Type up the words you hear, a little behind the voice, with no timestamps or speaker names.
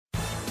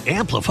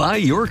Amplify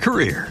your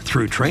career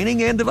through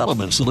training and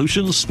development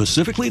solutions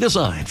specifically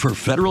designed for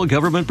federal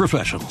government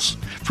professionals.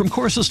 From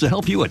courses to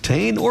help you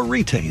attain or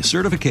retain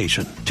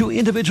certification, to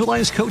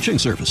individualized coaching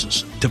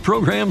services, to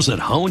programs that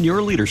hone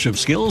your leadership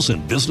skills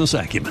and business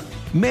acumen,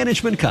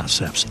 Management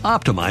Concepts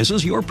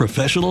optimizes your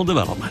professional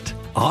development.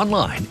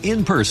 Online,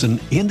 in person,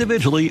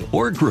 individually,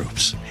 or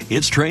groups,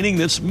 it's training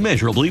that's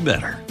measurably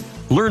better.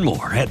 Learn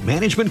more at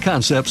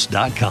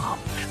managementconcepts.com.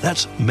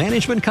 That's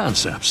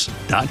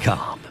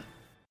managementconcepts.com.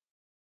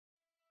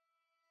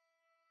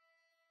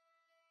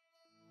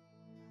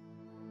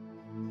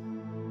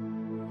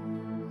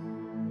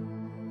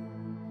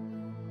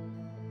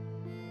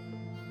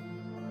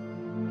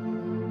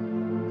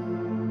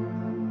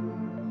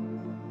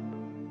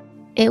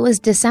 It was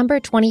December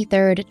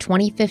 23rd,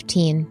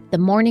 2015, the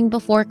morning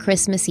before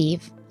Christmas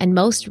Eve, and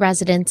most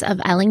residents of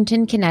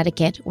Ellington,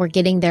 Connecticut were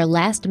getting their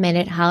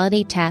last-minute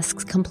holiday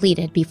tasks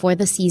completed before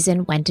the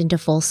season went into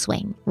full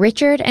swing.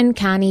 Richard and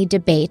Connie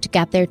DeBate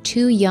got their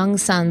 2 young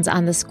sons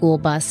on the school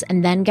bus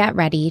and then got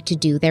ready to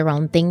do their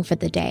own thing for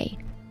the day.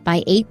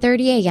 By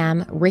 8:30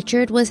 a.m.,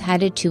 Richard was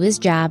headed to his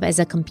job as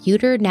a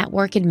computer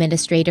network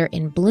administrator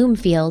in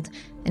Bloomfield,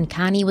 and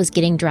Connie was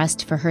getting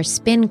dressed for her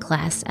spin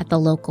class at the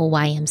local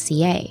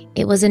YMCA.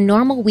 It was a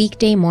normal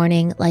weekday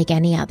morning like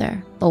any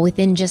other, but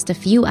within just a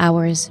few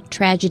hours,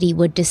 tragedy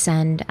would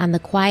descend on the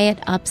quiet,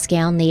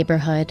 upscale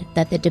neighborhood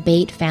that the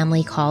DeBate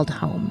family called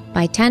home.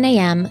 By 10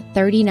 a.m.,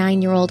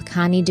 39-year-old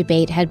Connie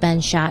DeBate had been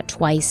shot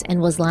twice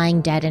and was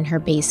lying dead in her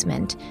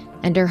basement,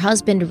 and her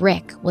husband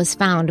Rick was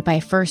found by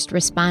first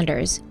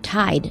responders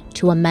tied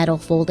to a metal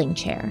folding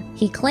chair.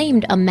 He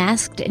claimed a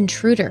masked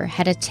intruder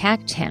had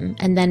attacked him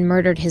and then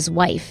murdered his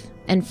wife,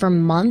 and for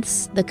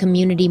months the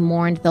community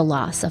mourned the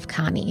loss of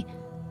Connie.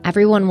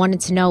 Everyone wanted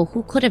to know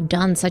who could have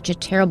done such a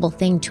terrible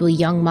thing to a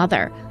young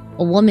mother,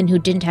 a woman who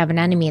didn't have an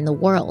enemy in the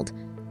world.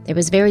 There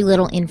was very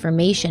little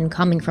information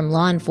coming from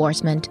law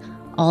enforcement.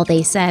 All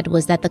they said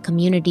was that the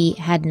community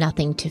had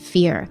nothing to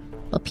fear,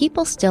 but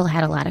people still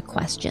had a lot of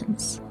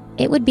questions.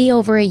 It would be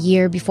over a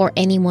year before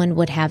anyone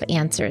would have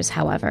answers,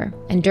 however,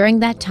 and during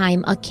that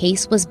time, a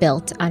case was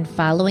built on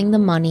following the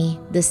money,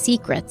 the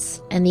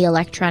secrets, and the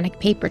electronic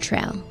paper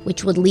trail,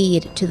 which would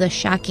lead to the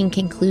shocking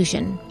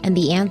conclusion and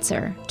the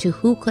answer to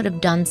who could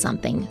have done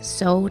something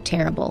so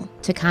terrible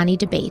to Connie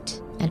DeBate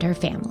and her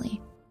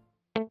family.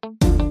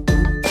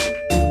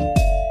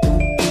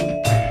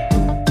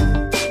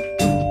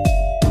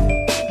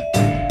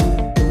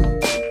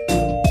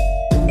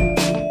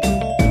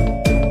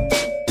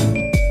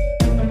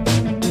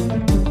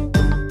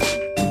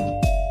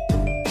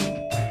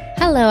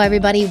 Hello,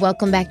 everybody.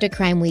 Welcome back to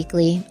Crime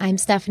Weekly. I'm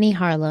Stephanie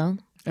Harlow.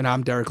 And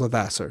I'm Derek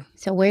Levasseur.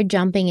 So we're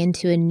jumping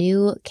into a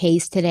new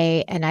case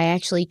today, and I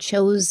actually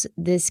chose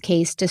this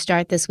case to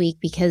start this week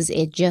because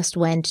it just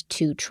went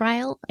to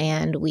trial,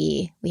 and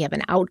we have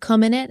an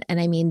outcome in it. And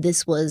I mean,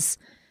 this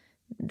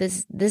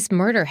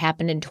murder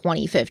happened in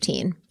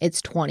 2015.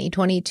 It's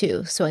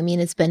 2022. So, I mean,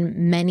 it's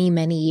been many,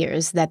 many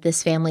years that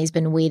this family's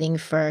been waiting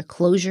for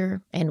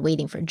closure and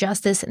waiting for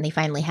justice, and they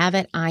finally have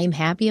it. I'm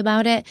happy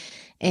about it.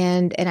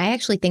 And I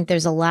actually think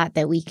there's a lot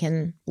that we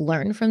can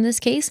learn from this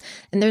case.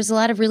 And there's a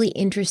lot of really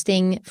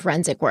interesting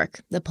forensic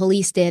work. The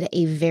police did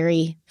a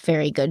very,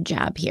 very good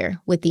job here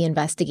with the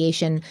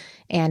investigation.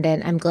 And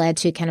I'm glad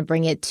to kind of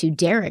bring it to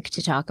Derek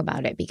to talk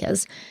about it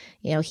because,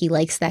 you know, he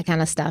likes that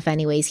kind of stuff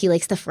anyways. He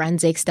likes the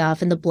forensic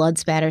stuff and the blood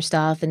spatter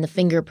stuff and the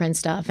fingerprint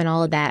stuff and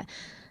all of that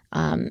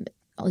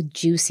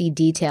juicy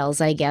details,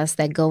 I guess,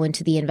 that go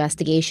into the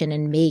investigation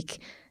and make,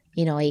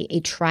 you know, a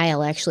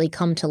trial actually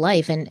come to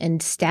life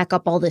and stack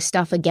up all this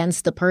stuff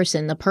against the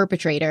person, the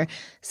perpetrator,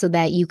 so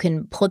that you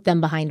can put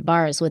them behind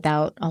bars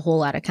without a whole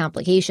lot of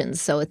complications.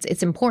 So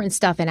it's important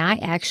stuff. And I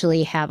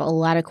actually have a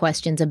lot of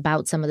questions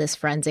about some of this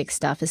forensic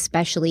stuff,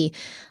 especially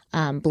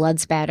blood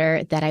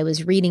spatter that I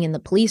was reading in the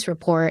police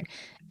report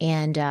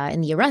and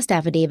in the arrest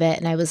affidavit,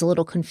 and I was a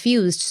little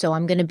confused. So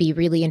I'm going to be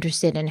really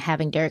interested in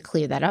having Derek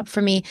clear that up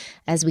for me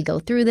as we go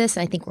through this.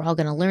 I think we're all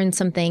going to learn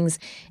some things,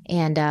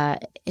 and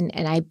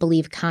I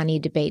believe Connie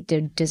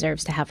DeBate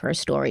deserves to have her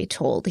story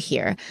told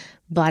here.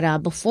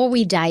 But before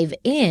we dive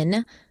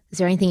in, is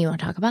there anything you want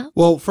to talk about?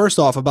 Well, first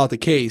off, about the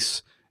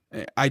case,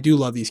 I do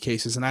love these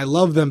cases, and I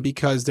love them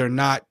because they're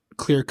not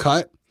clear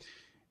cut,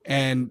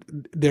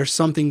 and there's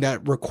something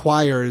that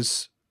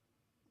requires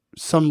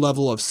some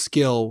level of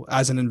skill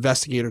as an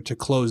investigator to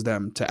close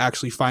them, to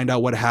actually find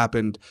out what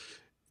happened.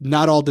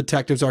 Not all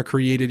detectives are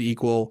created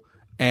equal.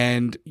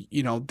 And,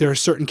 you know, there are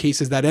certain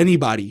cases that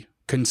anybody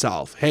can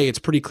solve. Hey, it's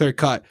pretty clear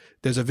cut.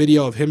 There's a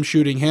video of him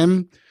shooting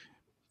him.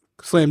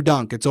 Slam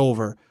dunk. It's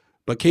over.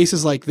 But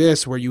cases like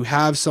this, where you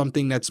have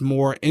something that's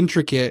more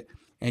intricate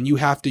and you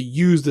have to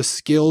use the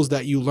skills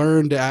that you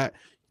learned at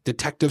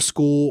detective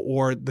school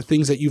or the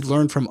things that you've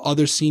learned from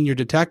other senior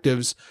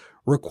detectives,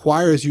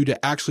 requires you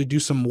to actually do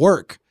some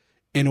work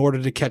in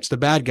order to catch the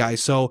bad guy.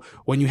 So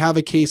when you have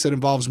a case that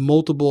involves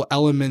multiple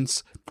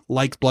elements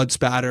like blood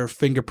spatter,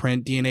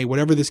 fingerprint, DNA,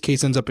 whatever this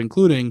case ends up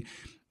including,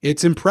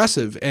 it's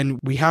impressive, and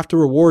we have to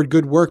reward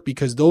good work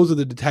because those are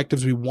the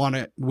detectives we want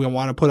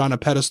to put on a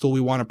pedestal, we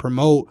want to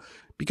promote,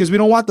 because we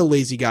don't want the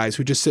lazy guys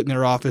who just sit in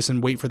their office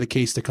and wait for the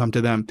case to come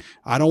to them.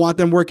 I don't want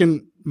them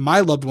working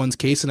my loved one's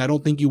case, and I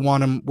don't think you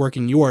want them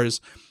working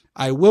yours.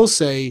 I will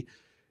say,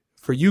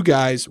 for you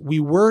guys, we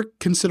were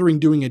considering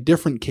doing a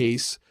different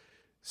case.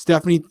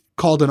 Stephanie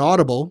called an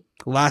audible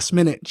last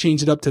minute,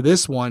 changed it up to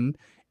this one,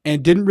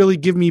 and didn't really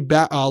give me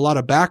a lot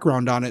of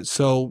background on it.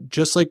 So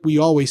just like we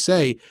always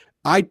say,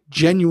 I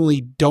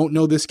genuinely don't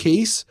know this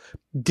case,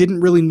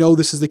 didn't really know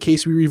this is the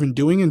case we were even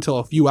doing until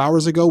a few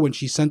hours ago when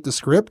she sent the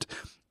script.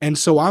 And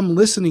so I'm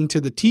listening to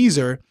the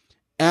teaser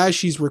as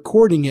she's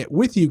recording it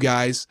with you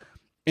guys.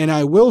 And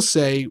I will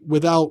say,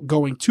 without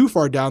going too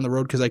far down the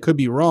road, because I could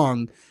be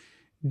wrong,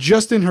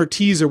 just in her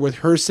teaser with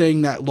her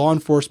saying that law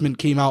enforcement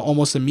came out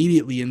almost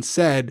immediately and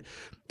said,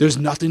 there's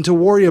nothing to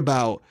worry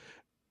about,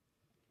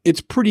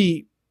 it's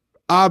pretty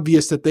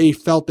obvious that they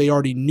felt they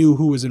already knew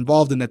who was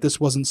involved and that this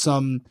wasn't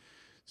some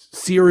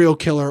serial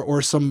killer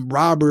or some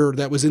robber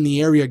that was in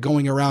the area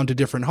going around to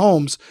different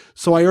homes.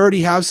 So I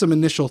already have some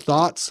initial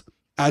thoughts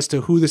as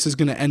to who this is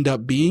going to end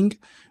up being,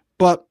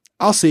 but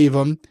I'll save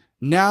them.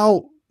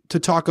 Now to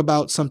talk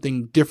about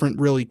something different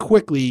really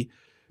quickly.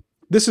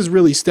 This is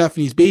really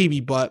Stephanie's baby,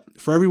 but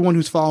for everyone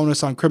who's following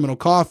us on Criminal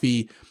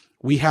Coffee,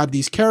 we have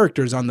these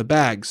characters on the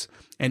bags,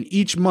 and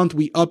each month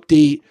we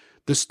update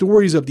the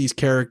stories of these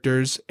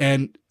characters,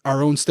 and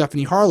our own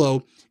Stephanie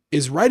Harlow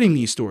is writing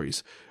these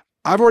stories.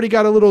 I've already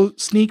got a little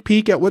sneak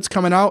peek at what's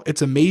coming out.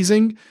 It's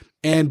amazing.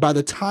 And by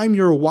the time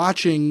you're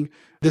watching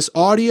this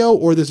audio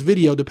or this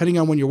video, depending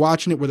on when you're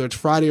watching it, whether it's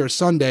Friday or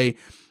Sunday,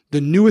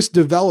 the newest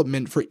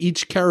development for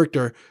each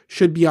character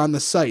should be on the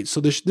site.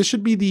 So this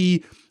should be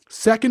the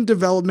second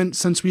development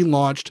since we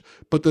launched,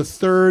 but the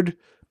third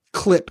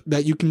clip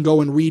that you can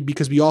go and read,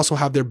 because we also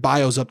have their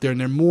bios up there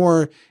and they're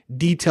more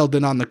detailed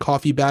than on the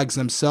coffee bags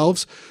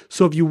themselves.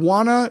 So if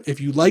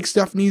you like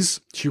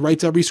Stephanie's, she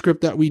writes every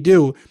script that we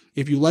do.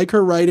 If you like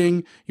her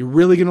writing, you're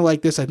really going to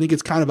like this. I think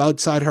it's kind of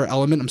outside her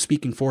element. I'm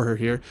speaking for her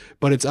here,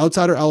 but it's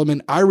outside her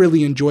element. I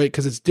really enjoy it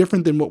because it's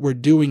different than what we're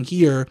doing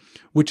here,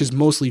 which is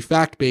mostly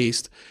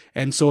fact-based.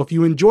 And so if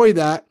you enjoy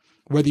that,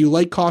 whether you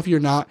like coffee or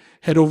not,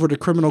 head over to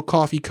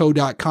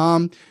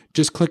criminalcoffeeco.com,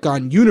 just click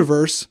on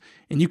Universe,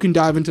 and you can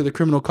dive into the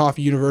Criminal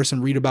Coffee universe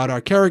and read about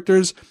our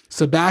characters,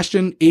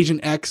 Sebastian, Agent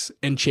X,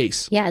 and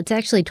Chase. Yeah, it's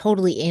actually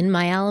totally in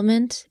my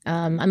element.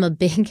 I'm a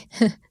big...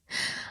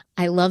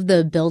 I love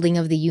the building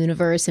of the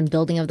universe and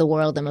building of the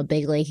world. I'm a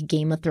big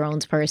Game of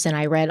Thrones person.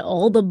 I read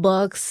all the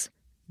books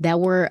that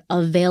were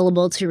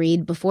available to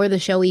read before the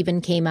show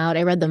even came out.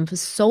 I read them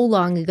so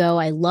long ago.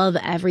 I love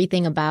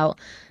everything about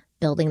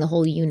building the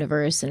whole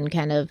universe and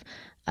kind of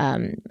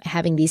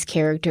having these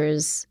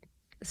characters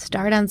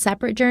start on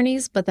separate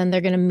journeys, but then they're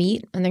going to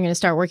meet and they're going to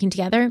start working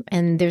together.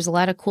 And there's a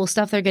lot of cool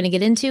stuff they're going to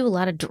get into, a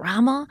lot of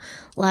drama,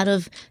 a lot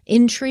of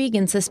intrigue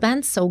and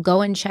suspense. So go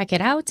and check it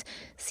out,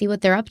 see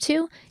what they're up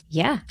to.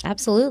 Yeah,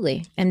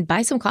 absolutely. And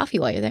buy some coffee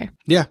while you're there.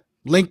 Yeah.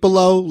 Link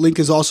below. Link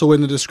is also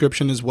in the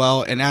description as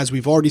well. And as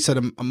we've already said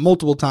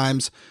multiple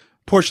times,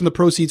 portion of the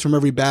proceeds from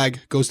every bag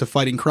goes to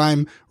fighting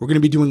crime. We're going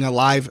to be doing a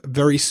live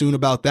very soon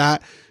about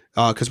that.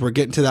 Because we're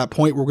getting to that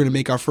point. We're going to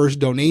make our first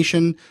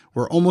donation.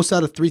 We're almost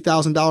at a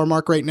 $3,000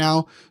 mark right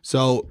now.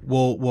 So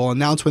we'll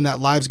announce when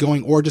that live's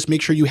going, or just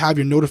make sure you have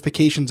your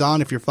notifications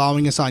on if you're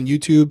following us on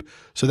YouTube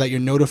so that you're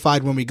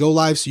notified when we go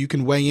live so you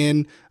can weigh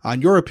in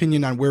on your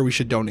opinion on where we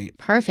should donate.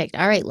 Perfect.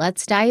 All right,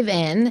 let's dive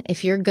in.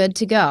 If you're good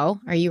to go,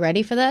 are you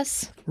ready for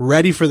this?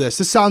 Ready for this.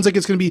 This sounds like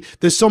it's going to be,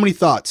 there's so many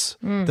thoughts.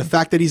 The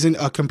fact that he's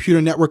a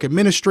computer network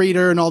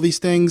administrator and all these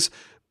things,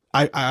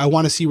 I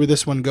want to see where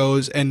this one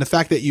goes. And the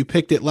fact that you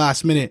picked it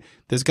last minute,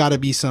 there's got to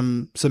be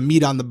some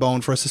meat on the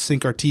bone for us to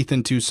sink our teeth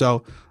into.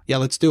 So yeah,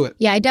 let's do it.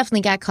 Yeah, I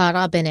definitely got caught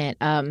up in it.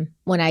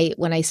 When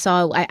I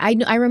saw,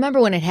 I remember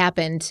when it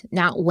happened,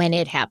 not when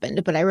it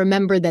happened, but I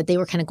remember that they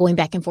were kind of going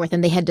back and forth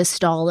and they had to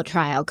stall the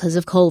trial because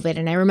of COVID.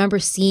 And I remember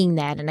seeing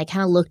that and I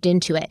kind of looked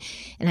into it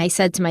and I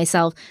said to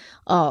myself,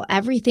 oh,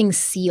 everything's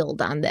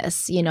sealed on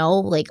this,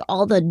 like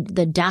all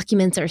the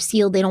documents are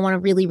sealed. They don't want to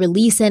really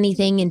release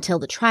anything until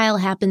the trial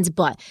happens.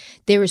 But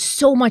there is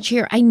so much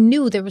here. I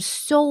knew there was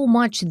so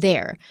much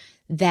there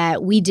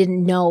that we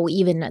didn't know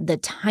even the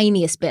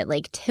tiniest bit,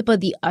 like tip of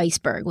the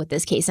iceberg with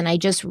this case. And I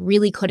just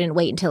really couldn't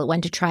wait until it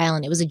went to trial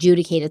and it was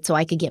adjudicated so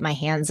I could get my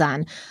hands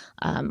on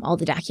all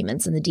the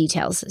documents and the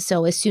details.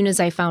 So as soon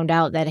as I found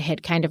out that it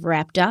had kind of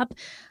wrapped up,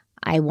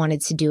 I wanted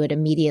to do it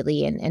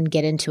immediately and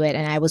get into it.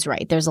 And I was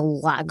right. There's a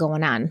lot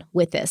going on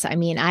with this. I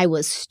mean, I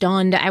was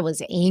stunned. I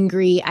was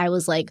angry. I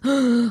was like,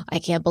 oh, I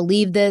can't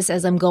believe this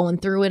as I'm going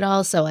through it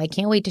all. So I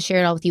can't wait to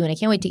share it all with you. And I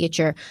can't wait to get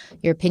your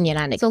opinion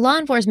on it. So law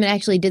enforcement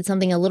actually did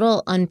something a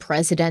little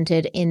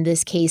unprecedented in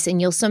this case.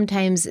 And you'll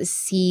sometimes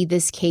see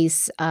this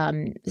case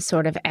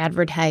sort of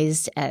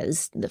advertised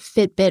as the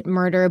Fitbit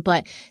murder.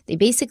 But they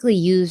basically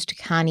used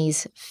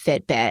Connie's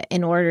Fitbit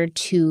in order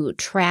to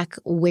track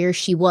where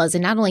she was.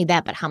 And not only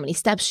that, but how many many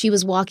steps she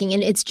was walking.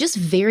 And it's just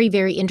very,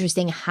 very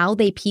interesting how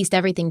they pieced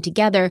everything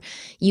together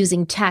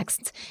using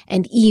texts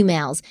and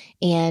emails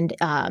and,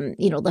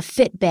 the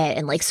Fitbit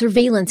and like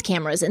surveillance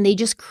cameras. And they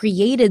just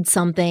created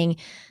something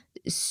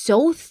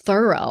so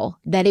thorough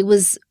that it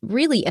was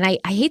really, and I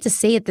hate to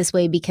say it this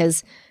way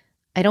because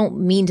I don't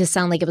mean to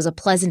sound like it was a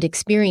pleasant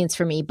experience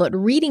for me, but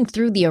reading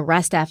through the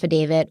arrest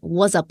affidavit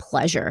was a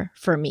pleasure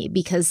for me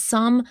because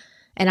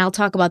and I'll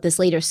talk about this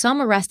later,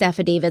 some arrest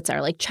affidavits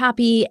are like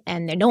choppy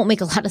and they don't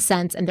make a lot of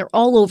sense and they're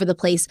all over the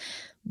place.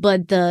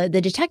 But the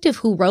detective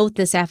who wrote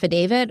this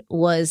affidavit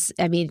was,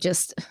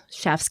 just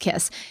chef's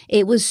kiss.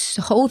 It was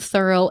so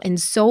thorough and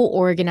so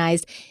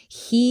organized.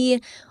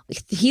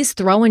 He's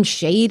throwing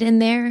shade in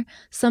there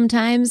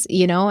sometimes,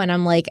 and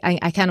I'm like,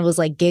 I kind of was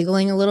like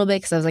giggling a little bit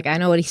because I was like, I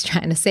know what he's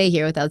trying to say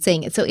here without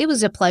saying it. So it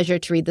was a pleasure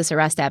to read this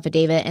arrest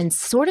affidavit and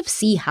sort of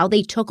see how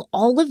they took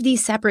all of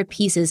these separate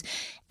pieces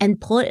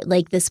and put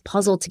like this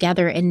puzzle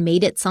together and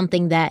made it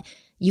something that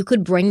you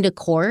could bring to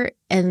court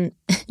and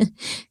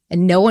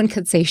and no one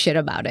could say shit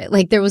about it.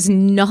 Like there was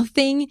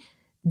nothing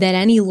that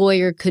any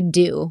lawyer could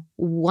do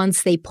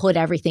once they put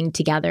everything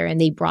together and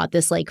they brought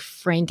this like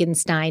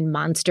Frankenstein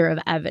monster of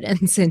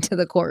evidence into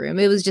the courtroom.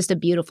 It was just a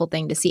beautiful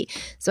thing to see.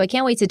 So I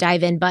can't wait to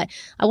dive in, but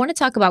I want to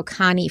talk about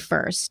Connie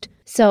first.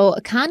 So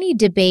Connie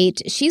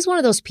DeBate, she's one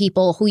of those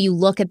people who you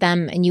look at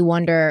them and you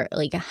wonder,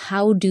 like,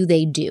 how do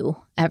they do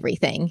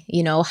everything?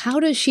 How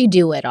does she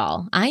do it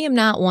all? I am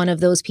not one of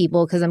those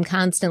people because I'm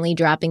constantly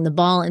dropping the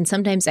ball. And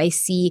sometimes I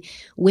see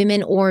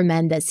women or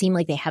men that seem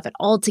like they have it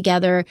all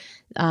together.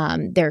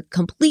 They're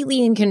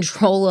completely in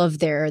control of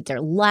their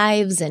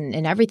lives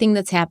and everything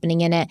that's happening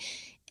in it.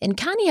 And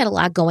Connie had a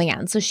lot going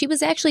on. So she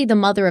was actually the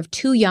mother of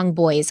two young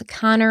boys,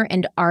 Connor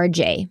and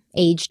RJ,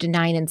 aged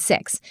 9 and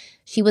 6.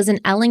 She was an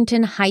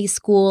Ellington High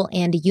School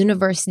and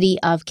University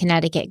of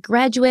Connecticut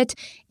graduate,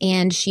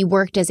 and she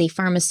worked as a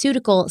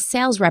pharmaceutical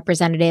sales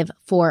representative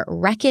for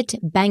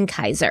Reckitt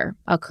Benckiser,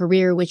 a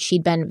career which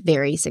she'd been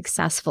very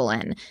successful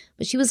in.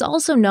 But she was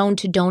also known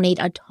to donate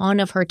a ton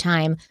of her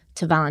time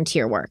to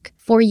volunteer work.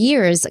 For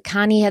years,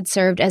 Connie had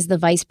served as the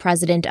vice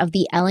president of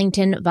the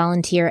Ellington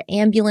Volunteer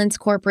Ambulance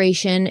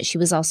Corporation. She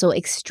was also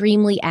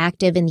extremely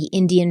active in the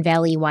Indian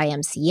Valley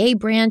YMCA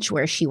branch,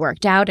 where she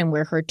worked out and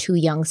where her two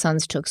young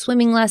sons took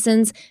swimming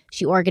lessons.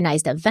 She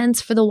organized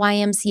events for the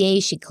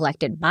YMCA. She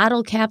collected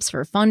bottle caps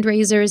for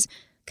fundraisers.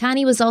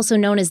 Connie was also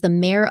known as the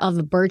mayor of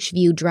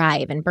Birchview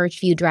Drive, and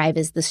Birchview Drive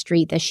is the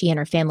street that she and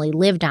her family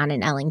lived on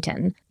in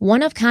Ellington.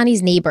 One of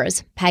Connie's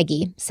neighbors,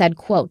 Peggy, said,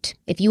 quote,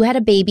 "If you had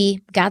a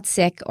baby, got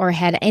sick, or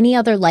had any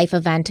other life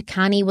event,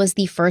 Connie was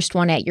the first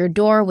one at your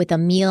door with a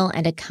meal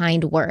and a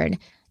kind word.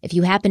 If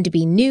you happened to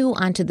be new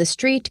onto the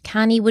street,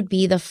 Connie would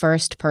be the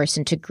first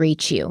person to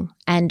greet you."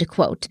 End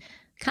quote.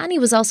 Connie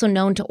was also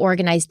known to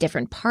organize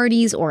different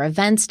parties or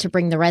events to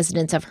bring the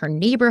residents of her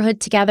neighborhood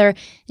together,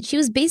 and she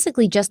was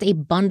basically just a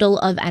bundle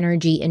of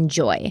energy and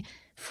joy.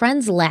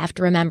 Friends laughed,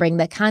 remembering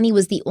that Connie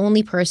was the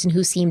only person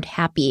who seemed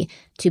happy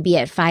to be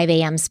at 5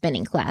 a.m.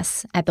 spinning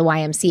class at the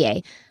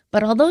YMCA.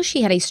 But although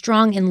she had a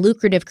strong and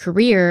lucrative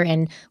career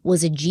and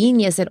was a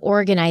genius at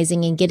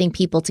organizing and getting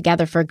people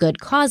together for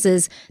good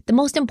causes, the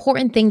most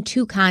important thing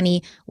to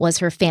Connie was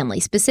her family,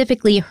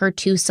 specifically her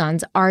two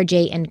sons,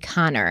 RJ and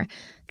Connor.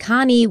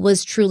 Connie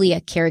was truly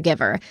a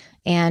caregiver,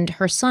 and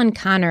her son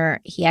Connor,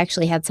 he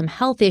actually had some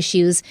health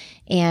issues,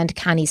 and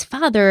Connie's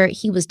father,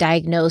 he was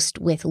diagnosed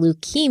with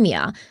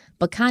leukemia.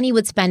 But Connie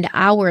would spend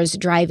hours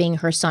driving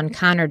her son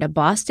Connor to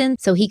Boston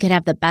so he could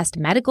have the best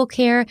medical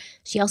care.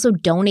 She also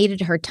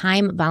donated her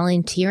time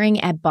volunteering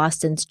at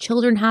Boston's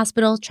Children's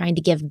Hospital, trying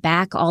to give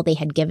back all they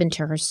had given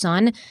to her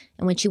son.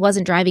 And when she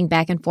wasn't driving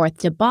back and forth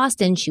to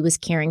Boston, she was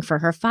caring for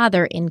her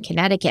father in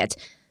Connecticut.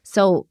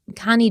 So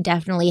Connie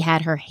definitely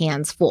had her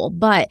hands full,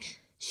 but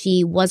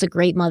she was a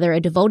great mother,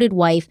 a devoted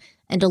wife,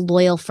 and a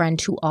loyal friend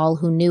to all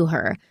who knew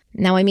her.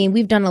 Now,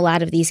 we've done a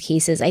lot of these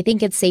cases. I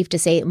think it's safe to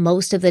say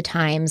most of the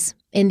times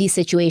in these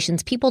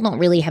situations, people don't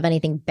really have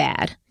anything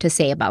bad to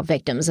say about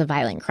victims of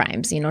violent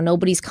crimes.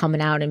 Nobody's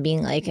coming out and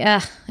being like,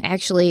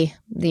 actually,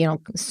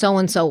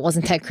 so-and-so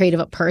wasn't that great of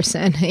a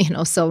person,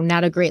 so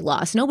not a great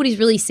loss. Nobody's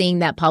really saying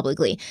that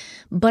publicly.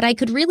 But I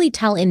could really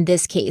tell in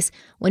this case,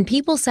 when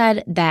people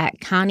said that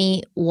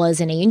Connie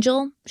was an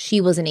angel, she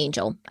was an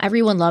angel.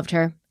 Everyone loved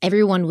her.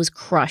 Everyone was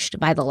crushed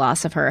by the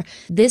loss of her.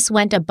 This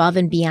went above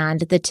and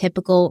beyond the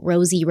typical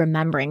rosy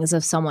rememberings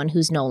of someone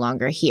who's no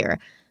longer here.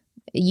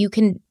 You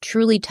can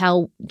truly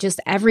tell just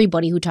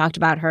everybody who talked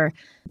about her,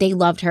 they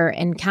loved her,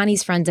 and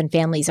Connie's friends and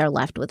families are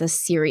left with a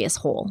serious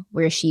hole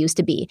where she used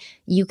to be.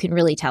 You can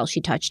really tell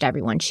she touched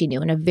everyone she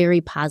knew in a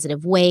very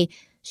positive way.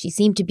 She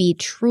seemed to be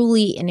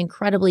truly an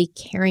incredibly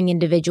caring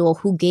individual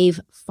who gave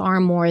far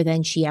more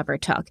than she ever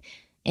took.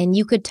 And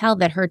you could tell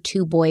that her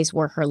two boys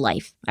were her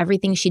life.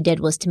 Everything she did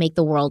was to make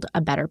the world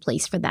a better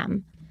place for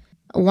them.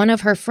 One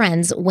of her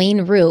friends,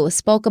 Wayne Rue,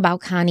 spoke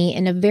about Connie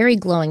in a very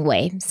glowing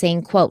way,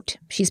 saying, quote,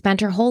 "She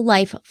spent her whole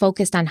life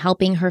focused on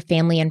helping her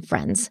family and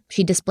friends.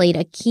 She displayed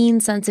a keen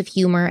sense of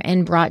humor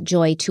and brought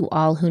joy to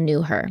all who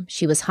knew her.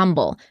 She was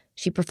humble.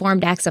 She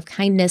performed acts of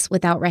kindness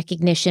without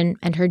recognition,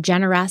 and her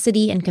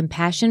generosity and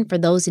compassion for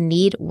those in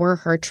need were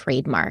her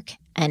trademark,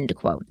 end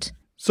quote.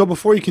 So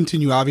before you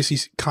continue, obviously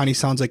Connie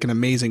sounds like an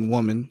amazing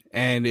woman,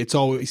 and it's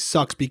always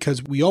sucks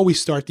because we always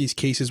start these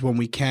cases when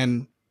we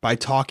can by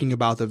talking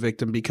about the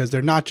victim, because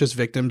they're not just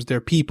victims,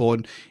 they're people.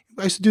 And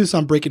I used to do this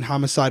on Breaking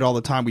Homicide all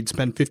the time. We'd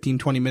spend 15,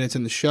 20 minutes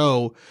in the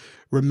show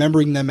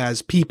remembering them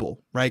as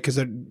people, right? Because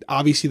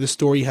obviously the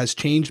story has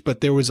changed,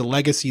 but there was a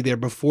legacy there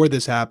before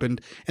this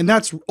happened. And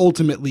that's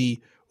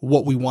ultimately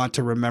what we want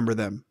to remember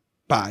them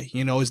by,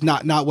 is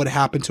not what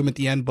happened to them at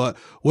the end, but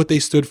what they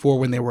stood for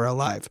when they were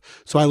alive.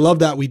 So I love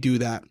that we do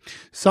that.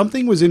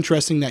 Something was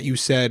interesting that you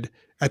said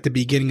at the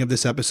beginning of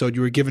this episode.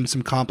 You were giving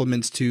some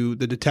compliments to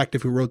the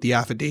detective who wrote the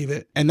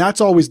affidavit. And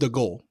that's always the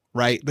goal,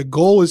 right? The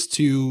goal is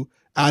to,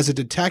 as a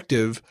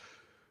detective,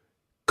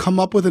 come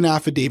up with an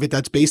affidavit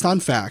that's based on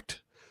fact,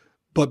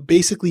 but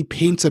basically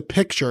paints a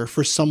picture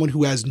for someone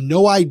who has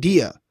no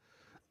idea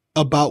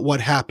about what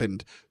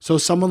happened. So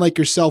someone like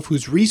yourself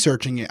who's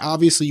researching it,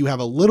 obviously you have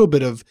a little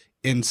bit of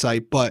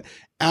insight, but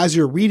as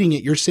you're reading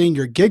it, you're saying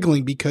you're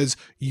giggling because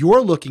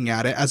you're looking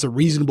at it as a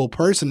reasonable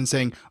person and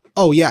saying,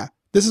 oh yeah,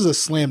 this is a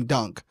slam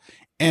dunk.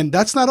 And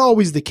that's not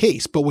always the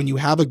case. But when you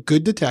have a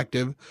good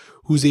detective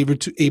who's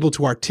able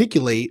to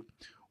articulate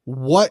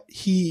what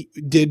he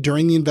did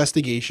during the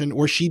investigation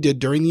or she did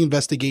during the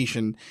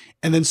investigation,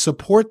 and then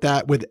support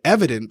that with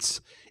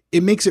evidence,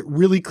 it makes it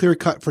really clear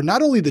cut for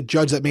not only the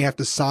judge that may have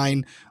to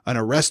sign an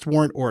arrest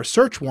warrant or a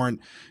search warrant,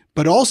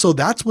 but also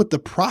that's what the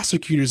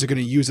prosecutors are going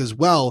to use as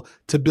well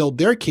to build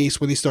their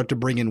case when they start to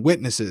bring in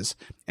witnesses.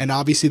 And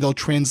obviously they'll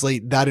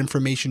translate that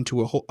information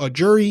to a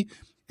jury,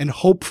 and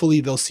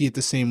hopefully they'll see it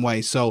the same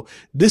way. So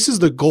this is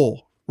the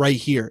goal right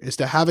here, is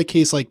to have a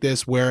case like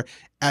this where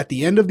at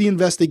the end of the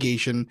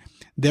investigation,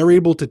 they're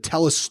able to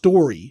tell a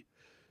story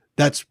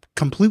that's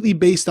completely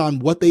based on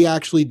what they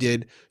actually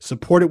did,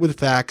 support it with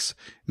facts,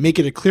 make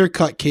it a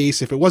clear-cut case.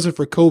 If it wasn't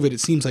for COVID, it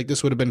seems like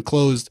this would have been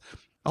closed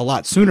a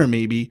lot sooner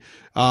maybe.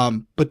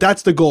 But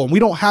that's the goal. And we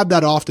don't have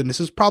that often.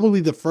 This is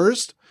probably the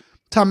first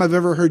time I've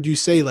ever heard you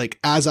say, like,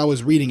 as I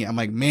was reading it, I'm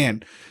like,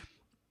 man,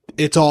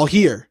 it's all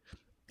here.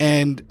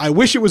 And I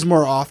wish it was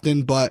more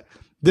often, but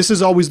this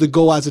is always the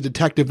goal as a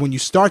detective when you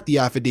start the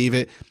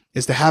affidavit,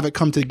 is to have it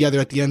come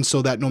together at the end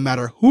so that no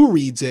matter who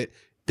reads it,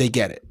 they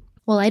get it.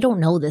 Well, I don't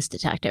know this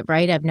detective,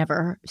 right? I've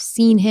never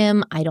seen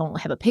him. I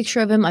don't have a picture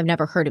of him. I've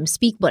never heard him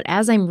speak. But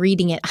as I'm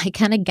reading it, I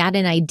kind of got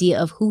an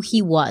idea of who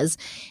he was.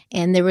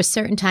 And there were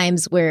certain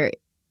times where,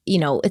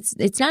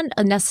 it's not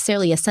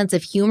necessarily a sense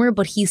of humor,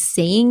 but he's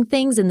saying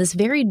things in this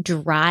very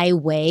dry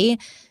way.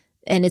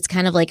 And it's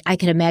kind of like I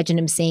could imagine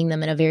him saying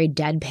them in a very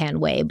deadpan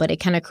way, but it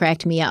kind of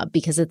cracked me up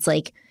because it's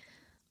like,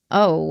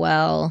 oh,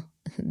 well,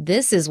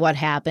 this is what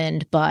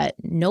happened, but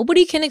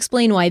nobody can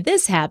explain why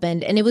this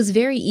happened. And it was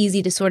very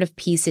easy to sort of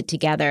piece it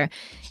together.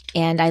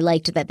 And I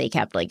liked that they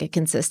kept like a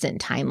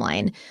consistent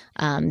timeline.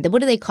 What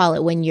do they call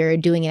it when you're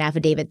doing an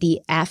affidavit?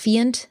 The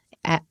affiant?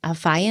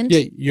 Affiant?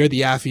 Yeah, you're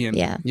the affiant.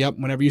 Yeah. Yep.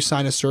 Whenever you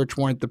sign a search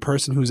warrant, the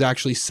person who's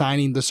actually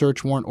signing the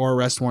search warrant or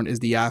arrest warrant is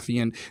the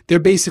affiant. They're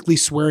basically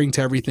swearing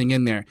to everything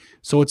in there.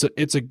 So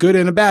it's a good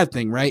and a bad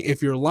thing, right?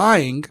 If you're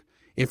lying,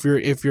 if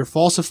you're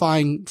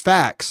falsifying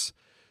facts,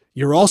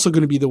 you're also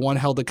going to be the one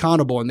held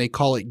accountable, and they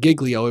call it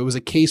giglio. It was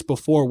a case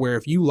before where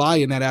if you lie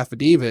in that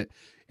affidavit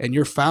and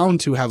you're found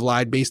to have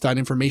lied based on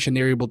information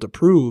they're able to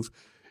prove,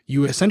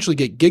 you essentially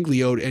get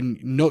giglioed, and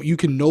you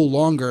can no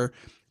longer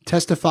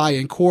testify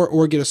in court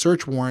or get a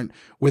search warrant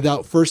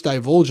without first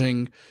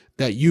divulging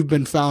that you've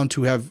been found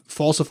to have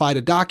falsified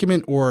a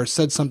document or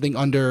said something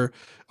under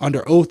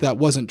oath that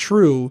wasn't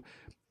true.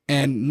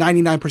 And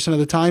 99% of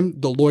the time,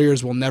 the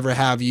lawyers will never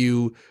have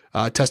you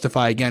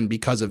testify again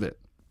because of it.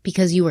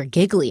 Because you were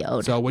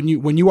giglioed. So when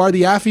you are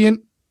the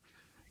affiant,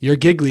 you're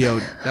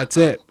giglioed. That's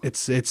it.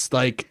 It's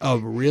like a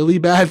really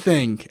bad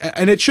thing.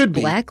 And it should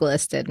be.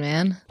 Blacklisted,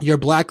 man. You're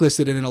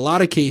blacklisted. And in a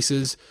lot of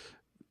cases,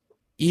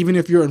 even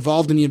if you're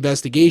involved in the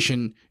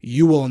investigation,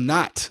 you will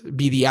not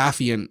be the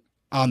affiant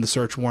on the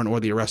search warrant or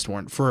the arrest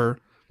warrant for,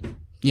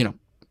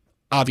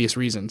 obvious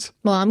reasons.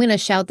 Well, I'm going to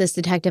shout this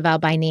detective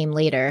out by name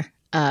later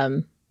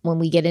when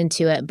we get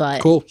into it.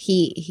 But cool.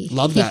 He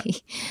love that.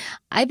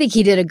 I think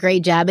he did a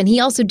great job, and he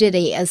also did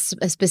a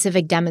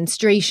specific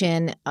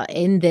demonstration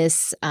in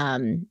this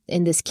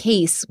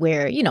case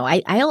where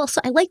I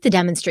like the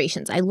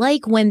demonstrations. I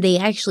like when they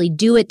actually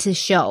do it to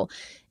show,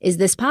 is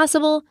this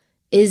possible?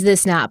 Is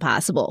this not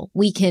possible?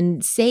 We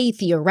can say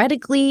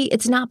theoretically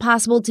it's not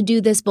possible to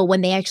do this, but when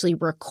they actually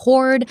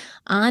record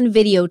on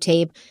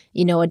videotape,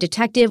 a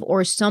detective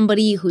or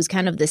somebody who's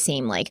kind of the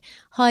same like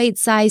height,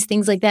 size,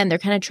 things like that, and they're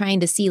kind of trying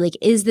to see like,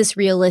 is this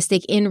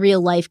realistic in real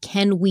life?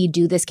 Can we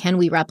do this? Can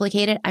we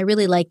replicate it? I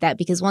really like that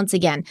because once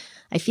again,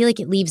 I feel like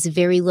it leaves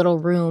very little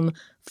room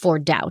for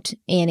doubt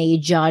in a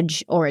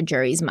judge or a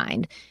jury's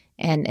mind.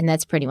 And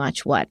that's pretty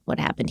much what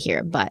happened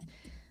here. But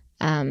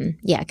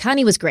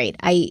Connie was great.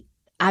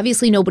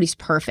 Obviously, nobody's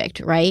perfect,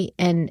 right?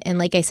 And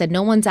like I said,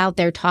 no one's out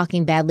there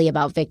talking badly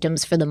about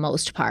victims for the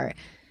most part.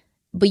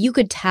 But you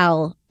could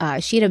tell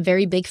she had a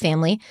very big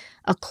family,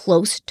 a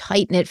close,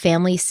 tight-knit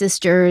family,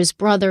 sisters,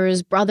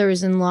 brothers,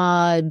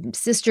 brothers-in-law,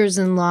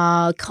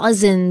 sisters-in-law,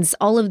 cousins,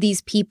 all of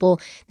these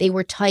people. They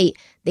were tight.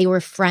 They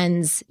were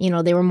friends. You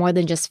know, they were more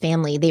than just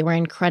family. They were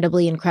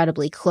incredibly,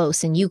 incredibly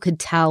close. And you could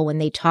tell when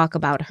they talk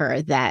about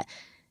her that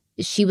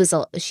she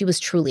was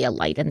truly a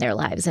light in their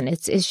lives. And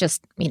it's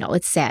just, you know,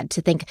 it's sad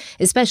to think,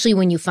 especially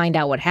when you find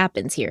out what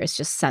happens here. It's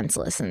just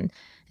senseless and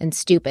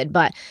stupid.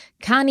 But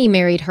Connie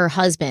married her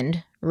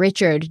husband,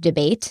 Richard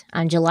DeBate,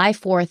 on July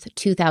 4th,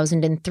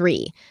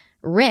 2003.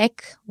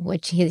 Rick,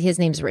 which his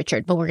name's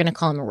Richard, but we're going to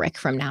call him Rick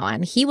from now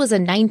on. He was a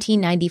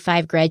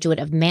 1995 graduate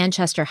of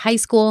Manchester High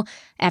School,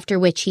 after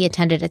which he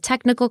attended a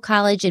technical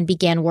college and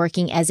began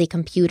working as a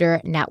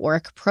computer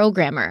network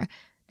programmer.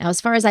 Now,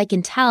 as far as I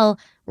can tell,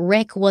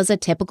 Rick was a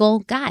typical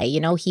guy. You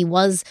know, he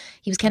was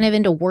kind of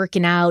into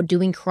working out,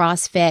 doing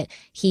CrossFit.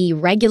 He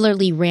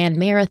regularly ran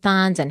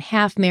marathons and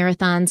half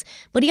marathons,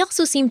 but he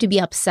also seemed to be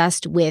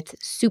obsessed with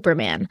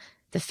Superman,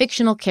 the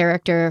fictional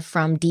character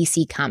from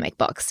DC comic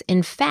books.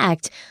 In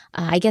fact,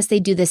 I guess they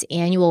do this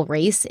annual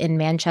race in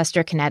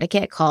Manchester,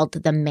 Connecticut called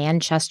the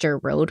Manchester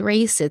Road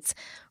Race. It's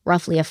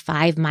roughly a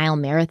 5-mile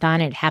marathon.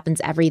 It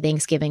happens every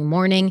Thanksgiving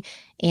morning.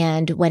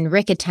 And when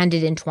Rick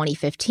attended in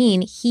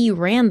 2015, he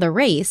ran the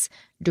race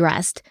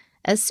dressed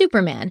as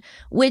Superman,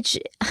 which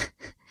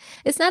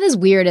it's not as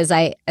weird as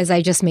I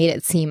just made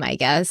it seem, I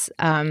guess,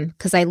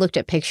 because I looked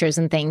at pictures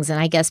and things, and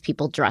I guess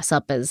people dress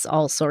up as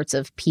all sorts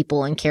of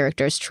people and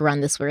characters to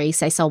run this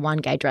race. I saw one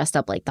guy dressed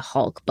up like the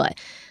Hulk, but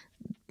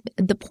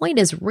the point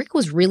is Rick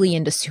was really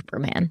into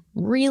Superman,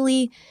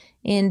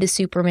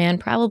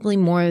 probably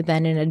more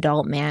than an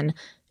adult man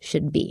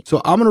should be.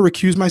 So I'm going to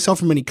recuse myself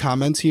from any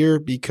comments here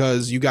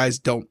because you guys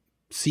don't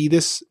see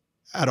this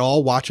at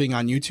all watching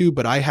on YouTube,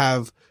 but I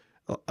have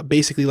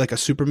basically like a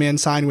Superman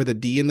sign with a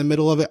D in the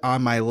middle of it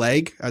on my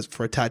leg as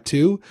for a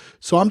tattoo.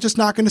 So I'm just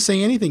not going to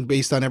say anything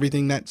based on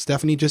everything that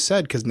Stephanie just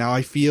said because now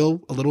I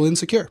feel a little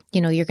insecure.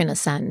 You know, you're going to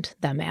send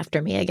them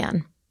after me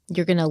again.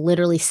 You're going to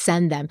literally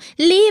send them.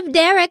 Leave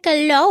Derek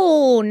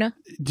alone.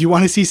 Do you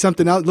want to see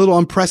something else? A little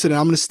unprecedented.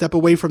 I'm going to step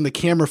away from the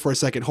camera for a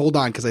second. Hold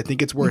on, because I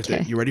think it's worth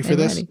it. You ready for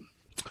this? Ready.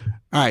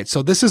 All right.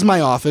 So this is my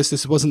office.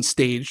 This wasn't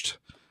staged.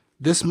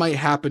 This might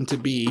happen to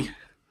be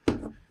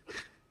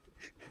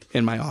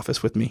in my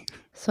office with me.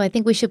 So I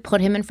think we should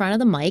put him in front of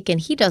the mic and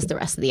he does the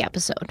rest of the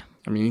episode.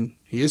 I mean,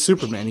 he is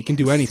Superman. He can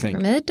do anything.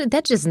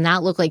 That does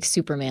not look like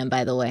Superman,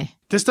 by the way.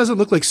 This doesn't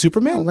look like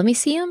Superman? Oh, let me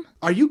see him.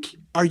 Are you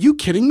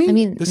kidding me? I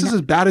mean, this is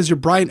as bad as your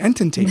Brian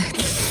Enton tape.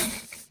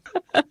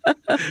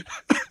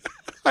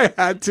 I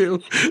had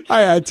to.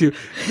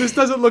 This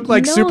doesn't look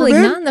like Superman.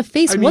 Like not in the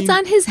face. What's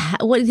on his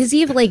hat? What does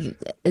he have, like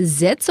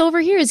zits over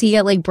here? Is he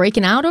like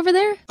breaking out over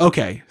there?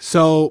 Okay,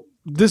 so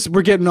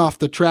we're getting off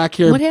the track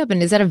here. What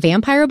happened? Is that a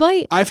vampire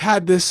bite? I've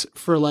had this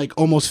for like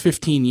almost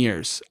 15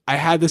 years. I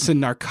had this in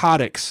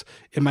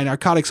my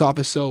narcotics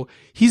office. So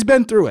he's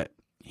been through it.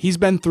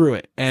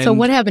 And so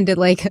what happened? Did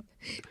like a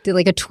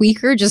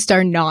tweaker just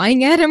start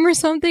gnawing at him or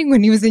something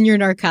when he was in your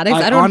narcotics?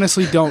 I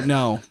honestly don't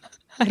know.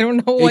 I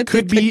don't know what it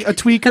could be a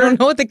tweaker. I don't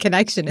know what the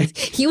connection is.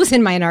 He was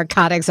in my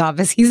narcotics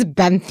office. He's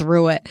been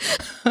through it.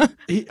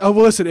 Well,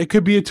 listen, it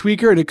could be a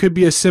tweaker and it could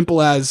be as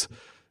simple as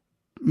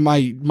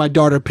my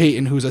daughter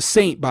Peyton, who's a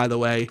saint, by the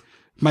way,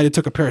 might have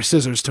took a pair of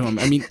scissors to him.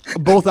 I mean,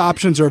 both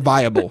options are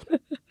viable.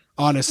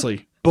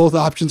 Honestly, both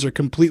options are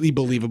completely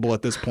believable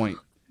at this point.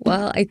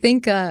 Well, I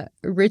think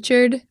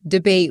Richard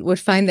DeBate would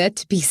find that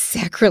to be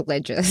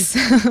sacrilegious.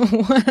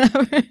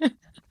 Whatever.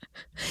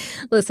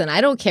 Listen,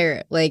 I don't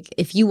care. Like,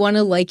 if you want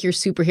to like your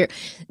superhero,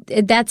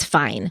 that's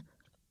fine.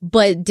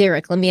 But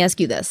Derek, let me ask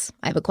you this.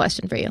 I have a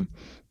question for you.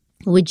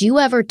 Would you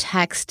ever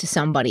text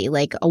somebody,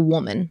 like a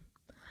woman,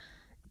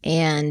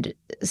 and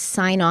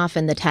sign off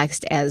in the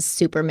text as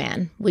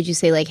Superman? Would you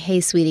say like,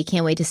 hey, sweetie,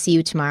 can't wait to see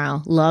you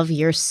tomorrow. Love,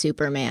 your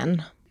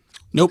Superman.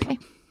 Nope. Okay.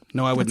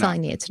 No, I would That's not. all I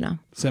needed to know.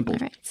 Simple. All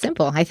right.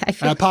 Simple. I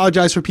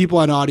apologize for people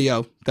on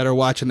audio that are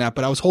watching that,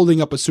 but I was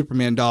holding up a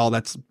Superman doll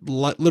that's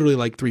literally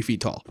like 3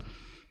 feet tall.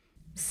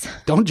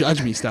 Don't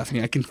judge me,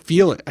 Stephanie. I can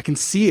feel it. I can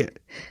see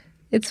it.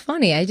 It's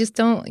funny. I just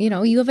don't,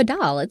 you have a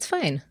doll. It's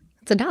fine.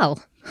 It's a doll.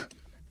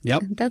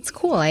 Yep. That's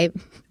cool. I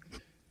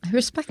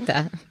respect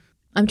that.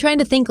 I'm trying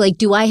to think, like,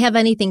 do I have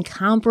anything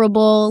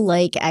comparable?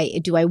 Like,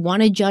 do I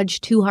want to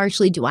judge too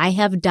harshly? Do I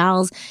have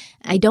dolls?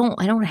 I don't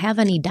have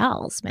any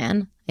dolls,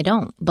 man. I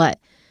don't. But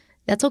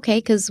that's okay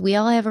because we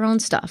all have our own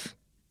stuff.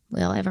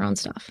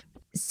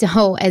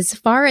 So as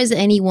far as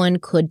anyone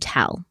could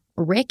tell,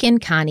 Rick and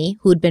Connie,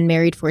 who had been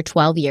married for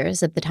 12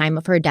 years at the time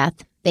of her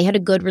death, they had a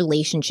good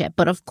relationship.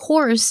 But of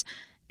course,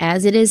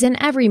 as it is in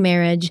every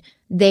marriage,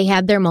 they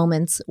had their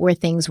moments where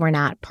things were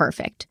not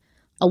perfect.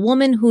 A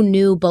woman who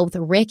knew both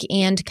Rick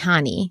and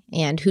Connie,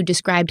 and who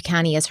described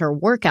Connie as her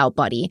workout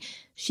buddy,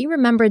 she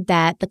remembered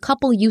that the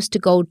couple used to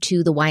go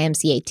to the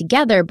YMCA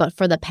together, but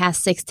for the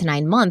past 6 to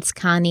 9 months,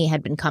 Connie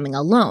had been coming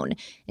alone.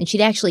 And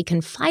she'd actually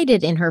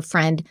confided in her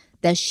friend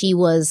that she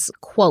was,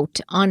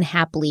 quote,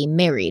 unhappily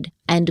married,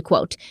 end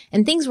quote,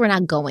 and things were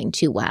not going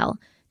too well.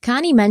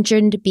 Connie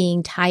mentioned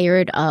being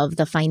tired of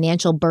the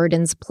financial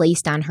burdens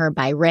placed on her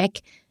by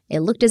Rick. It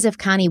looked as if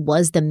Connie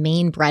was the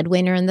main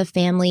breadwinner in the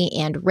family,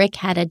 and Rick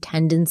had a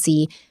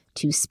tendency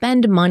to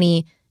spend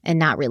money and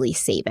not really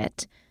save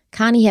it.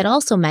 Connie had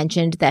also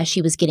mentioned that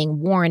she was getting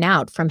worn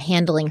out from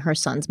handling her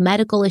son's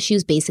medical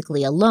issues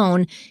basically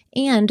alone,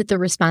 and the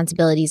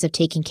responsibilities of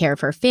taking care of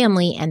her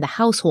family and the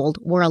household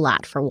were a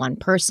lot for one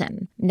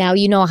person. Now,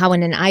 you know how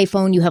in an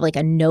iPhone you have like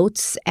a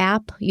notes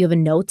app? You have a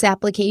notes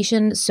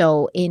application.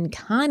 So in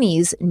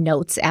Connie's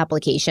notes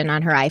application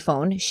on her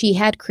iPhone, she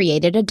had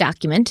created a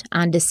document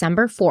on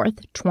December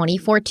 4th,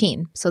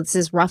 2014. So this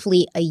is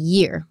roughly a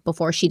year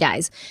before she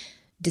dies.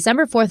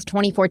 December 4th,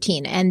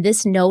 2014, and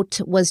this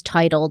note was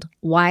titled,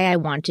 Why I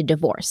Want a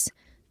Divorce.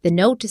 The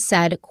note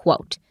said,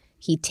 quote,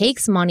 he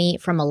takes money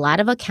from a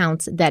lot of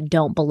accounts that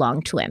don't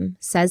belong to him,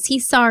 says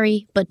he's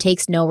sorry, but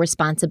takes no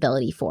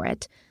responsibility for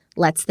it,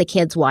 lets the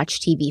kids watch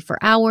TV for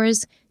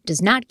hours,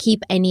 does not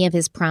keep any of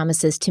his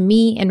promises to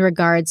me in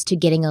regards to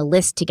getting a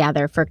list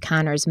together for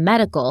Connor's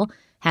medical,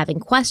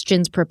 having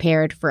questions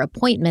prepared for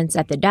appointments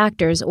at the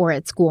doctor's or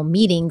at school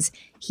meetings.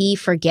 He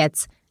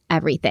forgets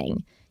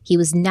everything. He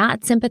was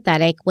not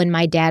sympathetic when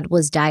my dad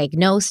was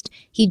diagnosed.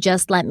 He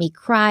just let me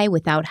cry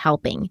without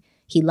helping.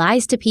 He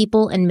lies to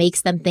people and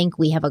makes them think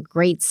we have a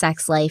great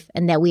sex life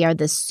and that we are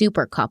this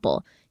super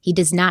couple. He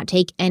does not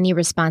take any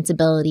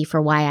responsibility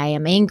for why I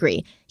am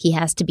angry. He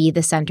has to be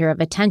the center of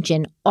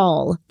attention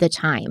all the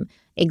time.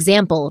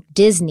 Example,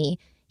 Disney.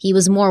 He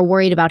was more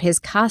worried about his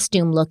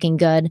costume looking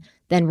good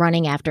than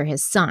running after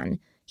his son.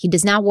 He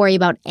does not worry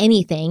about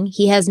anything.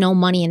 He has no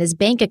money in his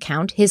bank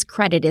account. His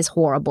credit is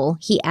horrible.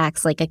 He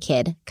acts like a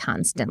kid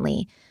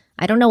constantly.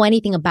 I don't know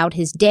anything about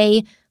his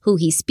day, who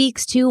he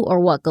speaks to, or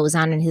what goes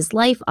on in his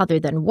life other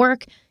than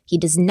work. He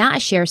does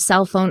not share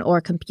cell phone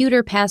or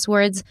computer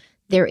passwords.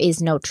 There is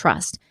no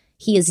trust.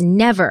 He is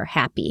never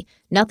happy.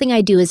 Nothing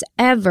I do is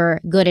ever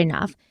good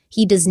enough.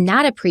 He does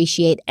not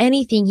appreciate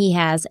anything he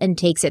has and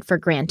takes it for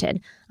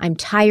granted. I'm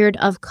tired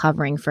of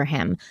covering for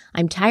him.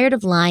 I'm tired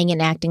of lying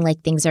and acting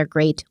like things are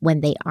great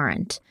when they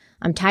aren't.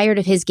 I'm tired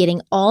of his getting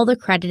all the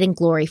credit and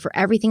glory for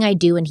everything I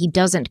do and he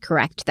doesn't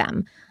correct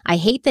them. I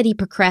hate that he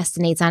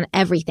procrastinates on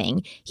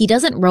everything. He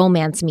doesn't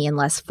romance me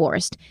unless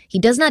forced. He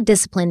does not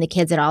discipline the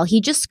kids at all.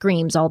 He just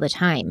screams all the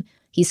time.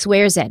 He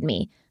swears at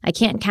me. I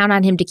can't count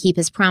on him to keep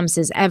his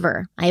promises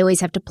ever. I always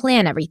have to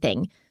plan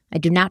everything. I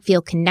do not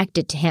feel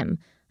connected to him.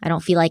 I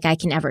don't feel like I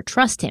can ever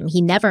trust him.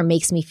 He never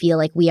makes me feel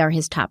like we are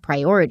his top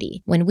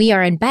priority. When we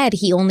are in bed,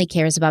 he only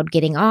cares about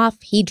getting off.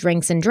 He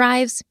drinks and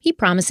drives. He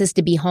promises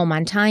to be home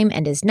on time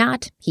and is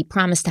not. He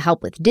promised to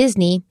help with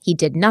Disney. He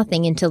did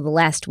nothing until the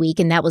last week,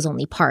 and that was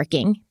only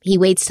parking. He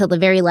waits till the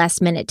very last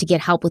minute to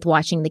get help with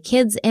watching the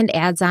kids and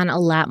adds on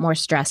a lot more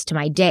stress to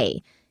my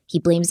day. He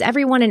blames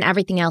everyone and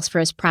everything else for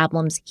his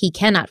problems. He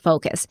cannot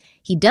focus.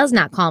 He does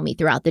not call me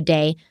throughout the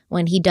day.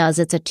 When he does,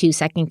 it's a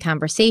 2-second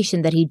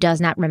conversation that he does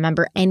not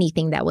remember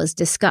anything that was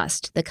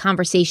discussed. The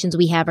conversations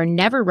we have are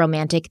never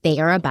romantic. They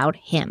are about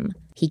him.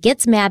 He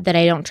gets mad that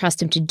I don't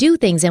trust him to do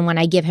things, and when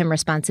I give him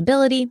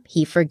responsibility,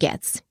 he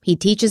forgets. He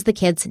teaches the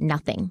kids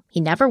nothing. He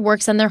never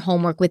works on their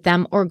homework with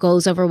them or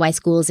goes over why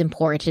school is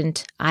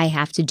important. I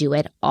have to do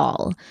it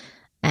all.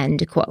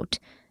 End quote.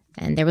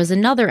 And there was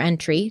another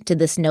entry to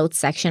this notes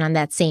section on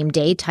that same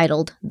day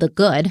titled The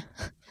Good,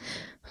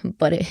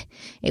 but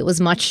it was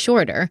much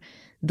shorter.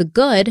 The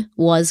good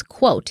was,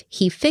 quote,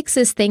 he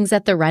fixes things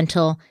at the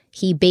rental,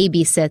 he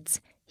babysits,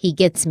 he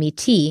gets me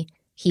tea,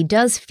 he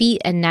does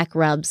feet and neck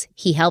rubs,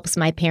 he helps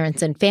my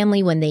parents and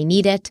family when they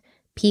need it,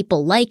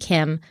 people like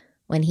him.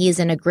 When he is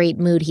in a great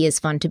mood, he is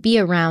fun to be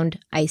around.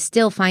 I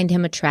still find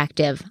him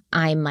attractive.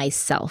 I'm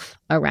myself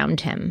around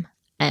him.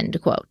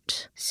 End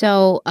quote.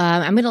 So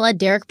I'm going to let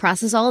Derek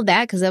process all of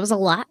that because there was a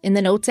lot in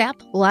the Notes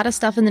app, a lot of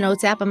stuff in the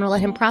Notes app. I'm going to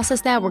let him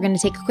process that. We're going to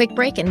take a quick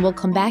break and we'll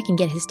come back and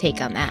get his take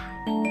on that.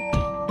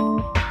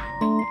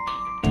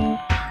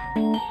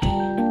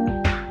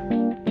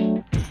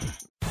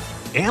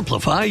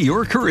 Amplify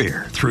your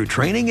career through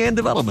training and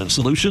development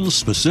solutions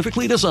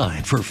specifically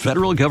designed for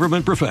federal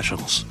government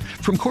professionals.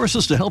 From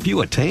courses to help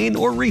you attain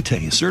or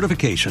retain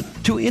certification,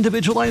 to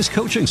individualized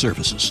coaching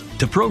services,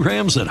 to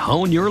programs that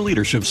hone your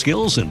leadership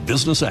skills and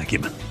business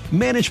acumen,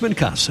 Management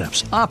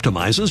Concepts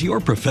optimizes your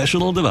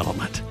professional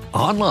development.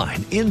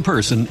 Online, in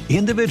person,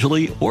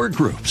 individually, or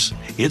groups,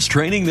 it's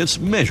training that's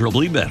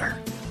measurably better.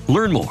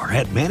 Learn more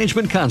at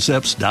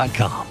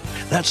managementconcepts.com.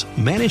 That's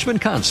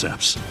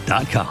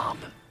managementconcepts.com.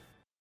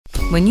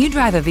 When you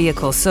drive a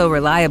vehicle so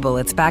reliable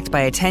it's backed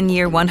by a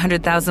 10-year,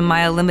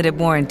 100,000-mile limited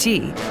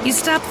warranty, you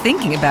stop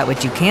thinking about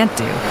what you can't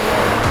do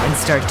and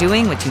start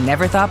doing what you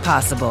never thought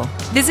possible.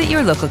 Visit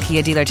your local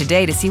Kia dealer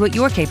today to see what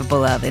you're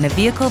capable of in a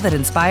vehicle that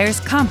inspires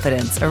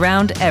confidence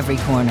around every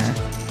corner.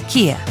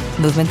 Kia,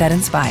 movement that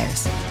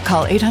inspires.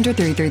 Call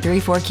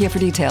 800-333-4KIA for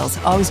details.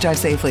 Always drive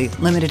safely.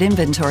 Limited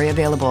inventory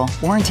available.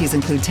 Warranties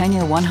include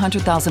 10-year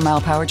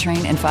 100,000-mile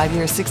powertrain and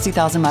 5-year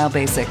 60,000-mile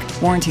basic.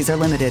 Warranties are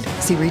limited.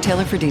 See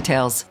retailer for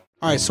details.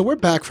 All right, so we're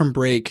back from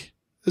break.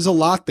 There's a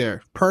lot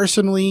there.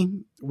 Personally,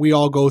 we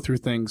all go through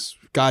things,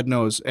 God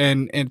knows.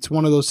 And it's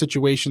one of those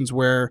situations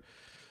where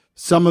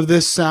some of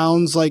this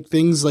sounds like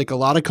things like a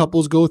lot of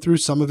couples go through.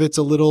 Some of it's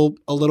a little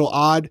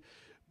odd.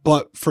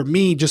 But for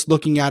me, just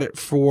looking at it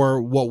for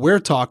what we're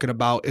talking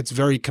about, it's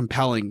very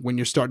compelling when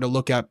you're starting to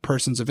look at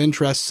persons of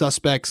interest,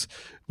 suspects,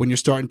 when you're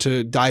starting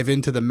to dive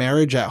into the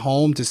marriage at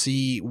home to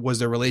see, was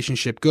their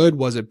relationship good?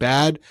 Was it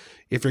bad?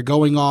 If you're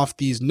going off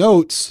these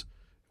notes,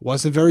 it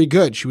wasn't very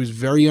good. She was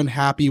very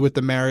unhappy with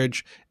the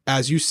marriage.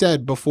 As you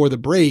said before the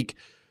break,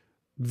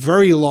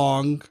 very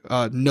long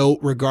note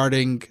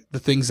regarding the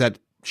things that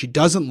she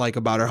doesn't like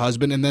about her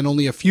husband, and then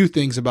only a few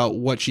things about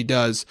what she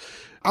does.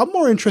 I'm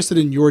more interested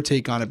in your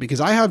take on it because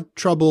I have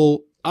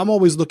trouble. I'm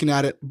always looking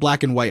at it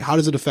black and white. How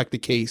does it affect the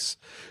case?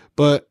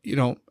 But,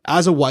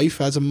 as a wife,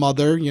 as a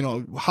mother,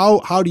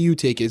 how do you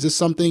take it? Is this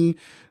something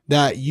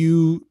that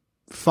you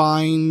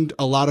find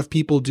a lot of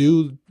people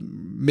do,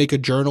 make a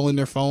journal in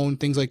their phone,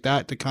 things like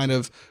that to kind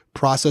of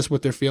process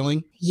what they're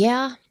feeling?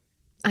 Yeah,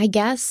 I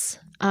guess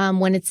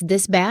when it's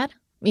this bad,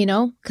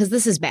 because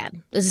this is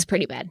bad. This is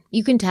pretty bad.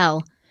 You can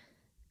tell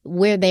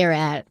where they're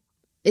at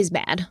is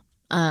bad.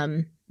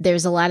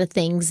 There's a lot of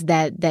things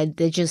that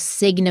just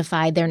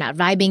signify they're not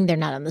vibing, they're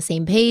not on the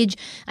same page.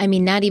 I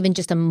mean, not even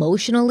just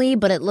emotionally,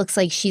 but it looks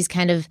like she's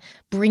kind of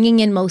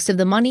bringing in most of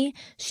the money.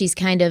 She's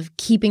kind of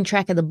keeping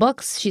track of the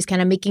books. She's kind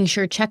of making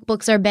sure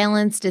checkbooks are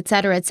balanced, et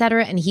cetera, et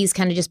cetera. And he's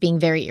kind of just being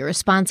very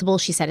irresponsible.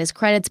 She said his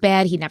credit's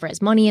bad. He never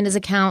has money in his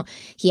account.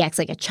 He acts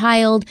like a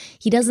child.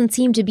 He doesn't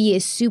seem to be a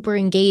super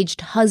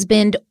engaged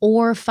husband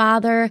or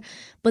father.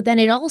 But then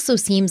it also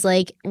seems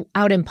like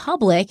out in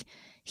public,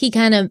 he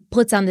kind of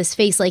puts on this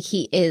face like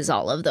he is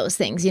all of those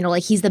things,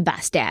 like he's the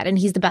best dad and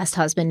he's the best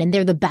husband and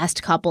they're the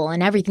best couple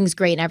and everything's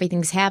great and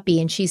everything's happy.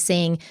 And she's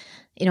saying,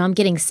 I'm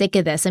getting sick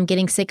of this. I'm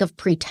getting sick of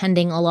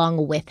pretending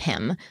along with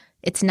him.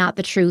 It's not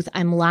the truth.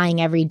 I'm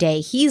lying every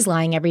day. He's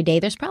lying every day.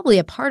 There's probably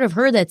a part of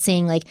her that's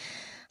saying like,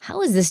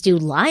 how is this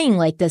dude lying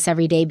like this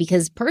every day?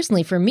 Because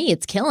personally, for me,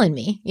 it's killing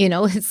me.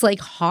 It's like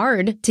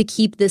hard to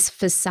keep this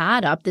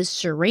facade up, this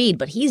charade,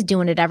 but he's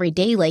doing it every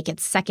day like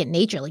it's second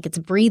nature, like it's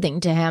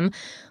breathing to him.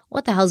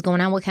 What the hell's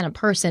going on? What kind of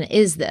person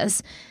is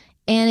this?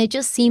 And it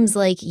just seems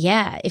like,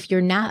 if you're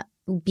not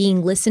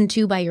being listened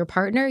to by your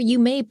partner, you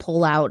may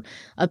pull out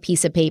a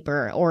piece of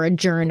paper or a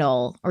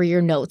journal or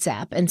your notes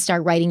app and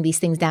start writing these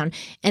things down.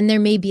 And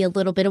there may be a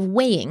little bit of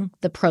weighing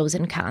the pros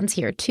and cons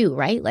here too,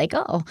 right? Like,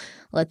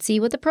 let's see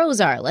what the pros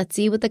are. Let's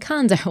see what the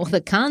cons are. Well,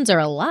 the cons are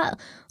a lot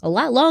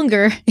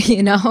longer,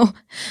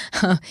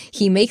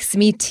 He makes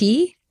me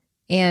tea.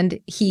 And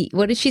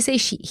what did she say?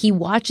 He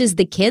watches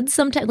the kids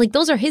sometimes. Like,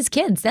 those are his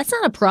kids. That's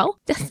not a pro.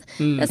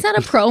 That's not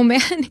a pro,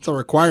 man. It's a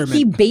requirement.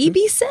 He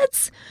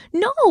babysits?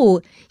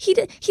 No, he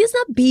does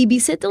not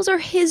babysit. Those are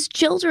his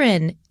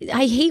children.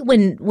 I hate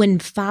when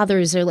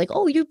fathers are like,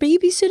 oh, you're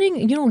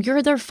babysitting?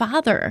 You're their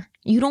father.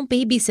 You don't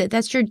babysit.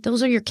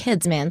 Those are your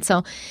kids, man.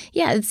 So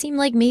yeah, it seemed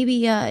like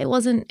maybe it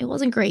wasn't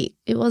great.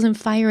 It wasn't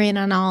firing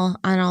on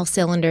all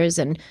cylinders,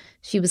 and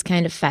she was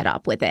kind of fed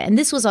up with it. And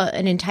this was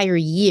an entire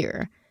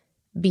year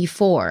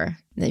before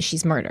that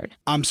she's murdered.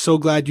 I'm so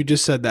glad you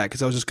just said that,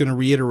 because I was just going to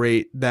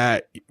reiterate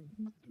that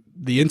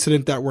the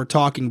incident that we're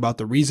talking about,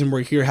 the reason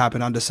we're here,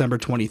 happened on December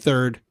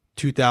 23rd,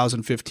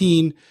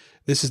 2015.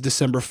 This is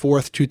December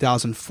 4th,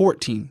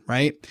 2014,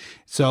 right?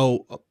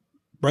 So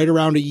right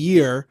around a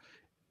year.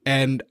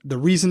 And the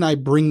reason I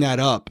bring that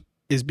up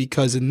is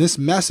because in this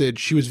message,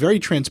 she was very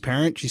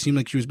transparent. She seemed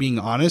like she was being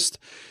honest.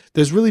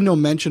 There's really no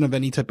mention of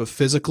any type of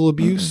physical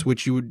abuse,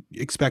 which you would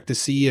expect to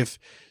see if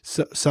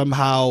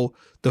somehow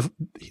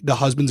the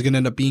husband's going to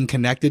end up being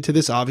connected to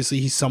this. Obviously,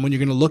 he's someone you're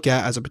going to look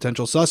at as a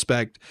potential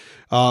suspect.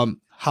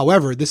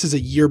 However, this is a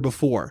year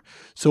before.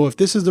 So if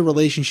this is the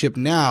relationship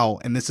now,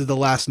 and this is the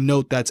last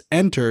note that's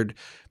entered,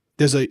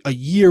 there's a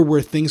year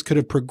where things could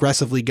have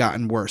progressively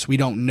gotten worse. We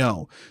don't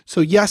know.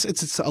 So yes,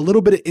 it's a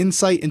little bit of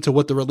insight into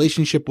what the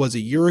relationship was a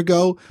year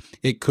ago.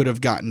 It could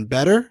have gotten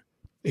better.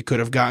 It could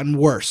have gotten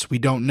worse. We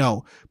don't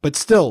know. But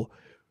still,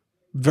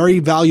 very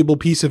valuable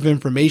piece of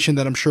information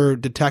that I'm sure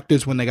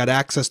detectives, when they got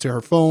access to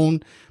her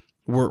phone,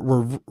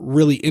 were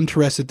really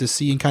interested to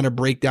see and kind of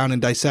break down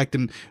and dissect,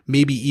 and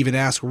maybe even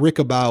ask Rick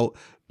about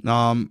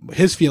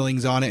his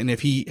feelings on it, and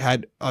if he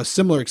had a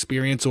similar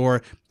experience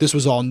or this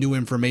was all new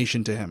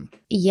information to him.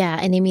 Yeah,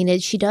 and I mean,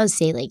 she does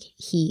say like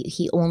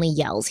he only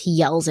yells. He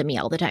yells at me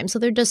all the time. So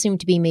there does seem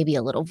to be maybe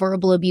a little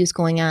verbal abuse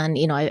going on.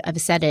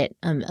 I've said it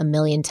a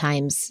million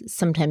times.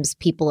 Sometimes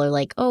people are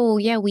like, "Oh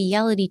yeah, we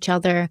yell at each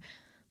other,"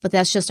 but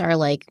that's just our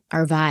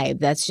vibe.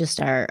 That's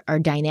just our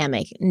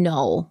dynamic.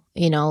 No,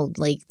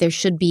 there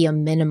should be a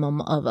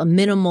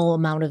minimal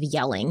amount of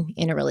yelling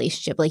in a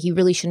relationship. Like, you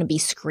really shouldn't be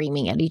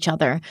screaming at each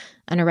other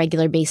on a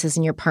regular basis,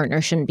 and your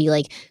partner shouldn't be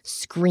like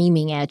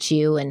screaming at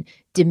you and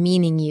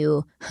demeaning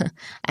you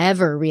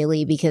ever,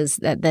 really, because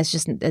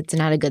that's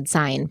not a good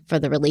sign for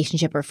the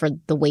relationship or for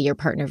the way your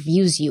partner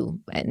views you.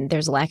 And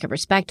there's a lack of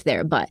respect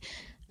there. But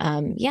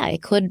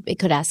it could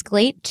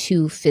escalate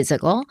to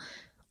physical.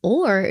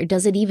 Or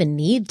does it even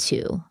need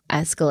to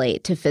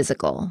escalate to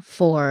physical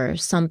for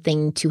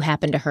something to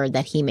happen to her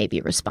that he may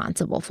be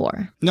responsible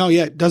for? No,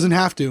 yeah, it doesn't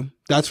have to.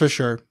 That's for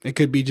sure. It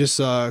could be just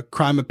a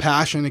crime of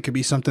passion. It could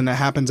be something that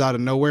happens out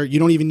of nowhere. You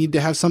don't even need to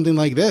have something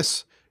like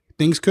this.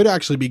 Things could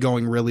actually be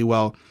going really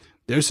well.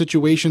 There's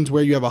situations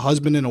where you have a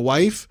husband and a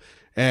wife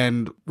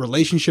and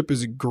relationship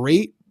is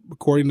great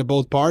according to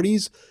both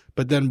parties,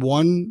 but then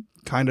one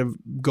kind of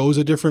goes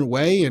a different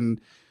way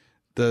and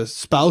the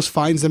spouse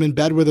finds them in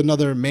bed with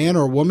another man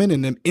or woman,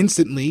 and then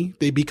instantly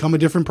they become a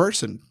different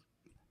person.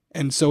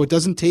 And so it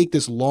doesn't take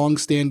this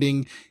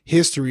long-standing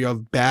history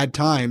of bad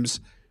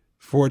times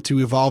for it to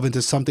evolve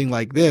into something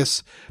like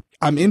this.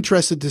 I'm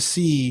interested to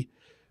see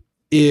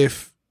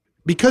if,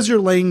 because you're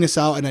laying this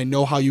out and I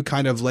know how you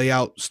kind of lay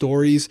out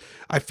stories,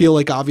 I feel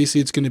like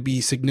obviously it's going to be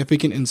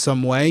significant in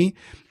some way.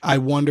 I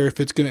wonder if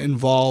it's going to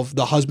involve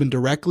the husband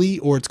directly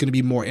or it's going to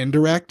be more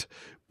indirect.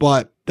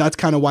 But that's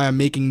kind of why I'm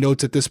making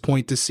notes at this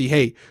point to see,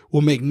 hey,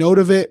 we'll make note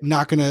of it.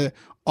 Not going to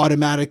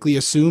automatically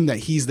assume that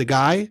he's the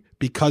guy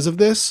because of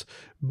this.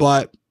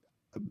 But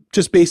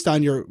just based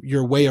on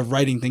your way of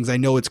writing things, I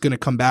know it's going to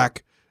come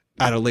back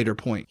at a later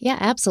point. Yeah,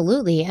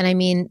 absolutely. And I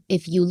mean,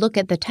 if you look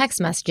at the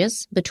text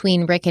messages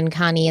between Rick and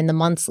Connie in the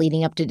months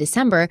leading up to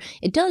December,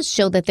 it does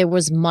show that there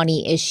was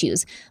money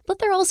issues. But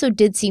there also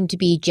did seem to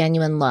be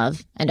genuine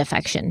love and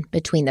affection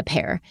between the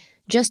pair.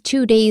 Just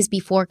 2 days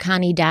before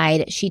Connie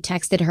died, she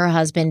texted her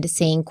husband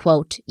saying,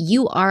 quote,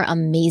 "You are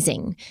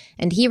amazing."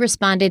 And he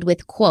responded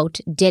with, quote,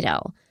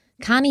 "Ditto."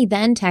 Connie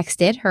then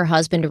texted her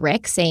husband,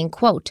 Rick, saying,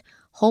 quote,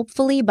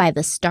 "Hopefully by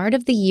the start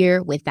of the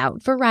year,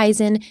 without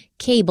Verizon,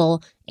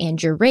 cable,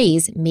 and your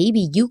raise,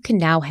 maybe you can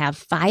now have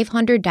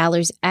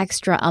 $500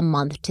 extra a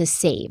month to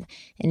save.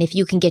 And if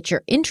you can get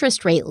your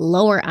interest rate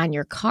lower on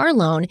your car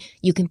loan,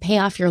 you can pay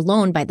off your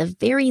loan by the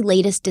very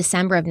latest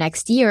December of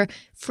next year,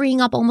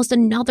 freeing up almost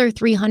another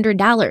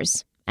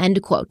 $300.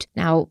 End quote.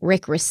 Now,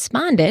 Rick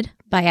responded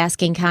by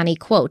asking Connie,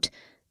 quote,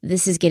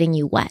 "This is getting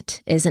you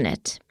wet, isn't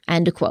it?"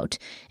 End quote.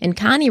 And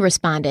Connie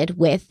responded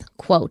with,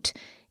 quote,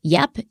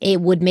 "Yep,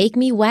 it would make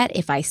me wet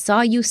if I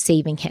saw you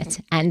saving it,"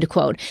 end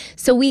quote.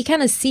 So we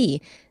kind of see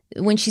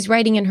when she's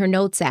writing in her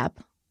notes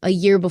app a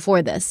year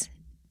before this,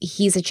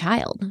 he's a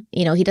child.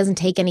 You know, he doesn't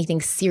take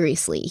anything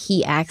seriously.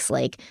 He acts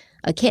like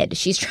a kid.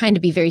 She's trying to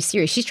be very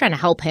serious. She's trying to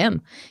help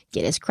him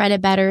get his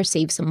credit better,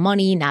 save some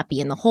money, not be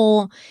in the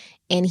hole.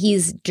 And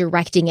he's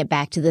directing it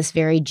back to this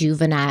very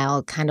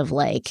juvenile kind of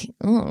like,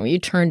 "Oh, you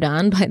turned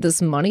on by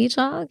this money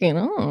talk?" And,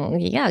 "Oh,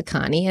 yeah,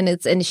 Connie." And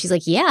she's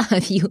like, "Yeah,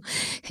 if you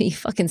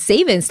fucking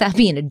save it and stop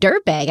being a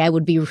dirtbag, I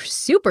would be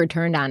super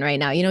turned on right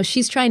now." You know,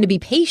 she's trying to be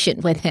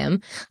patient with him,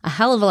 a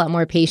hell of a lot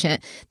more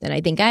patient than I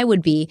think I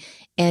would be.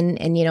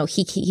 And you know,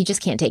 he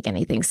just can't take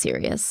anything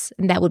serious.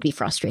 And that would be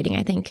frustrating,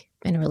 I think,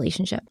 in a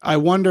relationship. I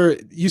wonder,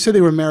 you said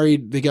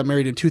they got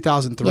married in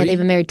 2003? Yeah, they've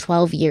been married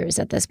 12 years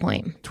at this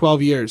point.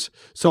 12 years.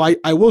 So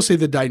I will say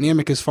the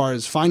dynamic as far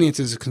as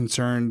finances is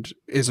concerned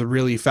is a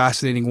really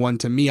fascinating one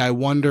to me. I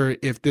wonder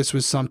if this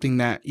was something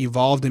that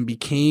evolved and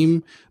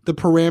became the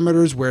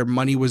parameters where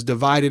money was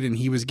divided and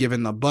he was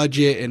given the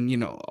budget and, you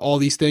know, all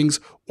these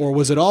things, or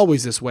was it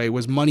always this way?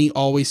 Was money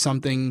always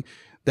something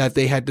that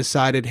they had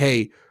decided,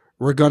 hey,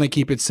 we're going to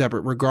keep it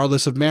separate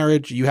regardless of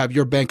marriage? You have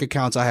your bank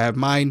accounts, I have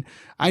mine.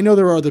 I know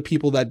there are other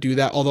people that do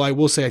that, although I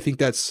will say I think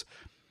that's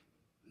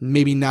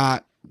maybe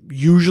not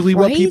usually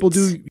what people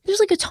do. There's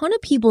like a ton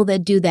of people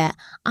that do that.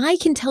 I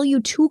can tell you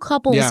 2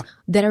 couples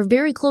that are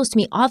very close to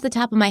me off the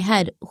top of my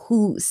head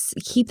who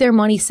keep their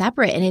money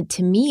separate. And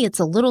to me, it's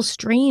a little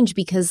strange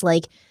because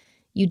like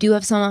you do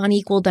have some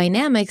unequal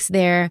dynamics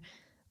there.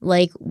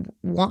 Like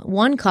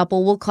one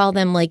couple, we'll call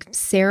them like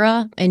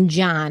Sarah and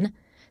John.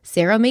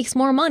 Sarah makes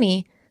more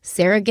money.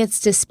 Sarah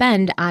gets to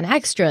spend on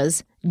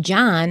extras.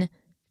 John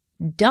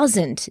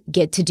doesn't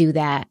get to do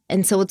that.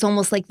 And so it's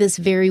almost like this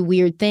very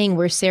weird thing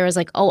where Sarah's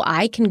like, "Oh,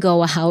 I can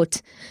go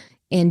out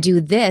and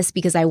do this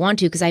because I want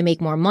to because I make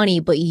more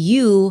money, but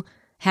you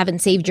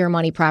haven't saved your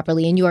money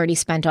properly and you already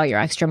spent all your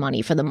extra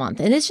money for the month."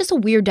 And it's just a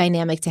weird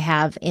dynamic to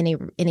have in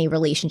a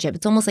relationship.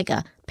 It's almost like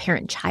a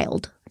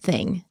parent-child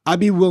thing.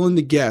 I'd be willing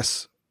to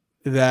guess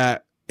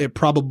that it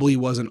probably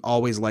wasn't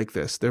always like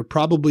this. There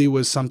probably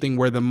was something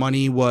where the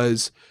money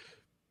was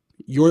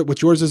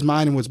what's yours is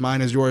mine and what's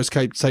mine is yours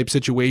type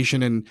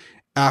situation. And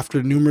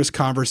after numerous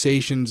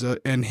conversations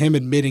and him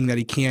admitting that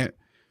he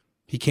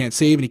can't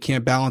save and he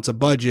can't balance a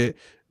budget,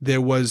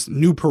 there was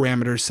new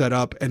parameters set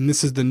up. And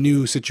this is the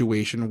new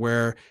situation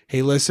where,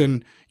 hey,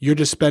 listen, you're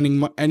just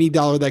spending any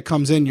dollar that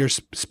comes in, you're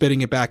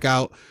spitting it back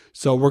out.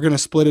 So we're going to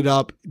split it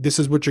up. This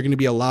is what you're going to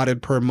be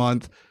allotted per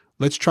month.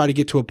 Let's try to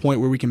get to a point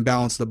where we can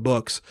balance the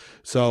books.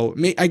 So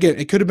again,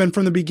 it could have been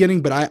from the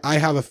beginning, but I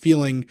have a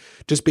feeling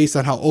just based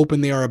on how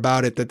open they are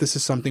about it, that this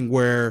is something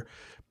where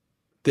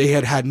they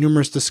had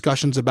numerous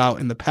discussions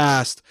about in the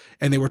past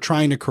and they were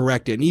trying to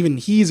correct it. And even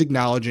he's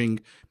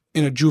acknowledging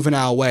in a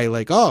juvenile way,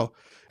 like, "Oh,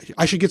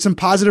 I should get some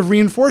positive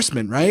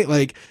reinforcement, right?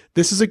 Like,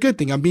 this is a good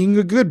thing. I'm being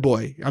a good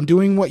boy. I'm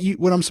doing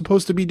what I'm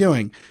supposed to be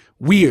doing.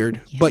 Weird,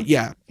 but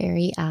yeah.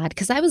 Very odd.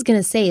 Because I was going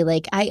to say,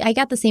 like, I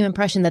got the same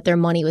impression that their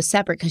money was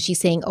separate because she's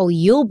saying, oh,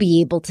 you'll be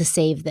able to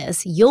save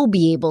this. You'll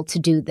be able to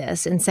do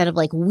this instead of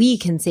like, we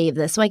can save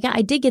this. So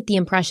I did get the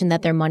impression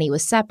that their money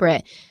was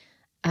separate.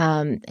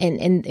 And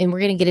we're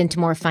going to get into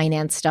more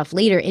finance stuff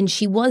later. And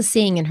she was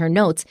saying in her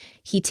notes,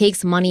 he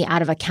takes money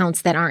out of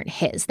accounts that aren't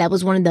his. That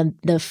was one of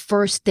the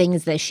first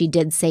things that she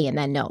did say in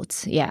that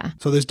notes. Yeah.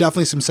 So there's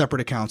definitely some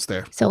separate accounts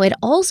there. So it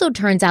also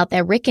turns out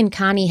that Rick and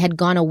Connie had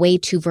gone away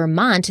to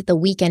Vermont the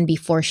weekend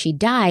before she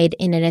died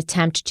in an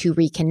attempt to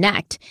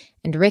reconnect.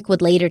 And Rick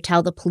would later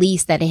tell the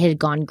police that it had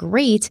gone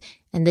great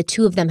and the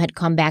two of them had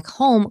come back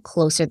home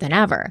closer than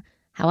ever.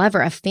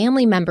 However, a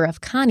family member of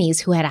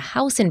Connie's who had a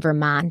house in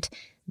Vermont,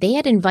 they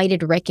had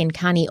invited Rick and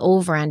Connie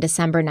over on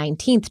December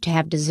 19th to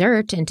have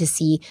dessert and to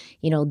see,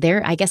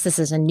 I guess this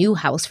is a new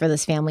house for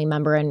this family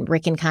member and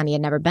Rick and Connie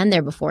had never been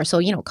there before.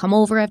 So, come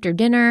over after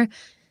dinner,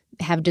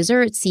 have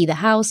dessert, see the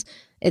house,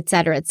 et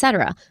cetera, et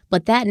cetera.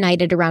 But that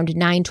night at around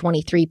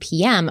 9:23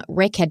 p.m.,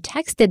 Rick had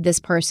texted this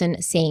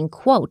person saying,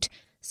 quote,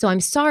 "So I'm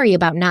sorry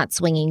about not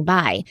swinging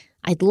by.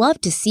 I'd love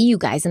to see you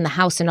guys in the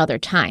house another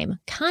time.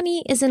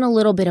 Connie is in a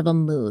little bit of a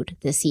mood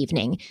this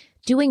evening.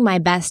 Doing my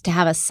best to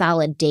have a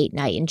solid date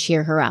night and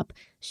cheer her up.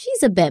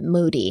 She's a bit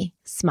moody.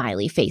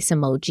 Smiley face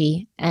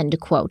emoji." End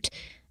quote.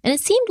 And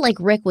it seemed like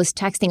Rick was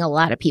texting a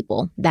lot of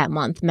people that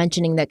month,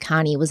 mentioning that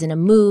Connie was in a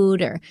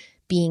mood or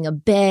being a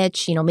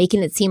bitch,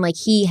 making it seem like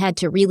he had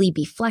to really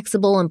be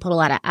flexible and put a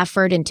lot of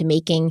effort into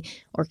making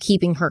or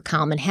keeping her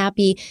calm and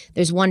happy.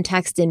 There's one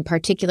text in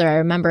particular, I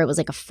remember it was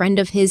like a friend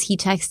of his he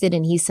texted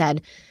and he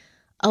said,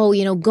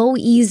 "Oh, go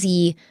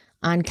easy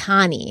on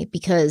Connie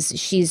because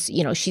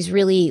she's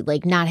really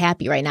like not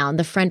happy right now." And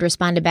the friend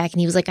responded back and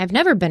he was like, "I've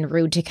never been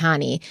rude to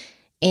Connie."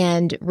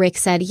 And Rick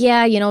said,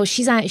 "Yeah,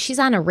 she's on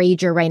a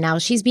rager right now.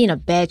 She's being a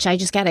bitch.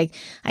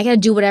 I gotta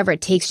do whatever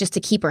it takes just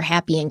to keep her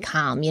happy and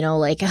calm.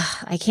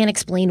 I can't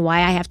explain why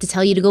I have to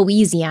tell you to go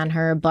easy on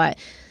her, but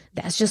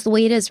that's just the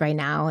way it is right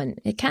now." And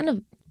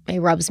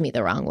it rubs me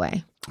the wrong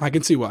way. I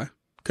can see why.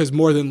 Because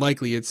more than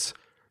likely it's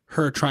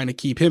her trying to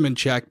keep him in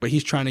check, but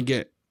he's trying to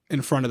get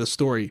in front of the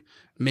story,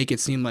 make it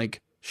seem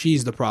like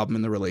she's the problem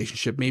in the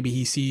relationship. Maybe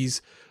he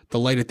sees the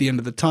light at the end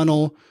of the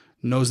tunnel,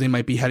 knows they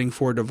might be heading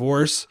for a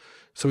divorce.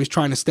 So he's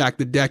trying to stack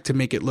the deck to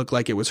make it look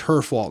like it was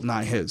her fault,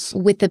 not his.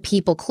 With the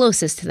people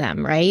closest to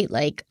them, right?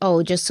 Like,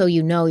 oh, just so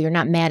you know, you're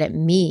not mad at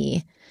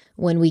me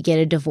when we get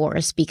a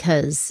divorce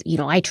because,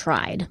 I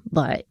tried.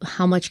 But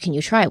how much can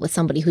you try with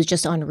somebody who's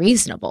just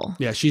unreasonable?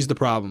 Yeah, she's the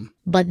problem.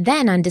 But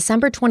then on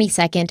December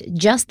 22nd,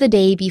 just the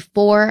day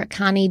before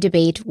Connie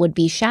DeBate would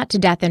be shot to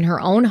death in her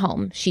own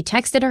home, she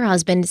texted her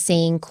husband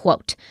saying,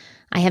 quote,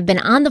 "I have been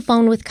on the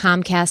phone with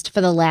Comcast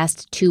for the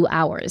last 2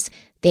 hours.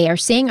 They are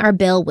saying our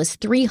bill was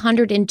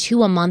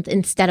 $302 a month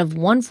instead of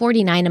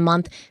 $149 a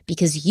month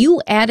because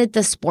you added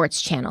the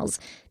sports channels.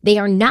 They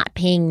are not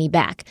paying me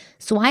back.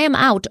 So I am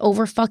out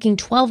over fucking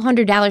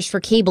 $1,200 for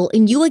cable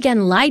and you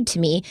again lied to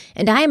me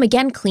and I am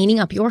again cleaning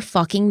up your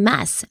fucking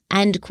mess."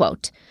 End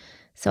quote.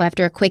 So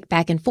after a quick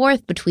back and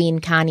forth between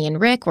Connie and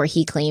Rick, where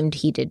he claimed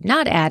he did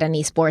not add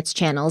any sports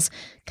channels,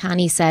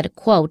 Connie said,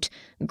 quote,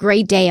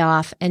 "Great day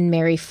off and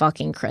Merry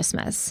fucking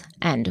Christmas."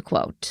 End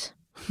quote.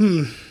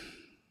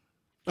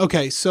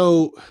 Okay,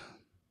 so,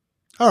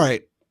 all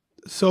right.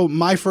 So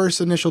my first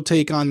initial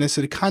take on this,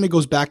 it kind of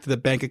goes back to the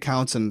bank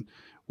accounts and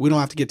we don't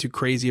have to get too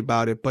crazy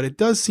about it, but it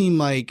does seem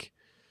like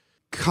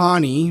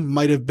Connie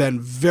might have been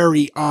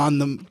very on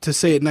them, to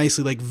say it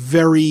nicely, like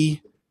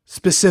very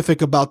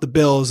specific about the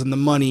bills and the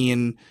money.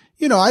 And,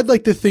 I'd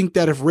like to think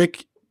that if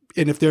Rick,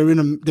 and if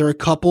they're a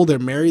couple, they're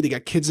married, they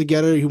got kids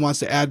together, he wants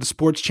to add the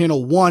sports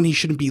channel, one, he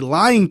shouldn't be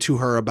lying to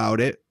her about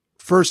it,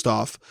 first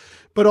off.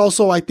 But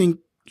also I think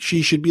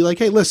she should be like,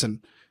 hey,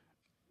 listen,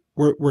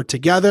 we're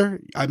together.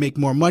 I make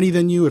more money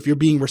than you. If you're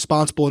being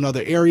responsible in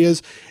other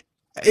areas,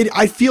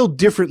 I feel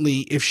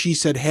differently if she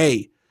said,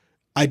 "Hey,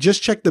 I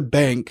just checked the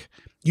bank.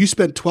 You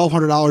spent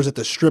 $1,200 at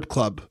the strip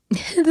club.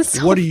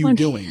 What are you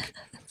doing?"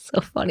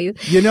 So funny.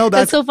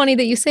 That's so funny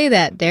that you say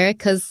that, Derek,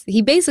 because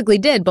he basically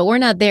did, but we're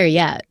not there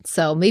yet.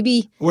 So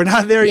maybe we're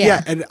not there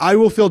yet, and I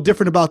will feel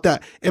different about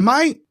that.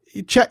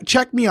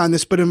 Check me on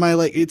this, but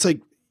it's like.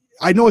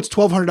 I know it's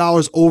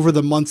 $1,200 over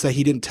the months that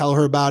he didn't tell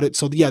her about it.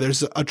 So yeah,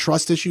 there's a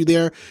trust issue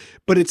there,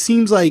 but it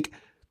seems like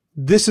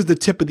this is the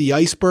tip of the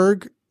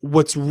iceberg.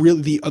 What's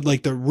really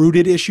the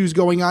rooted issues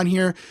going on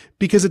here,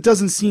 because it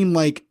doesn't seem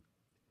like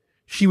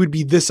she would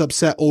be this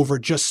upset over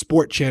just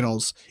sport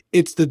channels.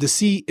 It's the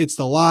deceit, it's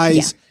the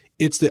lies,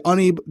 it's the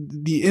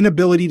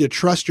inability to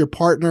trust your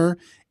partner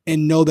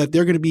and know that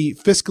they're going to be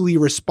fiscally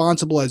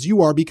responsible as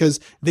you are, because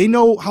they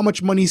know how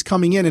much money's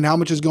coming in and how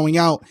much is going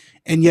out.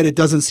 And yet it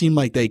doesn't seem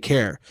like they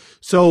care.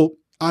 So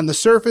on the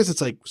surface, it's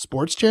like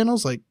sports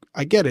channels. Like,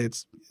 I get it.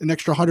 It's an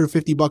extra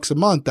 $150 a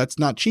month. That's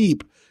not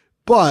cheap,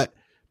 but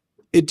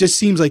it just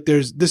seems like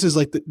this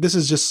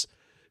is just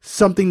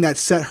something that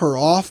set her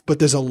off, but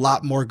there's a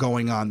lot more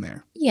going on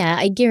there. Yeah,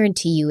 I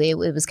guarantee you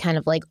it was kind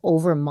of like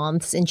over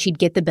months, and she'd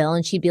get the bill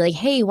and she'd be like,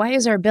 hey, why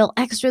is our bill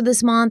extra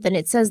this month? And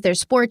it says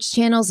there's sports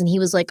channels. And he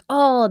was like,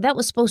 oh, that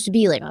was supposed to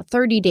be like a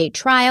 30-day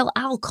trial.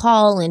 I'll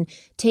call and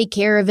take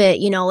care of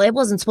it. It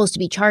wasn't supposed to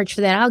be charged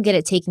for that. I'll get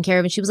it taken care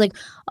of. And she was like,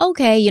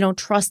 okay,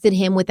 trusted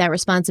him with that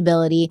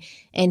responsibility.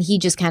 And he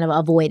just kind of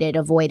avoided,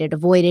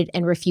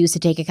 and refused to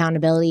take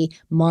accountability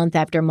month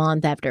after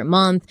month after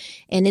month.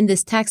 And in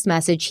this text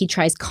message, he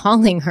tries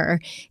calling her,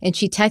 and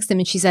she texts him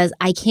and she says,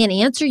 I can't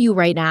answer you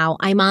right now.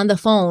 I'm on the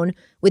phone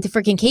with the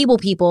freaking cable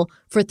people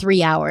for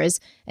 3 hours.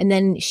 And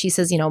then she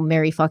says,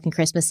 Merry fucking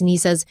Christmas. And he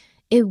says,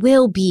 it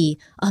will be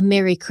a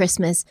Merry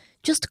Christmas.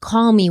 Just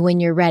call me when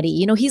you're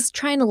ready. He's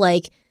trying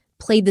to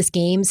play this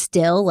game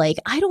still.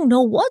 I don't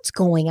know what's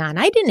going on.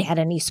 I didn't add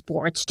any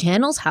sports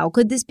channels. How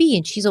could this be?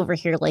 And she's over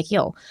here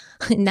yo,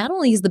 not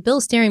only is the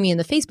bill staring me in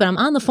the face, but I'm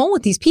on the phone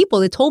with these people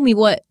that told me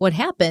what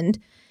happened.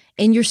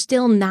 And you're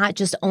still not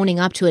just owning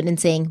up to it and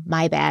saying,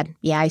 my bad.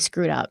 Yeah, I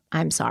screwed up.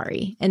 I'm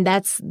sorry. And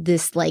that's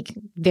this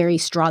very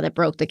straw that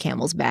broke the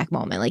camel's back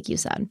moment, like you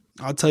said.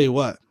 I'll tell you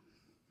what,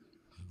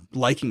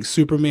 liking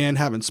Superman,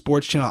 having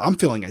sports channel, I'm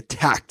feeling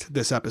attacked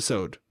this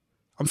episode.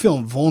 I'm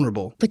feeling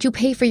vulnerable. But you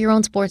pay for your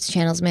own sports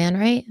channels, man,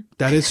 right?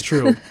 That is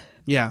true.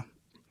 Yeah,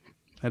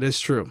 that is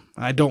true.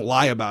 I don't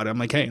lie about it. I'm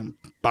like, hey, I'm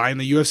buying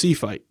the UFC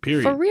fight,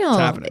 period. For real. It's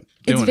happening.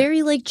 It's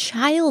very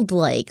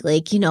childlike,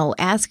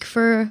 ask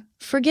for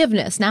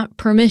forgiveness, not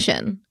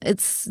permission.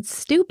 It's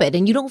stupid.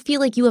 And you don't feel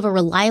like you have a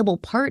reliable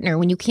partner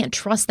when you can't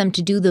trust them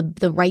to do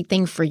the right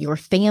thing for your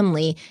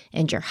family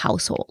and your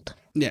household.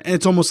 Yeah, and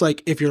it's almost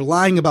like if you're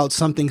lying about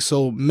something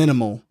so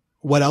minimal,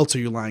 what else are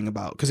you lying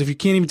about? Because if you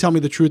can't even tell me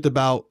the truth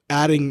about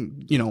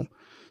adding,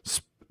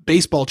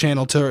 baseball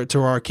channel to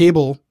our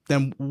cable,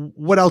 then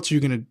what else are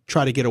you going to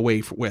try to get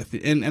away with?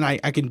 And I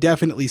can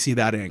definitely see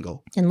that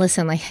angle. And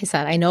listen, like I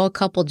said, I know a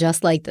couple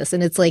just like this,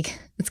 and it's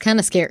kind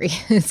of scary.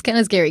 It's kind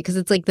of scary because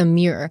it's like the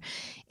mirror.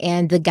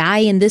 And the guy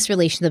in this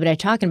relationship that I'm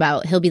talking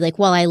about, he'll be like,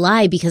 well, I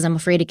lie because I'm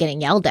afraid of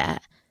getting yelled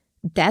at.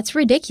 That's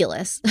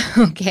ridiculous.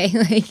 Okay.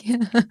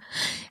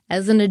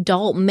 As an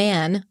adult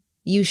man,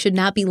 you should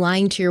not be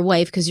lying to your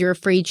wife because you're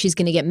afraid she's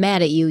going to get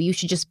mad at you. You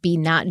should just be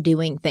not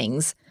doing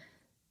things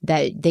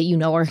that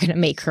are going to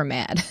make her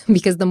mad,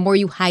 because the more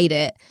you hide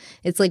it,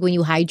 it's like when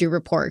you hide your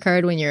report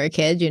card when you're a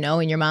kid,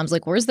 and your mom's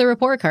like, where's the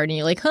report card? And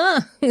you're like,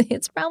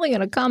 it's probably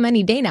going to come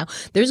any day now.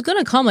 There's going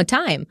to come a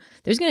time.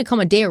 There's going to come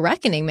a day of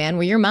reckoning, man,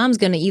 where your mom's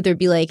going to either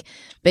be like,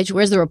 bitch,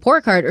 where's the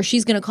report card? Or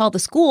she's going to call the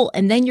school,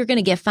 and then you're going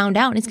to get found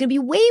out, and it's going to be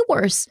way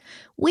worse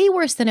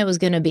than it was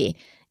going to be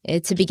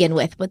to begin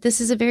with. But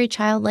this is a very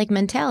childlike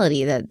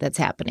mentality that's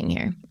happening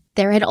here.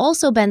 There had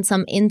also been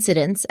some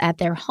incidents at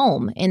their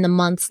home in the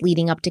months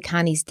leading up to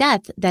Connie's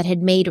death that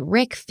had made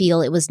Rick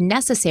feel it was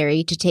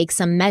necessary to take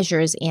some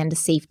measures and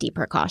safety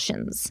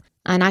precautions.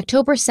 On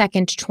October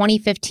 2nd,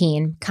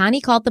 2015,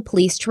 Connie called the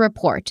police to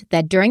report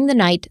that during the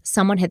night,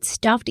 someone had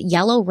stuffed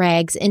yellow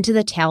rags into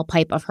the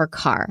tailpipe of her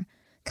car.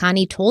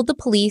 Connie told the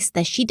police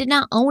that she did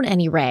not own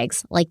any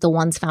rags like the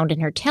ones found in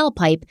her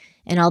tailpipe,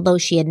 and although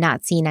she had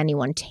not seen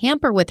anyone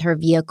tamper with her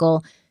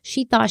vehicle,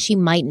 she thought she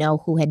might know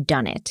who had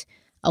done it.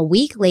 A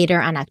week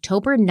later, on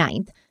October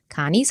 9th,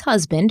 Connie's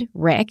husband,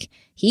 Rick,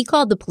 he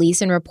called the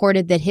police and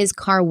reported that his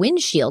car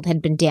windshield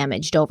had been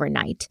damaged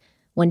overnight.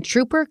 When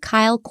Trooper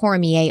Kyle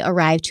Cormier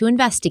arrived to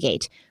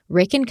investigate,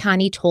 Rick and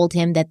Connie told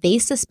him that they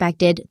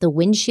suspected the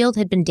windshield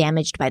had been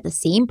damaged by the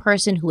same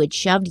person who had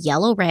shoved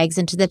yellow rags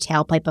into the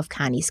tailpipe of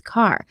Connie's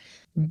car.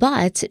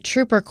 But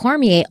Trooper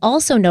Cormier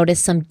also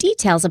noticed some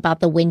details about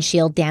the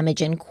windshield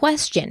damage in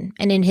question,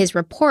 and in his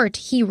report,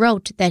 he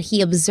wrote that he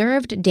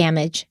observed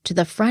damage to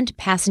the front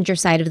passenger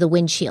side of the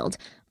windshield,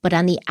 but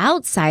on the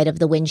outside of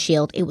the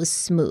windshield, it was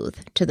smooth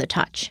to the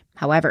touch.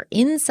 However,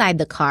 inside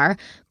the car,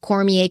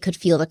 Cormier could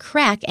feel the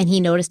crack, and he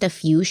noticed a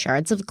few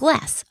shards of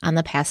glass on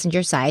the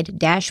passenger side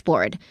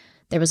dashboard.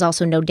 There was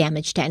also no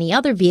damage to any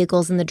other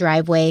vehicles in the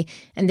driveway,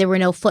 and there were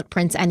no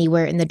footprints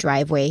anywhere in the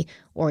driveway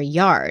or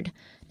yard.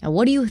 Now,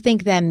 what do you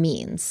think that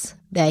means?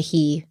 That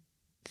he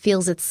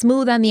feels it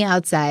smooth on the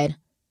outside,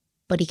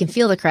 but he can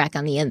feel the crack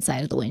on the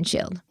inside of the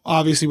windshield.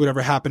 Obviously,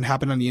 whatever happened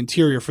on the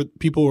interior. For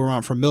people who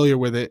aren't familiar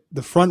with it,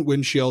 the front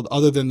windshield,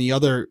 other than the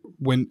other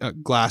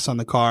glass on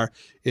the car,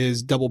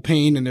 is double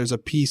pane, and there's a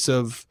piece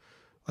of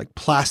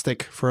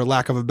plastic, for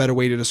lack of a better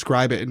way to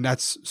describe it, and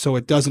that's so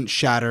it doesn't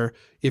shatter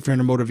if you're in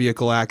a motor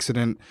vehicle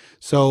accident.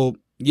 So,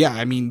 yeah,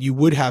 I mean, you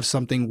would have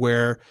something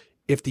where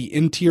if the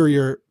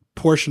interior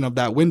portion of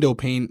that window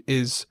pane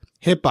is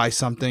hit by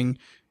something,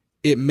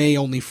 it may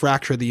only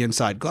fracture the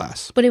inside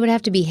glass. But it would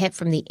have to be hit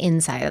from the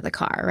inside of the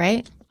car,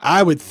 right?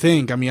 I would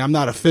think. I mean, I'm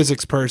not a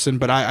physics person,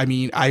 but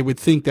I would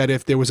think that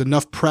if there was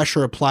enough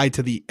pressure applied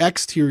to the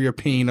exterior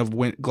pane of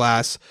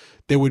glass,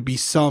 there would be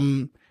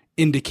some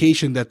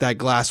indication that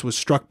glass was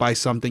struck by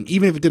something,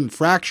 even if it didn't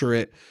fracture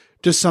it,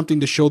 just something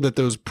to show that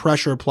there was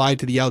pressure applied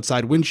to the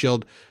outside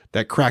windshield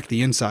that cracked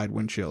the inside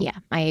windshield. Yeah,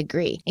 I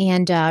agree.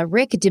 And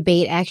Rick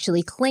DeBate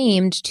actually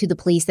claimed to the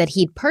police that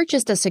he'd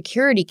purchased a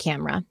security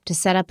camera to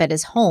set up at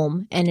his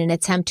home in an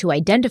attempt to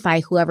identify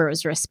whoever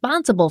was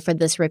responsible for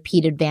this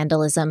repeated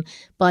vandalism,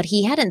 but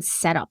he hadn't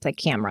set up the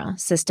camera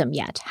system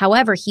yet.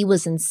 However, he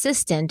was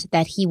insistent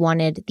that he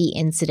wanted the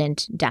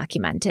incident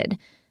documented.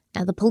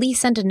 Now, the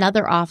police sent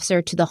another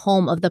officer to the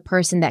home of the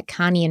person that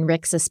Connie and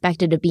Rick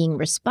suspected of being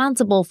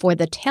responsible for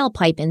the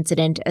tailpipe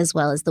incident as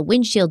well as the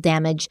windshield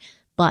damage,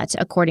 but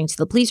according to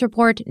the police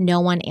report, no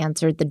one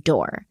answered the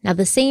door. Now,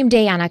 the same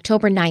day on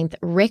October 9th,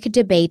 Rick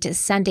DeBate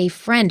sent a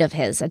friend of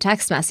his a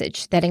text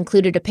message that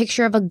included a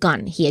picture of a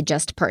gun he had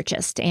just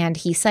purchased, and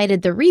he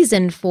cited the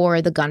reason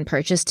for the gun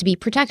purchase to be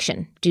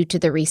protection due to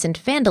the recent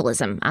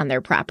vandalism on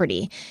their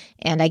property.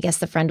 And I guess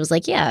the friend was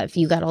like, yeah, if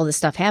you got all this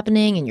stuff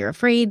happening and you're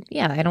afraid,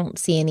 yeah, I don't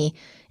see any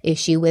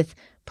issue with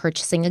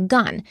purchasing a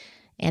gun.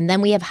 And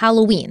then we have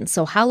Halloween.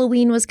 So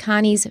Halloween was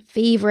Connie's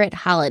favorite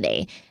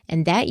holiday.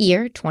 And that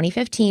year,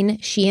 2015,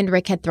 she and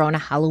Rick had thrown a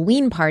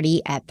Halloween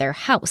party at their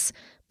house.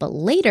 But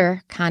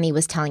later, Connie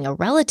was telling a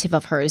relative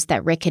of hers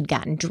that Rick had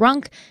gotten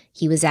drunk,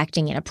 he was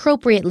acting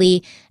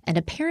inappropriately, and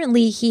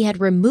apparently he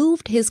had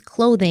removed his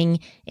clothing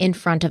in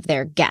front of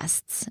their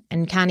guests.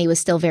 And Connie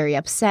was still very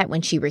upset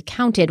when she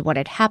recounted what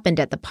had happened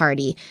at the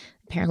party.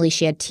 Apparently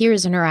she had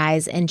tears in her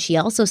eyes, and she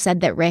also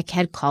said that Rick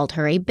had called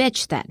her a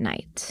bitch that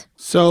night.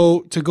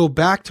 So to go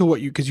back to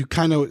what because you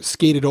kind of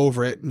skated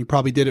over it, and you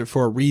probably did it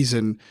for a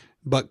reason,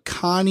 but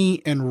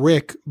Connie and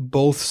Rick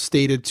both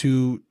stated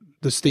to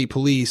the state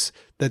police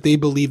that they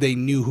believe they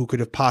knew who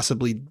could have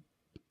possibly,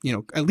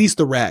 at least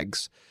the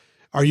rags.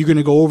 Are you going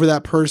to go over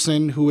that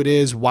person, who it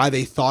is, why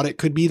they thought it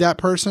could be that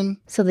person?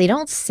 So they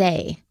don't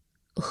say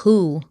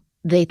who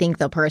they think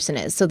the person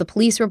is. So the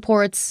police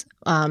reports,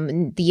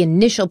 the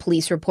initial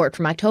police report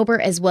from October,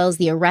 as well as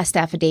the arrest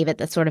affidavit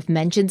that sort of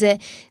mentions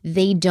it,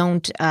 they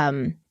don't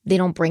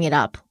bring it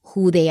up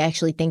who they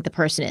actually think the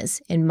person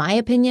is. In my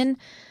opinion,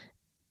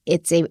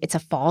 it's a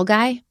fall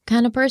guy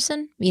kind of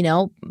person,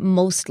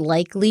 most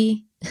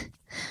likely.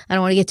 I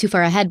don't want to get too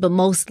far ahead, but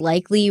most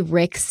likely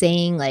Rick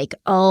saying like,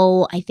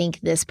 oh, I think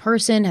this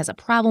person has a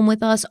problem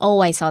with us. Oh,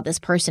 I saw this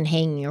person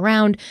hanging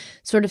around,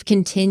 sort of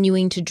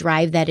continuing to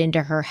drive that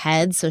into her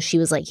head. So she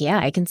was like, yeah,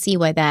 I can see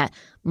why that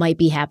might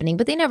be happening.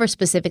 But they never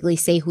specifically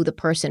say who the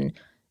person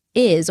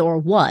is or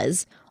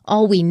was.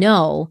 All we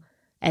know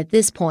at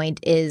this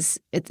point is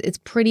it's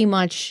pretty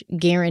much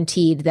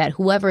guaranteed that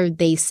whoever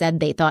they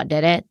said they thought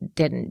did it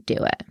didn't do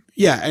it.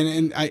 Yeah.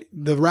 And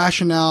the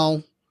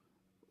rationale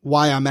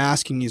why I'm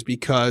asking is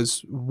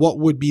because what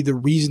would be the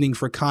reasoning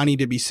for Connie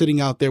to be sitting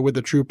out there with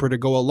the trooper to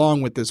go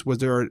along with this? Was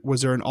there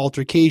an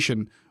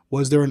altercation?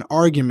 Was there an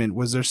argument?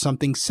 Was there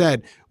something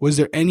said? Was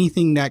there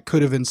anything that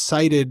could have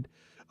incited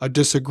a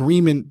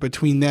disagreement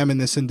between them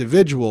and this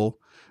individual?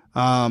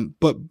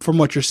 But from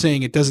what you're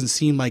saying, it doesn't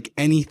seem like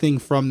anything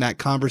from that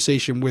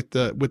conversation with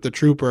the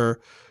trooper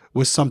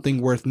was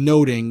something worth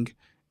noting,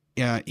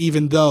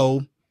 even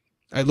though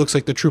it looks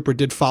like the trooper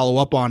did follow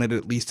up on it,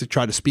 at least to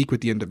try to speak with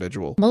the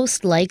individual.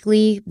 Most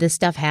likely this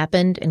stuff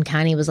happened and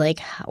Connie was like,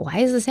 why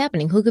is this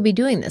happening? Who could be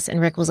doing this?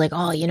 And Rick was like,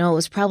 oh, it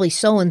was probably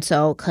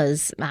so-and-so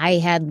because I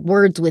had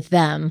words with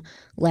them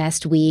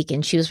last week.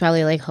 And she was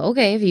probably like,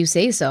 okay, if you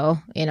say so,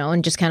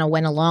 and just kind of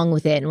went along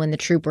with it. And when the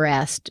trooper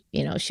asked,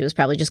 she was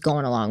probably just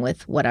going along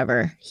with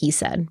whatever he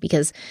said,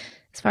 because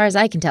as far as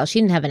I can tell, she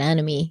didn't have an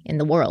enemy in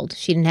the world.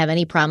 She didn't have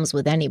any problems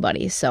with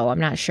anybody. So I'm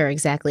not sure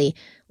exactly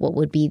what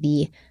would be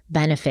the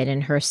benefit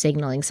in her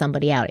signaling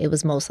somebody out. It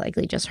was most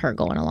likely just her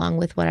going along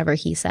with whatever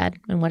he said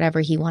and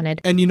whatever he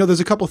wanted. And, there's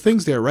a couple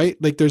things there, right?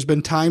 Like there's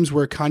been times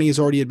where Connie has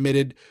already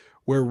admitted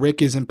where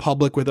Rick is in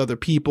public with other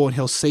people and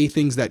he'll say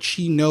things that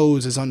she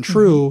knows is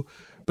untrue,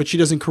 but she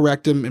doesn't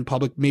correct him in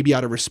public, maybe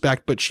out of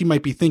respect. But she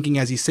might be thinking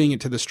as he's saying it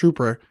to this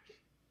trooper,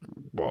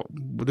 well,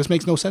 this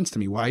makes no sense to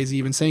me. Why is he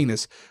even saying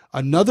this?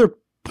 Another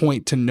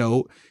point to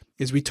note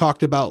is we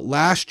talked about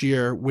last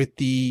year with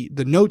the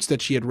notes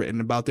that she had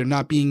written about there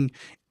not being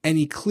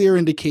any clear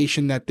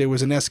indication that there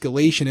was an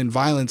escalation in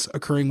violence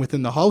occurring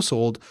within the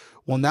household.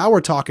 Well, now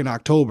we're talking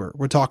October.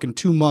 We're talking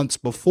 2 months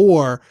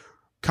before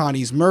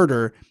Connie's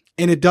murder,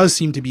 and it does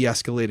seem to be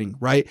escalating,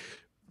 right?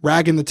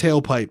 Rag in the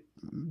tailpipe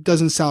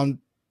doesn't sound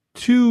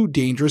too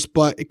dangerous,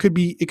 but it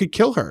could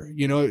kill her.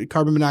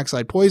 Carbon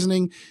monoxide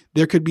poisoning.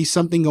 There could be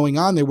something going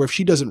on there where if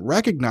she doesn't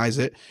recognize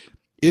it,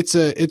 it's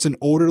an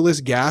odorless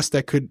gas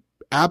that could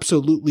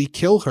absolutely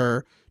kill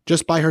her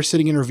just by her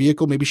sitting in her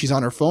vehicle. Maybe she's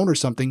on her phone or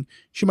something.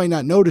 She might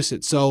not notice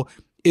it. So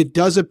it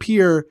does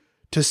appear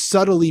to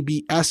subtly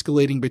be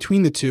escalating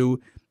between the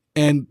two.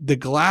 And the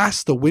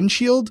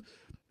windshield,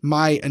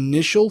 my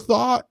initial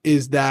thought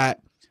is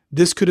that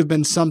this could have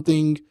been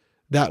something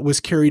that was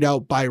carried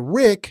out by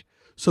Rick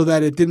so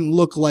that it didn't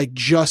look like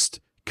just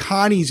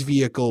Connie's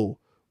vehicle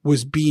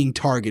was being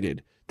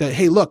targeted. That,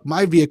 hey, look,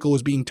 my vehicle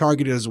was being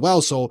targeted as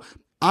well. So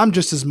I'm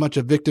just as much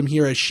a victim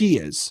here as she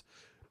is.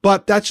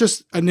 But that's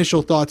just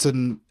initial thoughts,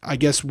 and I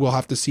guess we'll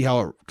have to see how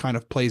it kind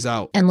of plays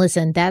out. And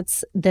listen,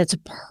 that's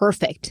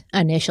perfect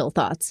initial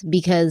thoughts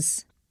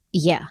because,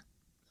 yeah,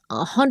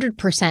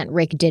 100%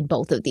 Rick did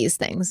both of these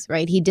things,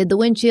 right? He did the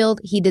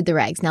windshield, he did the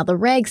rags. Now, the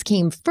rags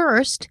came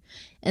first,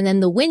 and then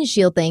the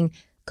windshield thing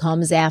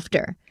comes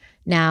after.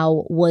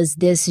 Now, was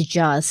this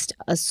just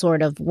a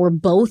sort of, were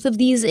both of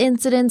these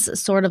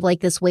incidents sort of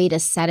like this way to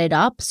set it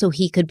up so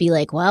he could be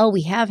like, well,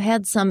 we have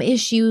had some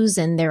issues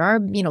and there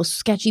are,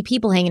 sketchy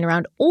people hanging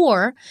around?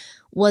 Or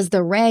was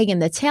the rag and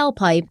the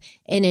tailpipe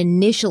an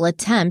initial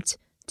attempt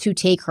to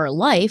take her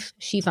life?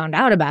 She found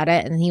out about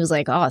it and he was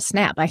like, oh,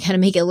 snap, I gotta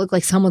make it look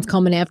like someone's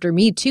coming after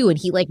me too. And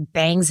he like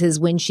bangs his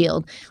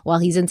windshield while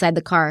he's inside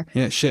the car.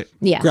 Yeah, shit.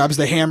 Yeah. Grabs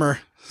the hammer.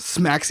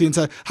 Smacks the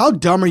inside. How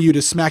dumb are you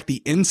to smack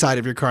the inside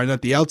of your car,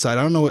 not the outside?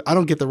 I don't know. I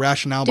don't get the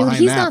rationale behind that.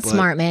 Dude, he's not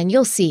smart, man.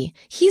 You'll see.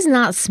 He's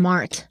not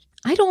smart.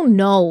 I don't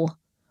know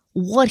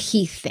what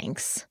he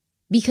thinks,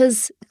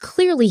 because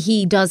clearly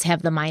he does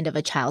have the mind of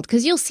a child,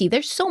 because you'll see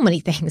there's so many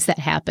things that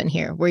happen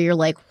here where you're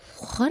like,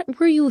 what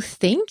were you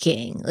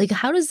thinking? Like,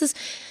 how does this?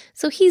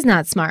 So he's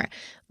not smart.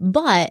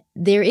 But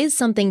there is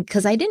something,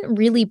 because I didn't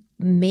really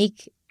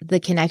make the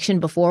connection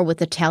before with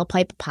the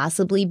tailpipe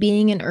possibly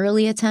being an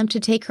early attempt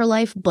to take her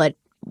life, but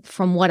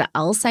from what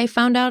else I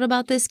found out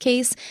about this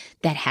case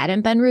that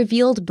hadn't been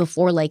revealed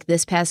before, like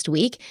this past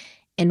week,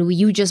 and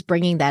you just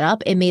bringing that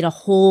up, it made a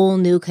whole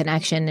new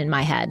connection in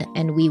my head,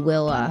 and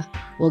we'll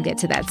get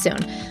to that soon.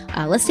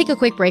 Let's take a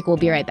quick break. We'll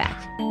be right back.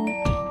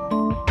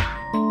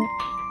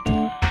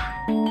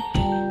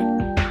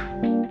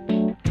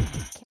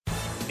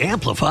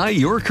 Amplify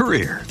your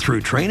career through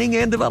training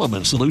and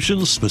development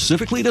solutions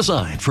specifically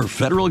designed for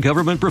federal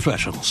government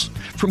professionals.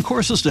 From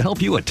courses to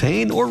help you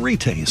attain or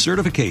retain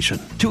certification,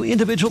 to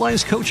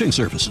individualized coaching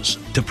services,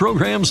 to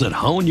programs that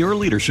hone your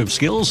leadership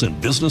skills and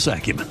business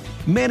acumen,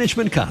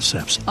 Management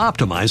Concepts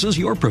optimizes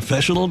your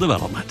professional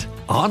development.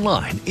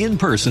 Online, in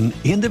person,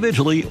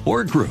 individually,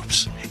 or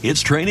groups, it's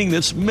training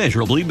that's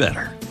measurably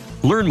better.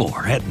 Learn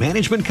more at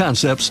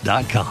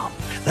managementconcepts.com.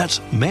 That's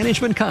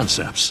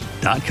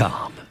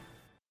managementconcepts.com.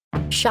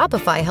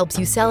 Shopify helps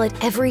you sell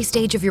at every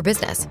stage of your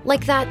business.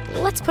 Like that,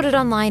 let's put it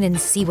online and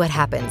see what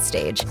happens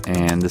stage.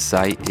 And the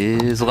site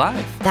is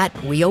live.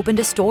 That we opened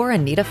a store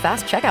and need a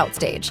fast checkout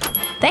stage.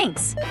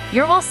 Thanks.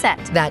 You're all set.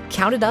 That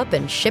count it up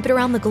and ship it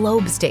around the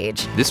globe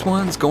stage. This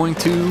one's going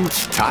to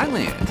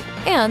Thailand.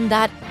 And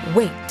that,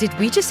 wait, did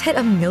we just hit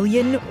 1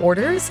 million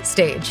orders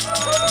stage?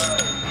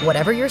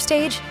 Whatever your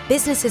stage,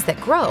 businesses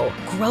that grow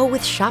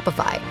with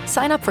Shopify.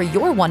 Sign up for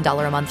your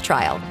 $1 a month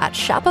trial at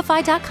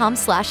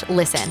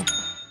shopify.com/listen.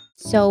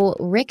 So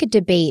Rick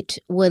DeBate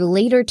would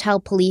later tell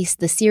police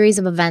the series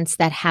of events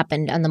that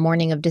happened on the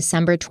morning of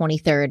December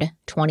 23rd,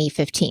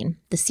 2015.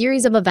 The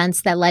series of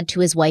events that led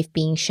to his wife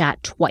being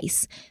shot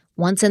twice,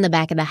 once in the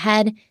back of the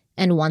head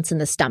and once in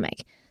the stomach.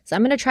 So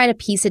I'm going to try to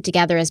piece it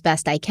together as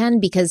best I can,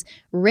 because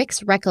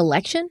Rick's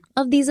recollection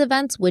of these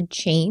events would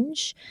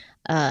change,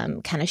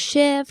 kind of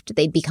shift.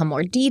 They'd become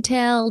more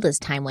detailed as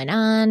time went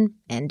on,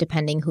 and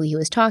depending who he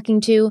was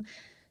talking to.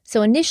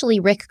 So initially,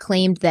 Rick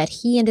claimed that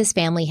he and his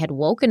family had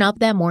woken up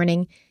that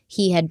morning.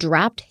 He had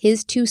dropped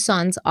his 2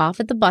 sons off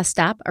at the bus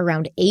stop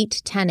around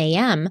 8:10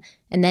 a.m.,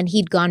 and then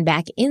he'd gone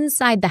back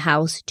inside the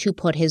house to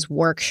put his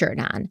work shirt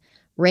on.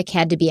 Rick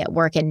had to be at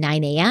work at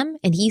 9 a.m.,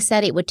 and he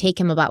said it would take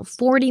him about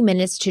 40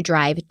 minutes to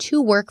drive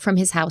to work from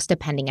his house,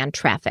 depending on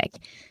traffic.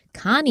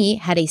 Connie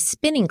had a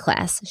spinning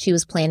class she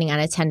was planning on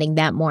attending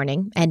that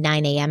morning at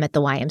 9 a.m. at the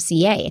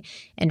YMCA,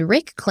 and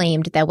Rick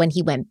claimed that when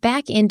he went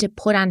back in to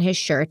put on his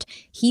shirt,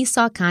 he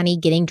saw Connie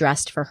getting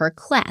dressed for her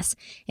class,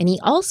 and he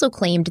also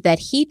claimed that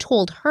he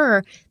told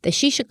her that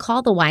she should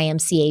call the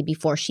YMCA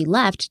before she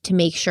left to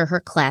make sure her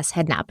class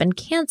had not been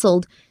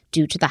canceled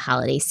due to the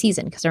holiday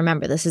season, because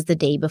remember, this is the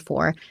day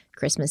before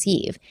Christmas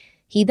Eve.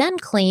 He then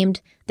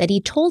claimed that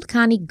he told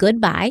Connie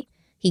goodbye.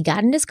 He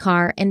got in his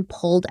car and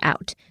pulled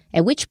out,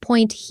 at which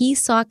point he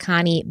saw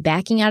Connie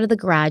backing out of the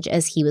garage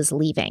as he was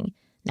leaving.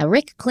 Now,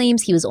 Rick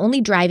claims he was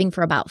only driving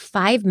for about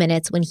 5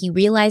 minutes when he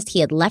realized he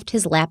had left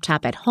his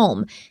laptop at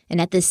home,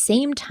 and at the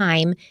same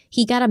time,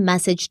 he got a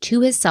message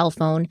to his cell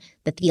phone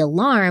that the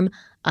alarm,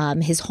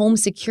 his home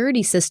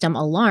security system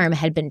alarm,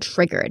 had been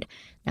triggered.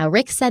 Now,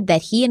 Rick said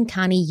that he and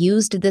Connie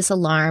used this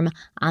alarm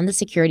on the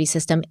security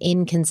system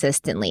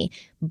inconsistently,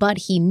 but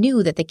he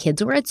knew that the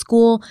kids were at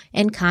school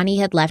and Connie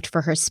had left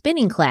for her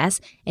spinning class,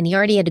 and he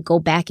already had to go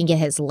back and get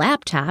his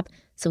laptop,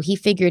 so he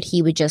figured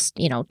he would just,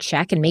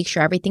 check and make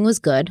sure everything was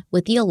good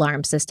with the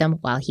alarm system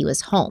while he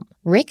was home.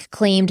 Rick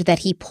claimed that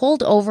he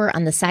pulled over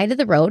on the side of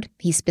the road.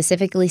 He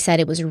specifically said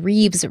it was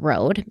Reeves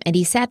Road, and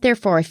he sat there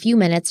for a few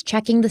minutes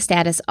checking the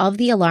status of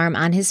the alarm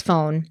on his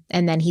phone,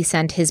 and then he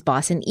sent his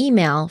boss an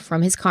email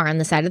from his car on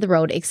the side of the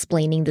road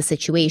explaining the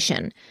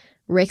situation.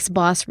 Rick's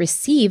boss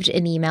received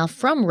an email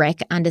from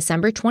Rick on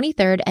December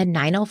 23rd at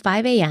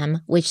 9:05 a.m.,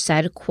 which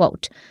said,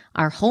 quote,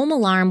 "Our home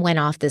alarm went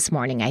off this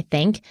morning, I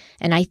think,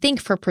 and I think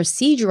for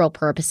procedural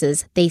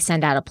purposes, they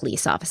send out a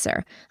police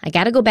officer. I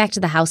got to go back to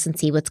the house and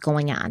see what's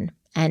going on,"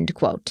 end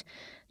quote.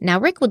 Now,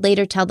 Rick would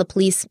later tell the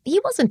police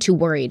he wasn't too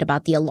worried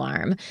about the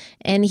alarm,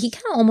 and he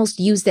kind of almost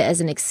used it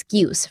as an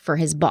excuse for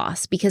his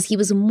boss because he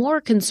was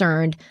more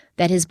concerned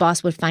that his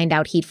boss would find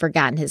out he'd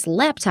forgotten his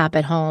laptop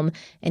at home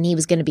and he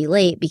was going to be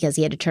late because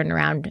he had to turn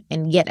around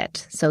and get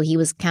it. So he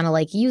was kind of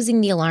like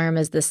using the alarm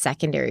as the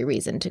secondary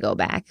reason to go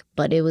back,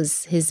 but it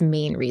was his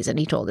main reason,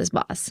 he told his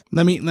boss.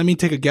 Let me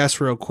take a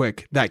guess real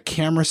quick. That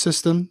camera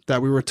system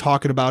that we were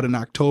talking about in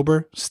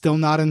October, still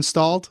not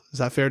installed? Is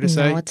that fair to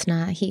say? No, it's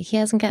not. He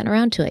hasn't gotten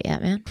around to it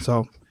yet, man.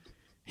 So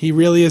he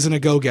really isn't a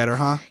go-getter,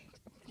 huh?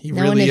 He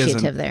no really initiative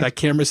isn't. there. That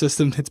camera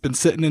system, it's been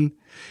sitting in.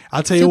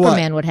 I'll tell you what.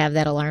 Superman would have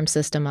that alarm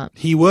system up.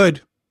 He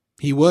would.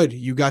 He would.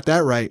 You got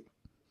that right.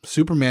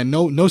 Superman.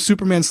 No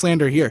Superman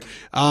slander here.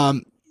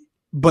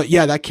 But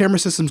yeah, that camera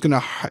system's going to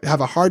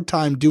have a hard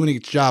time doing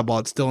its job while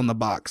it's still in the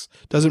box.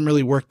 Doesn't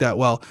really work that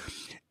well.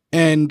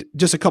 And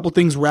just a couple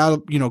things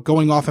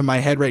going off in my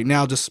head right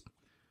now, just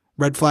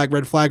red flag,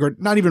 or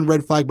not even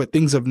red flag, but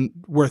things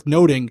worth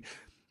noting.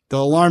 The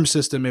alarm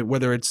system,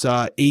 whether it's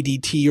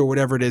ADT or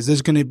whatever it is,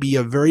 there's going to be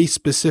a very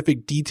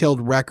specific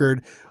detailed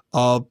record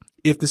of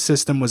if the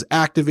system was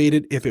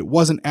activated, if it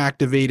wasn't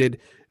activated,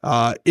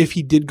 if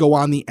he did go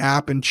on the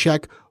app and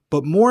check.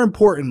 But more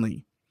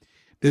importantly,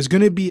 there's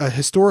going to be a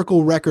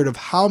historical record of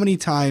how many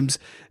times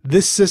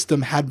this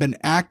system had been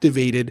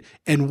activated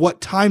and what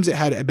times it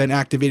had been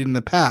activated in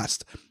the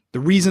past. The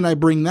reason I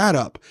bring that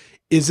up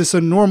is this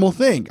a normal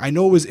thing? I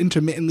know it was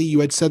intermittently.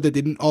 You had said that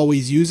they didn't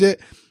always use it,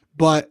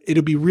 but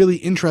it'll be really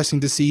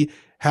interesting to see,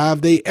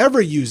 have they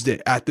ever used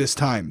it at this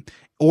time?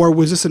 Or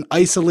was this an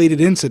isolated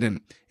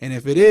incident? And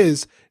if it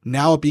is,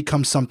 now it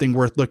becomes something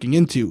worth looking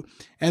into.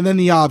 And then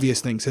the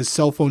obvious things, his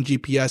cell phone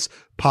GPS,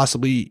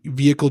 possibly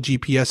vehicle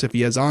GPS if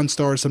he has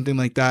OnStar or something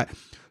like that.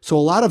 So a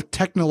lot of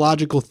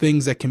technological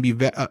things that can be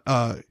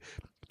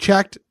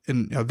checked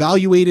and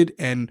evaluated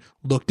and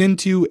looked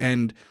into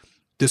and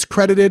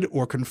discredited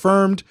or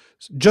confirmed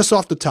just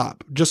off the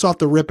top, just off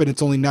the rip, and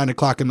it's only 9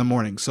 o'clock in the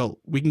morning. So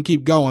we can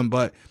keep going,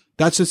 but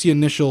that's just the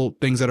initial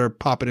things that are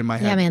popping in my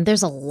head. Yeah, man,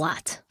 there's a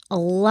lot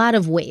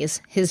of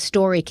ways his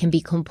story can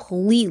be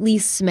completely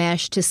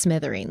smashed to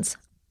smithereens.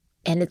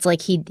 And it's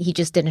like he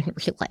just didn't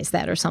realize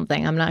that or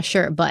something. I'm not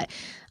sure. But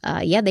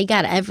yeah, they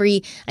got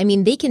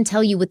they can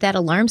tell you with that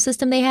alarm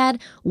system they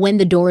had when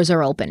the doors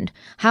are opened,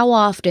 how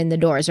often the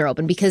doors are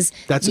open, because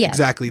that's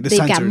exactly the they've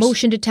sensors. Got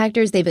motion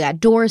detectors. They've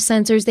got door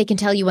sensors. They can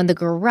tell you when the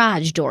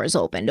garage doors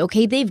opened.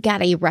 Okay, they've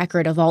got a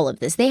record of all of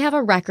this. They have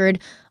a record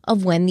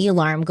of when the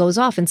alarm goes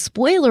off. And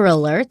spoiler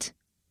alert,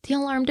 the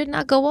alarm did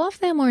not go off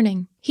that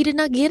morning. He did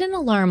not get an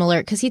alarm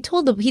alert because he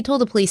told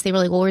the police. They were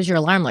like, "Well, where's your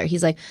alarm alert?"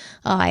 He's like,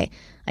 "Oh,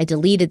 I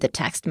deleted the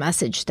text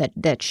message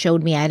that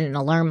showed me I had an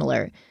alarm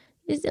alert."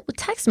 Is it a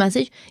text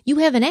message? You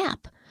have an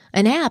app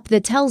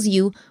that tells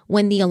you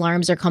when the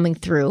alarms are coming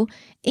through.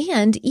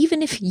 And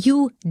even if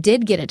you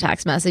did get a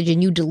text message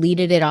and you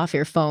deleted it off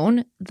your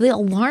phone, the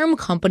alarm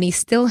company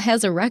still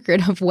has a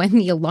record of when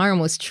the alarm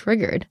was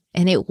triggered.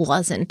 And it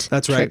wasn't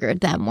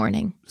triggered that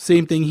morning.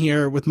 Same thing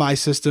here with my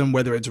system,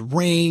 whether it's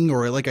Ring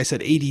or, like I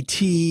said,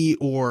 ADT,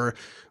 or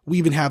we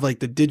even have like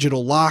the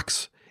digital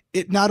locks.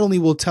 It not only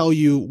will tell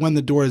you when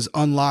the door is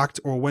unlocked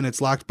or when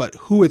it's locked, but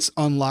who it's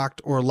unlocked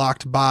or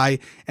locked by.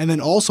 And then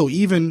also,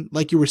 even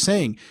like you were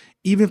saying,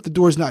 even if the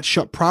door is not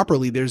shut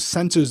properly, there's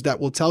sensors that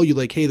will tell you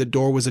like, hey, the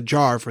door was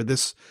ajar for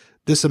this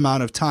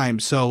amount of time.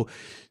 So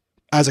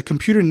as a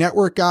computer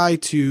network guy,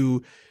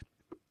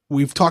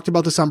 we've talked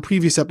about this on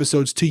previous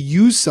episodes, to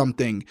use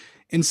something,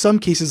 in some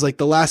cases, like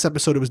the last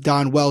episode, it was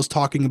Don Wells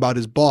talking about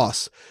his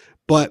boss.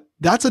 But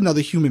that's another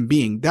human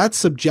being. That's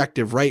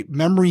subjective, right?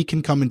 Memory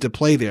can come into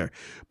play there.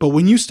 But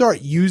when you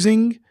start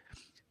using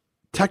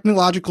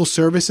technological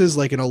services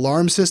like an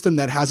alarm system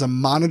that has a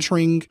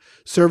monitoring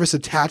service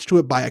attached to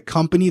it by a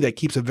company that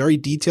keeps a very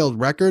detailed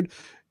record,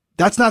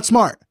 that's not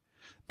smart.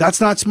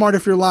 That's not smart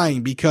if you're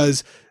lying,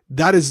 because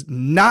that is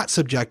not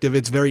subjective.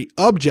 It's very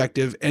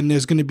objective. And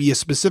there's going to be a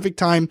specific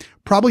time,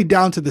 probably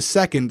down to the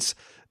seconds,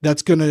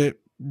 that's going to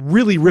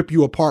really rip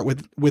you apart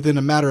within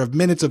a matter of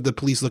minutes of the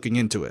police looking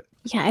into it.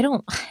 Yeah, I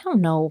don't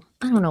know.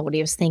 I don't know what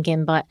he was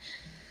thinking, but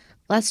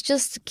let's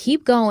just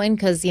keep going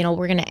because,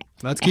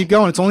 let's keep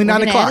going. It's only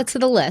 9 o'clock. Add it to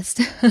the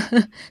list.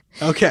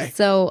 Okay.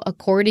 So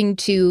according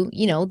to,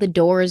 the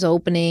doors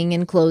opening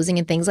and closing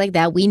and things like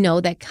that, we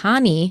know that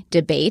Connie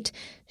DeBate,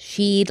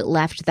 she'd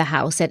left the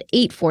house at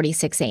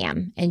 8:46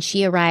 a.m. and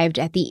she arrived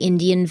at the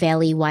Indian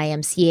Valley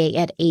YMCA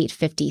at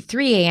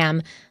 8:53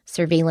 a.m.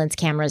 Surveillance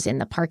cameras in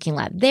the parking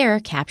lot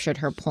there captured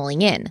her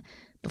pulling in.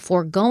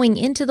 Before going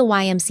into the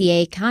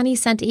YMCA, Connie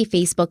sent a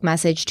Facebook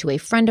message to a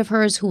friend of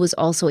hers who was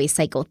also a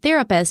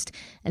psychotherapist,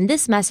 and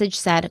this message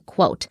said,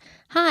 quote,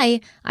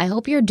 "Hi, I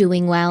hope you're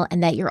doing well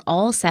and that you're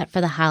all set for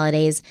the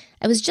holidays.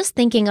 I was just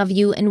thinking of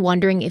you and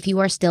wondering if you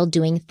are still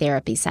doing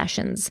therapy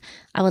sessions.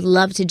 I would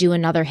love to do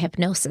another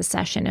hypnosis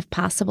session if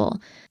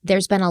possible.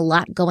 There's been a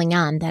lot going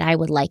on that I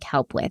would like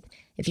help with.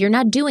 If you're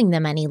not doing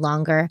them any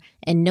longer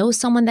and know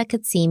someone that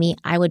could see me,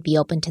 I would be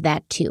open to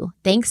that too.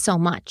 Thanks so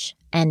much.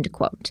 End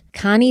quote.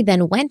 Connie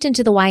then went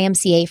into the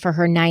YMCA for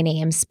her 9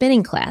 a.m.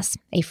 spinning class.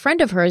 A friend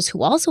of hers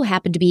who also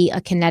happened to be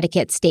a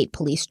Connecticut State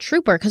Police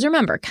trooper, because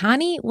remember,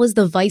 Connie was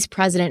the vice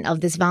president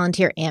of this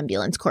volunteer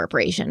ambulance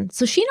corporation.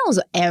 So she knows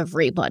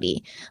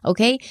everybody,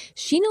 okay?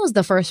 She knows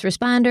the first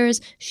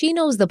responders. She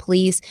knows the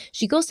police.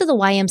 She goes to the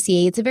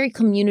YMCA. It's a very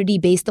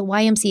community-based. The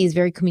YMCA is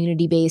very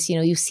community-based. You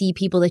know, you see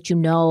people that you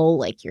know,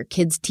 like your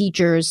kids'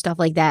 teachers, stuff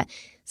like that.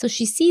 So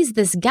she sees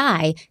this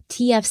guy,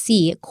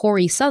 TFC,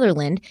 Corey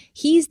Sutherland.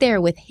 He's there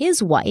with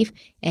his wife,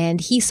 and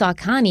he saw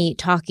Connie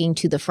talking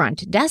to the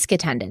front desk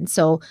attendant.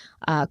 So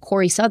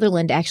Corey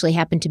Sutherland actually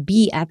happened to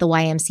be at the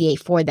YMCA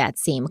for that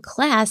same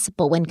class,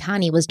 but when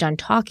Connie was done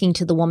talking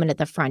to the woman at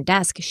the front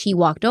desk, she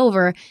walked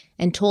over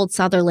and told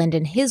Sutherland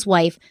and his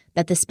wife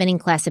that the spinning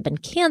class had been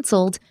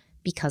canceled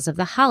because of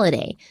the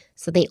holiday.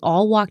 So they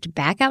all walked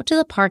back out to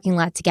the parking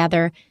lot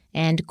together,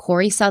 and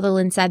Corey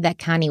Sutherland said that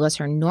Connie was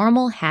her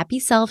normal, happy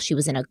self. She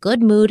was in a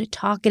good mood,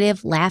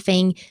 talkative,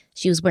 laughing.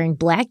 She was wearing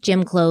black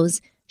gym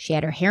clothes. She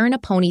had her hair in a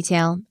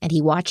ponytail, and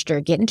he watched her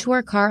get into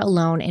her car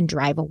alone and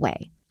drive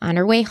away. On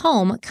her way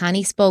home,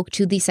 Connie spoke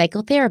to the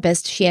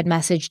psychotherapist she had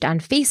messaged on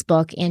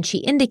Facebook, and she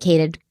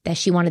indicated that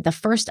she wanted the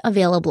first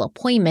available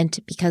appointment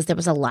because there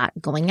was a lot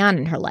going on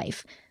in her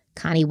life.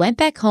 Connie went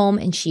back home,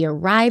 and she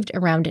arrived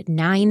around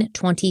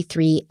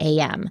 9:23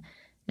 a.m.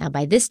 Now,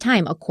 by this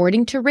time,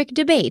 according to Rick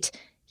Debate,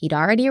 he'd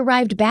already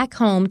arrived back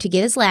home to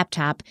get his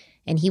laptop,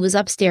 and he was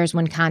upstairs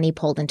when Connie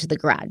pulled into the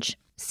garage.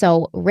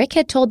 So Rick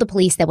had told the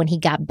police that when he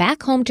got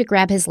back home to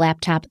grab his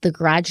laptop, the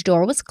garage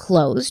door was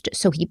closed,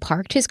 so he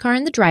parked his car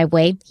in the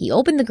driveway, he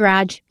opened the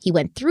garage, he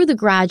went through the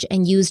garage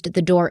and used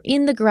the door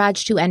in the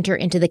garage to enter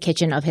into the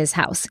kitchen of his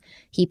house.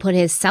 He put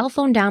his cell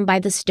phone down by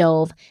the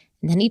stove,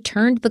 and then he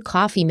turned the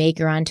coffee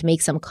maker on to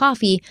make some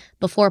coffee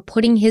before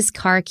putting his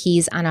car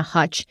keys on a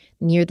hutch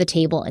near the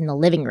table in the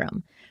living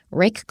room.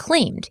 Rick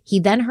claimed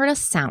he then heard a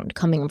sound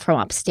coming from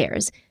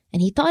upstairs,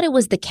 and he thought it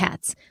was the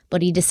cats,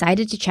 but he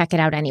decided to check it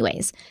out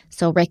anyways.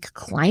 So Rick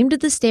climbed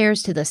the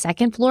stairs to the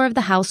second floor of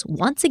the house,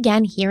 once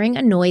again hearing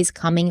a noise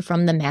coming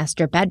from the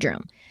master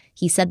bedroom.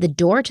 He said the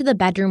door to the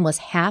bedroom was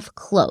half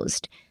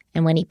closed,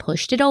 and when he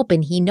pushed it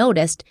open, he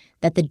noticed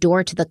that the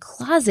door to the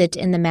closet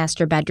in the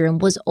master bedroom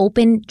was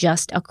open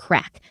just a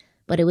crack,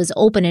 but it was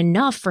open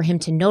enough for him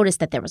to notice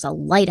that there was a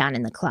light on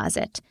in the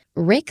closet.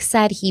 Rick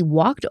said he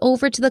walked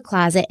over to the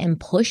closet and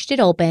pushed it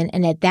open,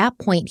 and at that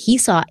point, he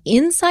saw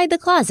inside the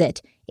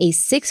closet a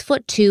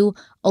 6'2"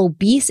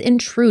 obese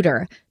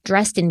intruder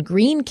dressed in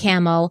green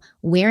camo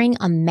wearing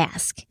a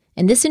mask.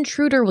 And this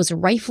intruder was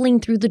rifling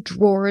through the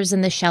drawers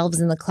and the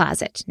shelves in the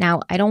closet.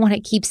 Now, I don't want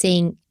to keep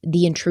saying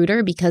the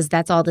intruder because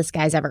that's all this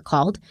guy's ever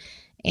called.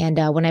 And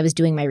when I was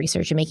doing my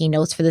research and making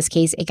notes for this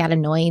case, it got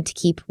annoying to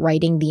keep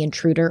writing the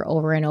intruder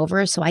over and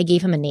over. So I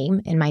gave him a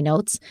name in my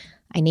notes.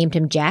 I named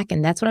him Jack,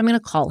 and that's what I'm going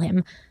to call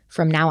him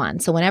from now on.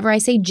 So whenever I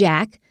say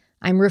Jack,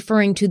 I'm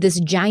referring to this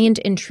giant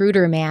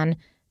intruder man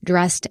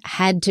dressed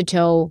head to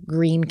toe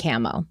green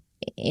camo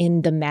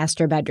in the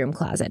master bedroom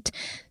closet.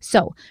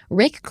 So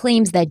Rick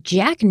claims that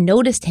Jack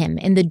noticed him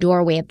in the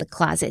doorway of the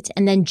closet,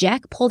 and then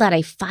Jack pulled out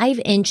a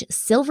 5-inch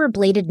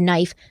silver-bladed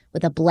knife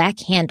with a black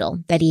handle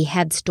that he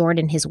had stored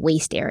in his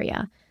waist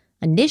area.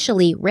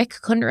 Initially, Rick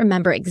couldn't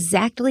remember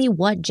exactly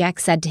what Jack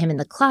said to him in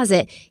the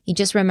closet. He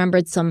just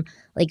remembered some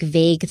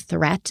vague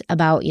threat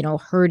about,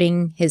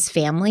 hurting his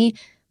family.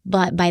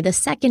 But by the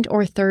second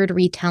or third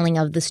retelling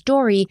of the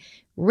story,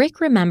 Rick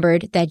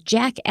remembered that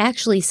Jack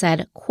actually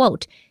said,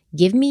 quote,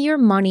 "Give me your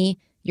money,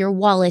 your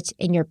wallet,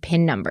 and your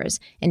PIN numbers.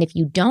 And if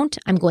you don't,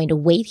 I'm going to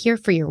wait here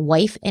for your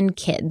wife and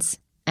kids."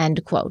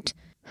 End quote.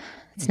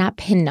 It's not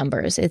PIN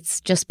numbers.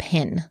 It's just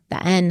PIN.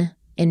 The N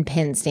in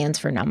PIN stands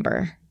for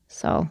number.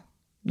 So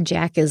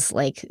Jack is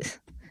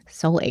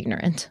so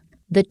ignorant.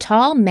 The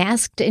tall,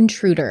 masked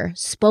intruder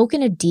spoke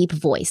in a deep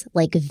voice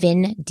like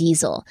Vin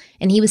Diesel,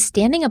 and he was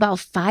standing about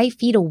 5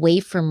 feet away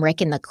from Rick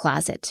in the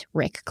closet,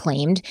 Rick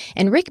claimed,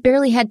 and Rick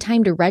barely had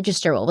time to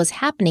register what was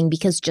happening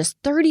because just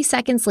 30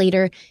 seconds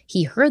later,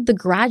 he heard the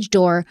garage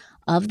door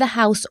of the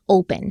house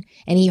open,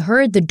 and he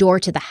heard the door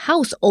to the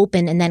house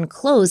open and then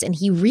close, and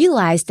he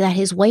realized that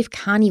his wife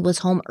Connie was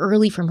home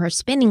early from her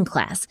spinning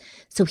class.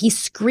 So he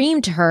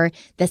screamed to her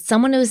that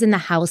someone was in the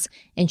house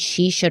and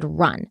she should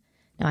run.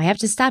 Now, I have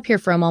to stop here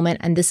for a moment,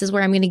 and this is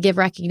where I'm going to give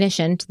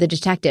recognition to the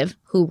detective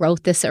who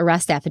wrote this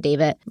arrest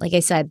affidavit. Like I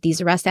said,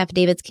 these arrest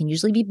affidavits can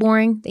usually be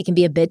boring. They can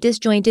be a bit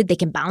disjointed. They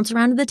can bounce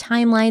around in the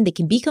timeline. They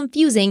can be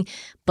confusing.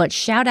 But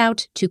shout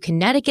out to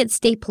Connecticut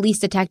State Police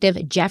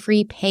Detective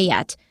Jeffrey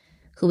Payette,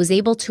 who was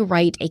able to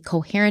write a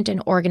coherent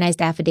and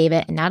organized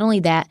affidavit. And not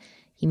only that,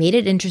 he made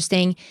it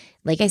interesting.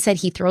 Like I said,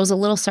 he throws a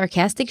little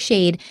sarcastic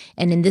shade.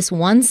 And in this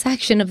one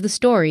section of the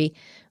story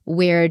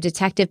where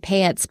Detective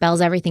Payette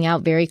spells everything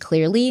out very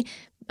clearly,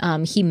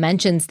 he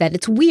mentions that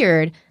it's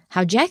weird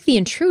how Jack the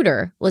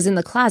intruder was in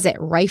the closet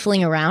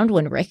rifling around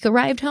when Rick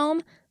arrived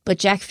home, but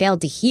Jack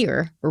failed to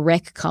hear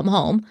Rick come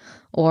home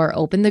or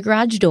open the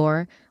garage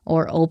door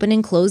or open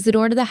and close the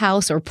door to the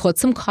house or put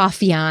some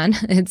coffee on,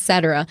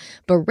 etc.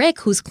 But Rick,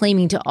 who's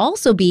claiming to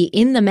also be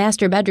in the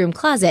master bedroom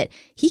closet,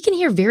 he can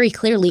hear very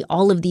clearly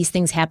all of these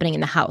things happening in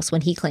the house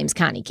when he claims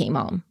Connie came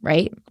home,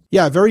 right?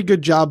 Yeah, very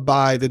good job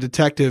by the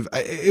detective.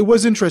 It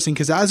was interesting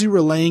because as you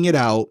were laying it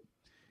out,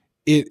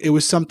 it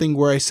was something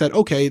where I said,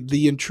 okay,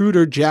 the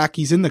intruder, Jack,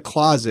 he's in the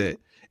closet.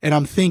 And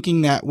I'm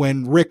thinking that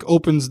when Rick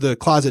opens the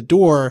closet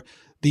door,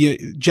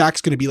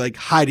 Jack's going to be like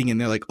hiding in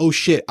there, like, oh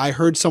shit, I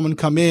heard someone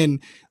come in.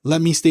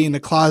 Let me stay in the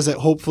closet.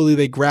 Hopefully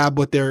they grab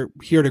what they're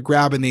here to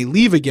grab and they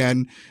leave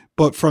again.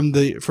 But from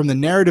the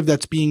narrative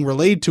that's being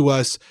relayed to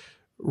us,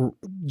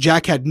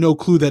 Jack had no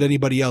clue that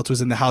anybody else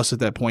was in the house at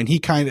that point.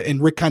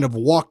 Rick kind of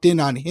walked in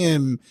on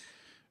him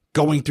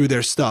going through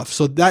their stuff.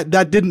 So that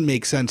didn't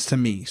make sense to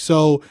me.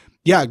 So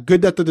yeah,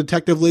 good that the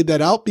detective laid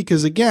that out,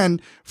 because again,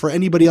 for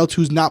anybody else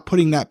who's not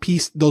putting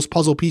those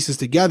puzzle pieces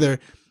together,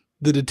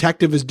 the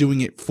detective is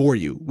doing it for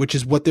you, which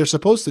is what they're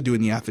supposed to do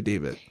in the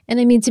affidavit. And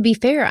I mean, to be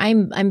fair,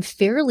 I'm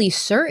fairly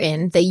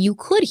certain that you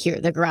could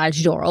hear the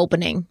garage door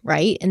opening,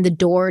 right? And the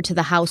door to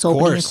the house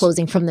opening and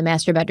closing from the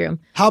master bedroom.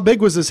 How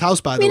big was this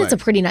house, by the way? I mean, it's a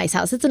pretty nice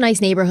house. It's a nice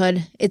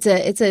neighborhood. It's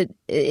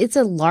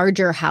a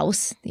larger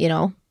house, you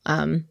know.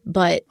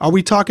 But are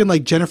we talking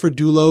like Jennifer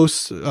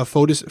Dulos,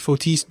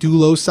 Fotis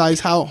Dulos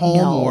size home?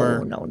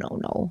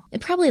 No.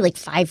 It probably like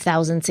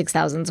 5,000,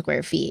 6,000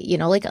 square feet, you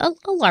know, like a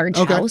large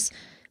house.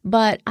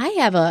 But I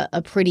have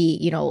a pretty,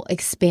 you know,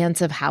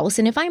 expansive house.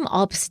 And if I'm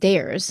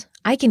upstairs,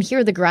 I can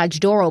hear the garage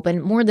door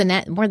open. More than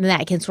that,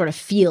 I can sort of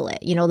feel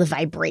it, you know, the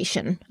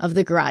vibration of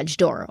the garage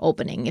door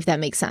opening, if that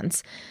makes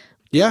sense.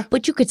 Yeah.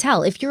 But you could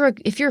tell if you're a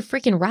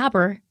freaking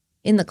robber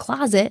in the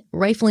closet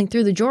rifling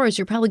through the drawers,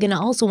 you're probably going to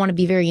also want to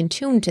be very in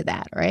tune to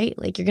that, right?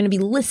 Like you're going to be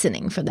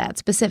listening for that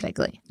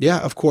specifically. Yeah,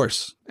 of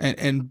course.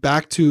 And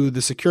back to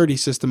the security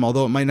system,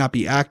 although it might not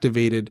be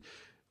activated,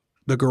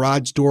 the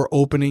garage door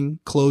opening,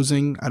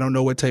 closing, I don't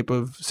know what type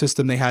of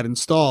system they had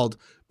installed,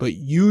 but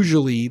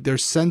usually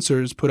there's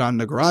sensors put on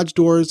the garage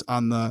doors,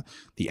 on the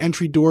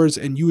entry doors,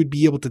 and you would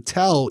be able to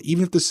tell,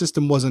 even if the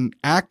system wasn't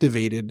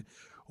activated,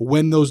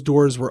 when those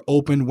doors were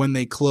open, when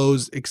they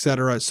closed,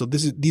 etc. So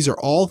these are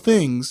all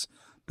things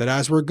that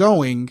as we're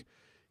going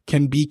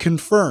can be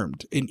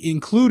confirmed,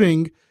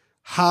 including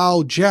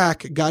how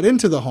Jack got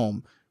into the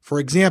home. For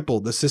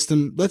example, the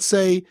system, let's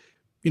say,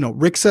 you know,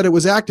 Rick said it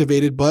was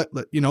activated, but,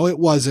 you know, it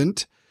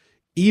wasn't.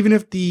 Even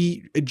if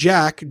the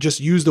Jack just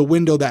used a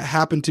window that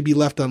happened to be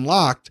left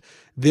unlocked,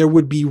 there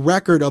would be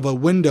record of a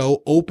window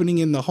opening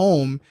in the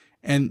home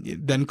and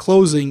then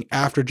closing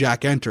after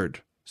Jack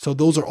entered. So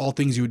those are all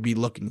things you would be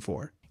looking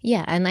for.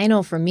 Yeah, and I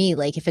know for me,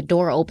 like if a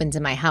door opens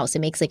in my house, it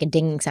makes like a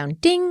dinging sound,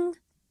 ding,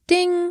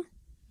 ding,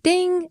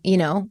 ding. You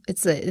know,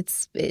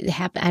 it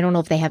happen. I don't know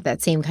if they have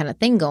that same kind of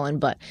thing going,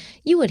 but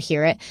you would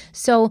hear it.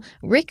 So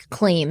Rick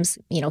claims,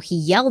 you know, he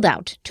yelled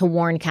out to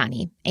warn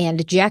Connie,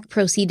 and Jack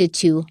proceeded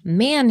to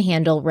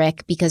manhandle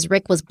Rick because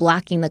Rick was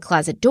blocking the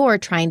closet door,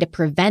 trying to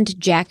prevent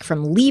Jack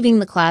from leaving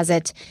the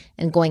closet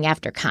and going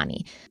after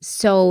Connie.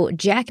 So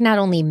Jack not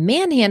only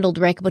manhandled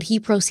Rick, but he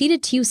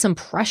proceeded to use some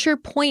pressure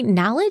point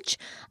knowledge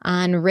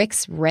on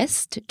Rick's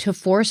wrist to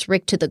force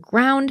Rick to the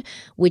ground,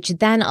 which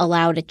then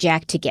allowed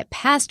Jack to get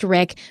past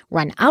Rick,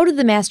 run out of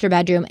the master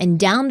bedroom, and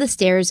down the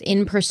stairs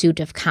in pursuit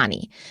of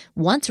Connie.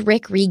 Once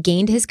Rick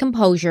regained his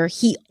composure,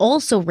 he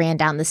also ran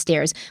down the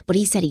stairs, but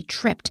he said he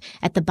tripped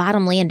at the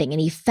bottom landing and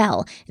he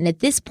fell. And at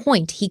this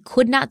point, he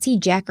could not see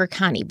Jack or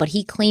Connie, but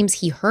he claims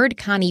he heard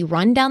Connie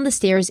run down the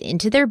stairs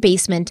into their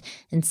basement,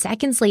 and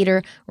seconds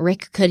later,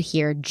 Rick could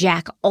hear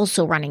Jack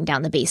also running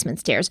down the basement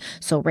stairs.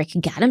 So Rick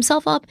got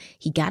himself up,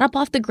 he got up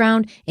off the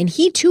ground, and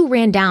he too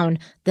ran down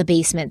the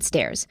basement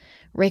stairs.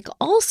 Rick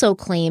also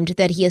claimed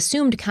that he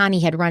assumed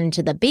Connie had run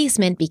into the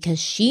basement because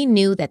she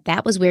knew that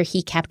that was where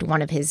he kept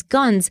one of his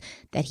guns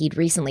that he'd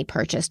recently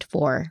purchased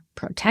for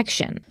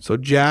protection. So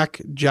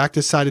Jack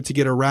decided to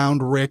get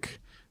around Rick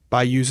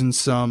by using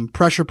some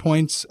pressure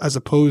points as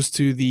opposed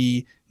to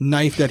the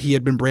knife that he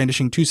had been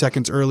brandishing 2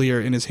 seconds earlier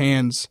in his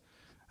hands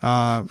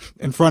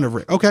in front of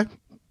Rick. Okay.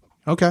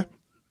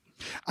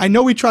 I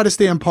know we try to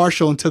stay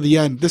impartial until the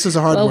end. This is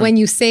a hard one. Well, when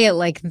you say it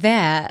like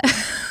that...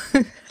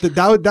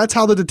 That's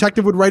how the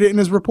detective would write it in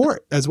his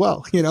report as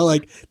well. You know,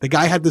 like the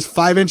guy had this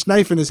 5-inch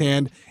knife in his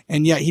hand,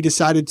 and yet he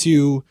decided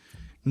to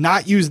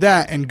not use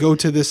that and go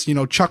to this, you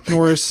know, Chuck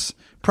Norris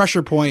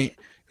pressure point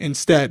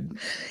instead.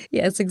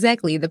 Yes,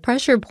 exactly. The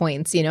pressure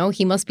points, you know,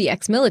 he must be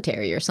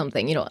ex-military or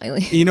something, you know.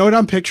 You know what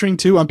I'm picturing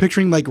too? I'm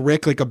picturing like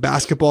Rick, like a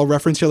basketball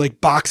reference here, like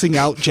boxing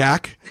out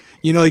Jack.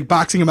 You know, like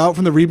boxing him out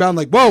from the rebound,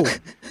 like, whoa,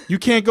 you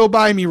can't go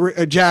by me,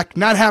 Jack.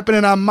 Not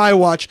happening on my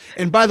watch.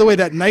 And by the way,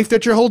 that knife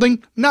that you're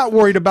holding, not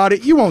worried about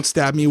it. You won't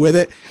stab me with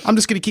it. I'm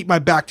just going to keep my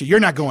back to you. You're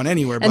not going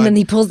anywhere, bud. And then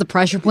he pulls the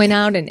pressure point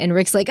out, and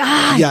Rick's like,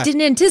 I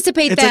didn't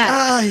anticipate it's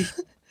that.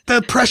 Like,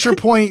 the pressure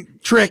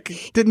point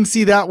trick. Didn't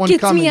see that one coming.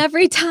 Gets me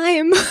every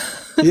time.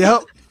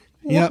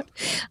 Yep.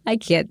 I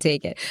can't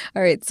take it.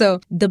 All right.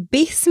 So the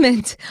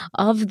basement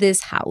of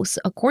this house,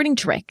 according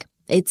to Rick,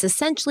 It's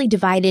essentially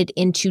divided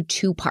into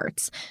two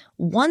parts.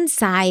 One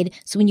side,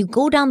 so when you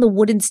go down the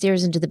wooden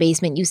stairs into the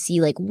basement, you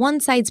see like one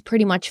side's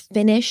pretty much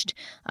finished.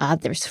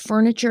 There's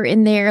furniture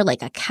in there,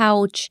 like a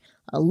couch,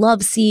 a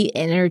love seat,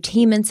 an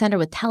entertainment center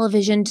with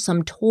television,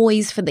 some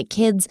toys for the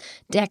kids,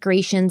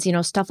 decorations,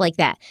 stuff like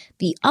that.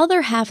 The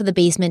other half of the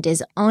basement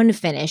is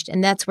unfinished,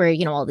 and that's where,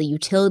 all the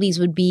utilities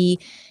would be.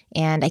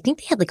 And I think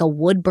they had like a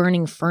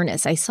wood-burning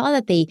furnace. I saw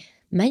that they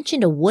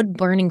mentioned a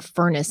wood-burning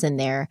furnace in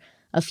there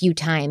a few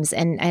times,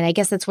 and I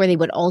guess that's where they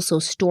would also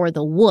store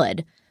the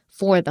wood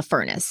for the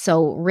furnace.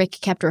 So Rick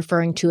kept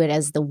referring to it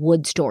as the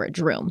wood storage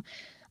room.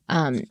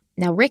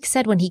 Now, Rick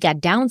said when he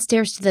got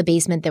downstairs to the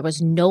basement, there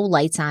was no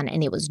lights on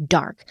and it was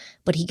dark,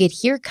 but he could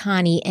hear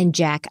Connie and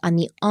Jack on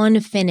the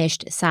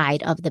unfinished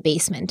side of the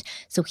basement.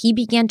 So he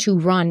began to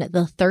run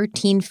the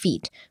 13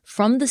 feet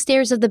from the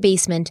stairs of the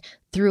basement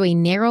through a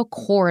narrow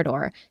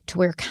corridor to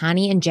where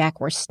Connie and Jack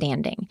were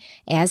standing.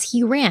 As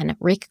he ran,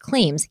 Rick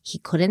claims he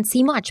couldn't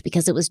see much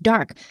because it was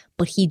dark,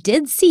 but he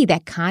did see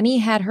that Connie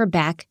had her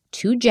back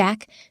to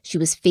Jack. She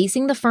was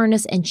facing the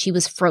furnace and she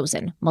was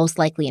frozen, most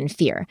likely in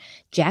fear.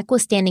 Jack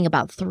was standing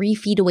about 3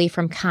 feet away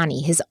from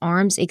Connie, his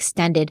arms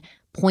extended,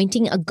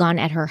 pointing a gun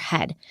at her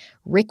head.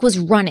 Rick was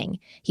running.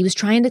 He was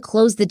trying to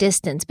close the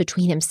distance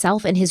between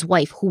himself and his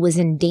wife, who was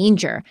in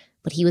danger,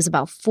 but he was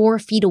about 4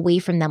 feet away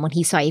from them when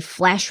he saw a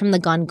flash from the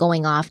gun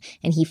going off,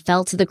 and he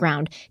fell to the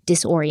ground,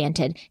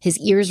 disoriented, his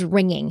ears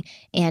ringing.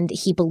 And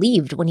he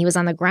believed when he was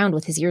on the ground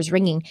with his ears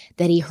ringing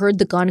that he heard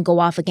the gun go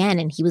off again,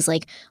 and he was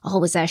like, oh,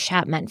 was that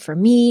shot meant for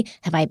me?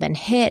 Have I been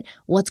hit?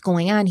 What's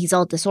going on? He's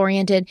all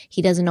disoriented.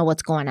 He doesn't know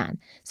what's going on.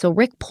 So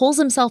Rick pulls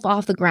himself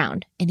off the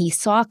ground, and he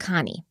saw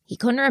Connie. He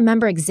couldn't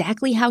remember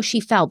exactly how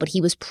she fell, but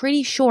he was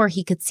pretty sure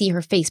he could see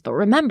her face. But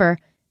remember,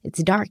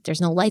 it's dark.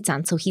 There's no lights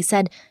on. So he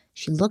said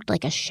she looked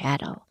like a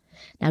shadow.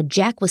 Now,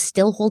 Jack was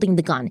still holding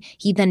the gun.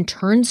 He then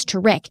turns to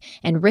Rick,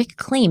 and Rick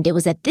claimed it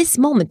was at this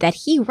moment that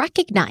he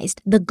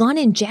recognized the gun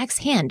in Jack's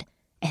hand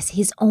as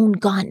his own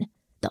gun.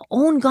 The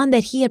own gun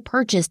that he had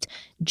purchased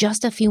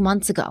just a few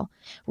months ago.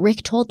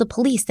 Rick told the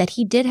police that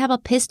he did have a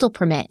pistol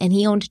permit and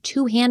he owned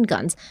 2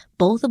 handguns,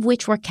 both of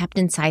which were kept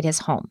inside his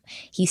home.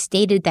 He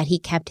stated that he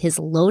kept his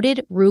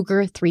loaded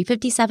Ruger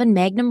 .357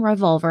 Magnum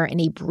revolver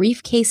in a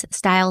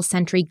briefcase-style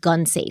Sentry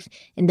gun safe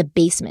in the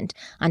basement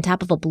on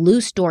top of a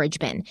blue storage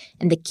bin,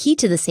 and the key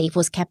to the safe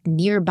was kept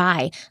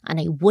nearby on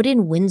a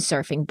wooden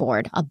windsurfing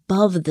board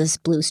above this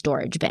blue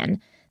storage bin.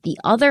 The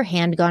other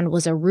handgun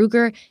was a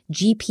Ruger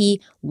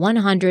GP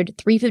 100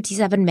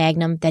 .357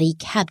 Magnum that he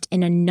kept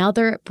in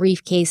another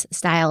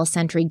briefcase-style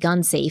Sentry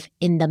gun safe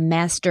in the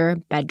master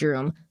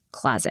bedroom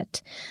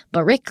closet.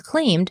 But Rick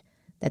claimed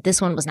that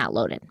this one was not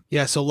loaded.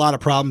 Yeah, so a lot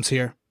of problems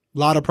here.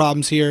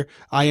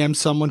 I am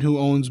someone who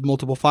owns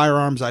multiple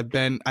firearms.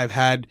 I've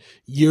had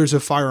years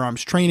of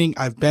firearms training.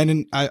 I've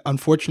been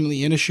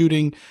unfortunately in a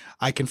shooting.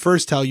 I can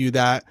first tell you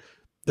that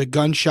the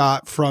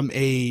gunshot from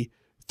a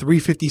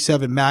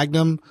 .357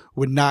 Magnum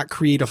would not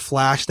create a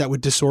flash that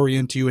would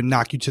disorient you and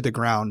knock you to the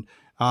ground.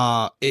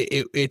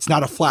 It's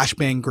not a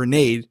flashbang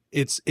grenade.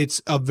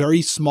 It's a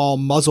very small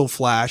muzzle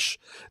flash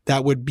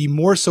that would be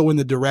more so in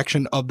the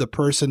direction of the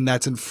person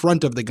that's in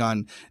front of the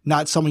gun,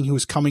 not someone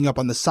who's coming up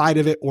on the side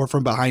of it or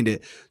from behind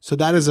it. So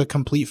that is a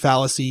complete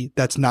fallacy.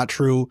 That's not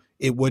true.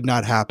 It would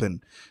not happen.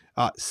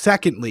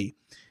 Secondly,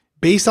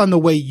 based on the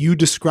way you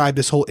describe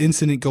this whole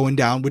incident going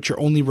down, which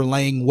you're only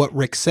relaying what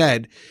Rick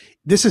said,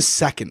 this is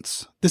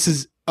seconds. This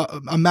is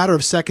a matter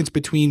of seconds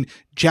between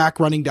Jack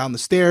running down the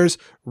stairs,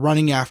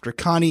 running after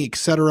Connie,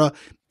 etc.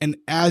 And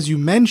as you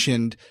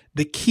mentioned,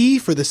 the key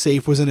for the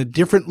safe was in a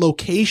different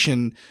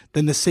location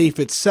than the safe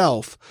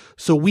itself.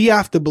 So we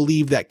have to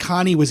believe that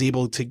Connie was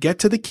able to get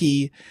to the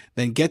key,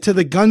 then get to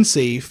the gun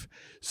safe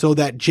so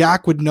that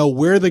Jack would know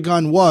where the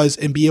gun was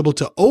and be able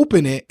to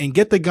open it and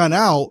get the gun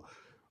out.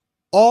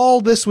 All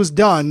this was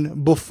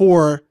done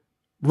before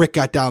Rick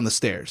got down the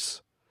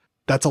stairs.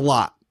 That's a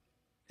lot.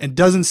 And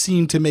doesn't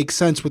seem to make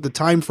sense with the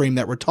time frame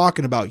that we're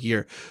talking about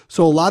here.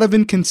 So a lot of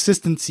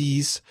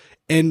inconsistencies,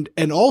 and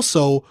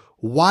also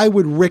why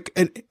would Rick,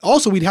 and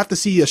also we'd have to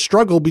see a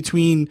struggle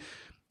between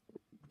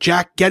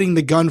Jack getting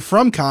the gun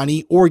from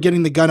Connie or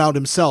getting the gun out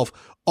himself.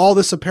 All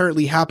this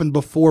apparently happened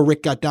before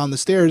Rick got down the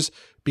stairs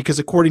because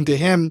according to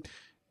him,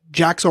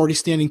 Jack's already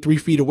standing 3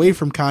 feet away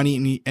from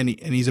Connie and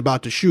he's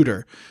about to shoot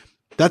her.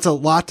 That's a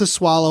lot to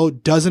swallow.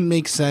 Doesn't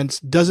make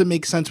sense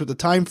with the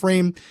time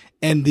frame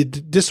and the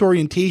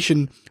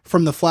disorientation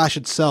from the flash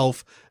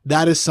itself.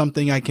 That is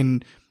something I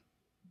can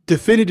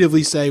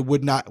definitively say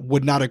would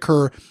not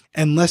occur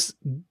unless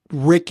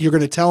Rick, you're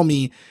going to tell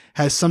me,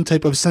 has some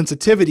type of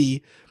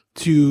sensitivity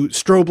to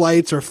strobe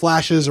lights or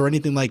flashes or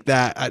anything like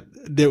that.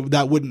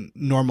 That wouldn't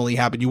normally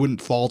happen. You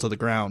wouldn't fall to the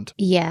ground.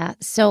 Yeah.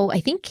 So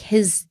I think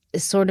his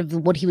sort of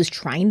what he was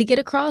trying to get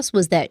across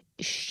was that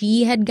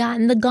she had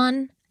gotten the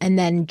gun and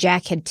then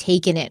Jack had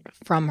taken it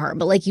from her.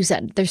 But like you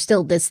said, there's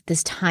still this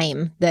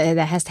time that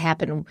has to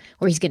happen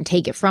where he's going to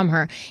take it from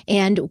her.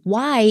 And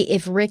why,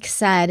 if Rick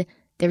said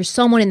there's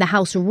someone in the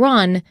house,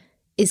 run,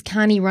 is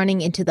Connie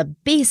running into the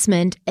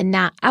basement and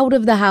not out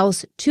of the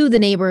house to the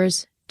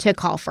neighbors to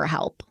call for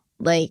help.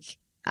 Like,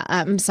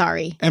 I'm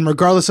sorry. And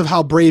regardless of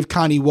how brave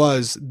Connie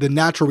was, the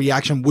natural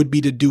reaction would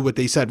be to do what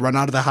they said, run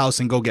out of the house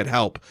and go get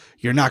help.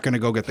 You're not going to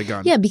go get the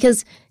gun. Yeah,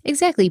 because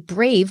exactly,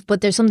 brave,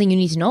 but there's something you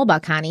need to know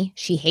about Connie.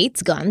 She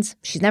hates guns.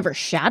 She's never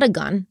shot a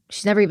gun.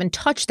 She's never even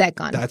touched that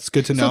gun. That's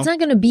good to know. So it's not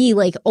going to be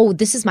like, oh,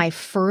 this is my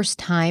first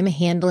time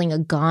handling a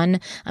gun.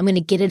 I'm going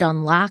to get it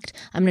unlocked.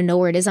 I'm going to know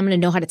where it is. I'm going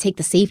to know how to take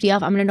the safety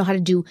off. I'm going to know how to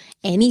do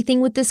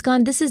anything with this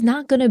gun. This is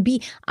not going to be,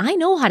 I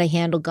know how to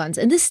handle guns,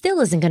 and this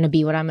still isn't going to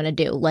be what I'm going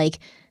to do. Like,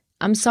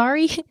 I'm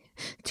sorry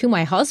to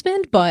my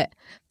husband, but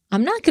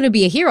I'm not going to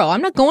be a hero.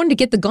 I'm not going to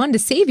get the gun to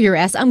save your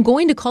ass. I'm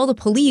going to call the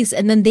police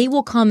and then they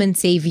will come and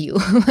save you.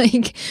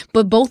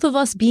 But both of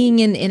us being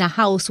in a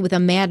house with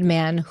a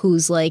madman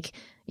who's like,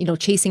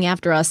 chasing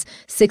after us,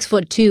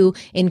 6'2"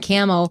 in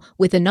camo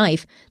with a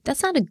knife,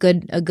 that's not a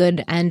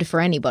good end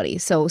for anybody.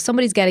 So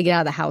somebody's got to get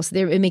out of the house.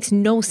 It makes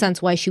no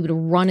sense why she would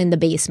run in the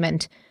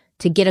basement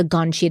to get a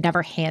gun she had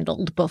never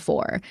handled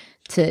before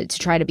to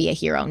try to be a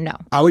hero. No.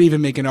 I would even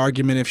make an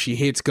argument if she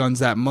hates guns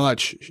that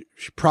much,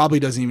 she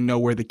probably doesn't even know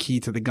where the key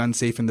to the gun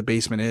safe in the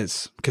basement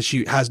is because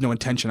she has no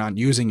intention on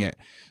using it.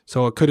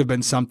 So it could have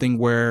been something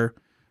where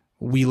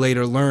we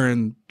later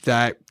learned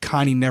that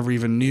Connie never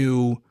even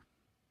knew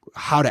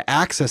how to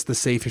access the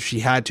safe if she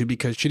had to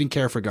because she didn't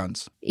care for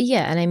guns.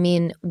 Yeah, and I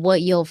mean,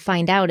 what you'll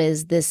find out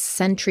is this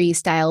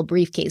Sentry-style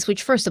briefcase,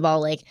 which first of all,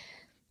 like,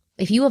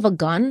 if you have a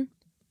gun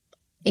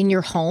in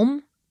your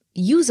home,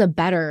 use a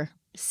better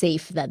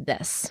safe than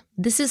this.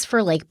 This is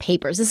for like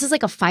papers. This is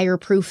like a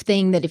fireproof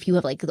thing that if you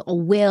have like a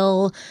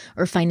will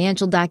or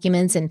financial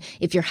documents, and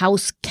if your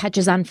house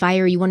catches on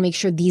fire, you want to make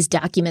sure these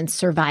documents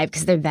survive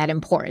because they're that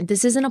important.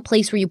 This isn't a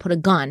place where you put a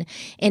gun.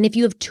 And if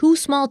you have 2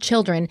 small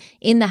children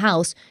in the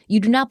house, you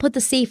do not put the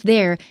safe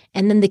there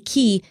and then the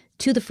key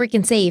to the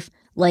freaking safe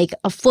like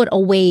a foot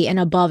away and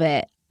above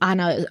it on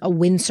a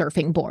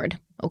windsurfing board.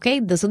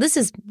 Okay? So this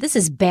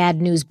is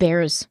bad news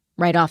bears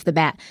right off the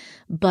bat.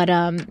 But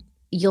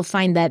you'll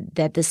find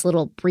that this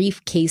little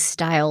briefcase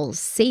style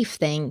safe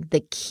thing, the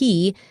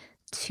key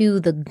to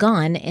the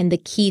gun and the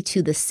key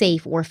to the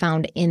safe were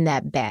found in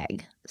that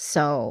bag.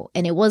 So,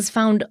 and it was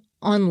found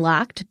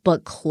unlocked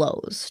but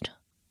closed,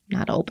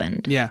 not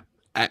opened. Yeah.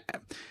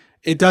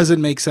 It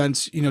doesn't make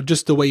sense,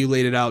 just the way you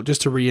laid it out.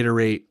 Just to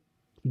reiterate,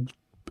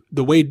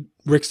 the way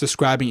Rick's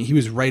describing it, he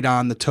was right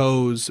on the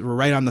toes, or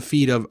right on the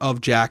feet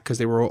of Jack because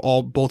they were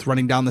both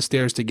running down the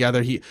stairs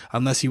together.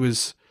 Unless he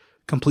was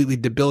completely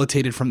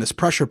debilitated from this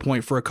pressure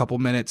point for a couple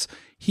minutes.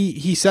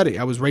 He said it.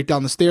 I was right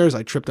down the stairs.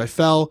 I tripped. I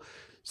fell.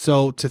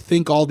 So to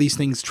think all these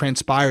things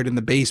transpired in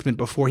the basement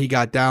before he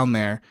got down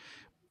there,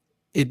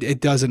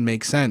 it doesn't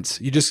make sense.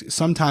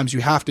 Sometimes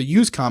you have to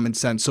use common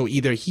sense. So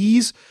either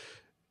he's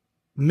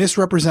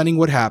misrepresenting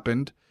what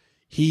happened,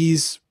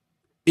 he's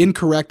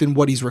incorrect in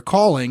what he's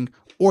recalling,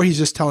 or he's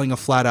just telling a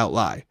flat out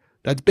lie.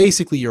 That's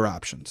basically your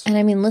options. And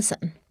I mean,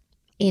 listen,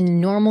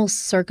 in normal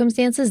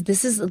circumstances,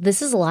 this is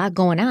a lot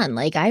going on.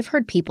 Like I've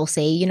heard people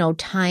say,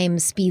 time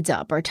speeds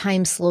up or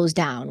time slows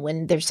down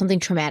when there's something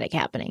traumatic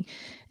happening.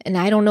 And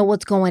I don't know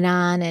what's going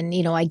on. And,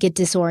 I get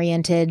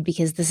disoriented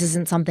because this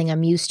isn't something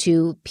I'm used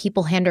to.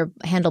 People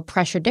handle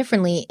pressure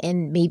differently.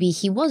 And maybe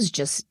he was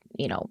just,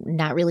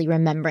 not really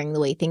remembering the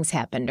way things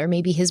happened. Or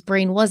maybe his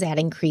brain was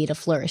adding creative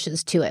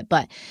flourishes to it.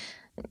 But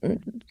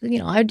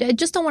I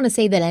just don't want to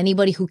say that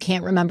anybody who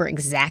can't remember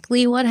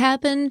exactly what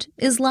happened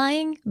is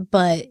lying.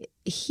 But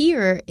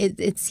here,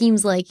 it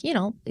seems like,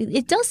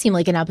 it does seem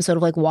like an episode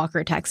of like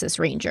Walker, Texas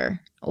Ranger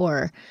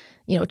or,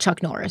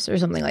 Chuck Norris or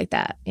something like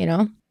that,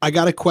 I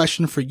got a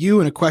question for you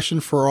and a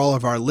question for all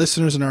of our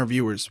listeners and our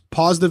viewers.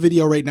 Pause the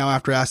video right now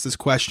after I ask this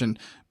question.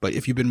 But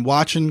if you've been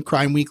watching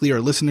Crime Weekly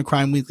or listening to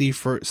Crime Weekly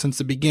since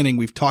the beginning,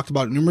 we've talked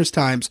about it numerous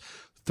times.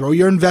 Throw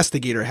your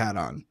investigator hat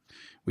on.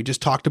 We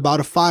just talked about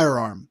a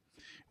firearm.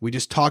 We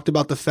just talked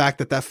about the fact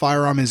that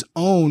firearm is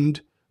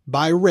owned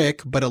by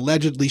Rick, but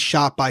allegedly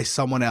shot by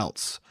someone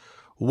else.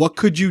 What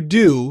could you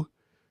do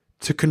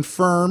to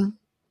confirm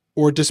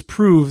or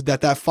disprove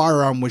that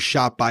firearm was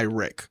shot by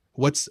Rick?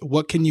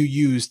 What can you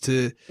use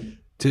to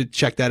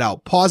check that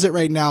out? Pause it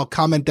right now.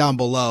 Comment down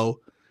below.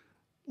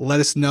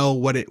 Let us know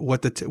what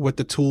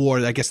the tool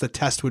or I guess the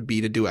test would be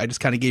to do it. I just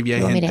kind of gave you a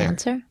hint there. Want me to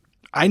answer?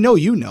 I know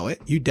you know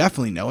it. You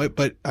definitely know it.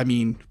 But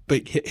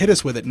hit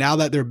us with it. Now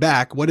that they're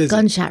back, what is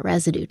Gunshot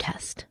residue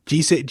test.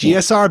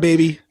 GSR,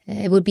 baby.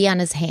 It would be on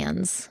his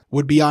hands.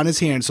 Would be on his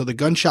hands. So the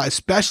gunshot,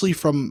 especially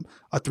from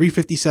a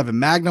 .357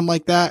 Magnum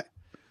like that,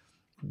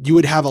 you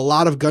would have a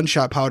lot of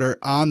gunshot powder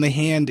on the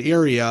hand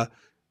area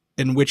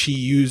in which he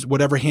used,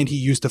 whatever hand he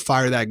used to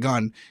fire that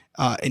gun.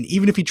 And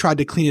even if he tried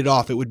to clean it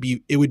off, it would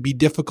be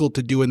difficult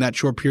to do in that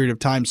short period of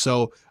time.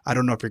 So I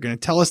don't know if you're going to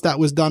tell us that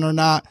was done or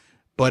not,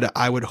 but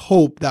I would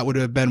hope that would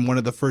have been one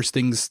of the first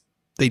things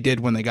they did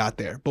when they got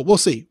there. But we'll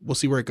see. We'll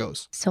see where it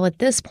goes. So at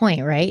this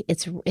point, right,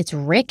 it's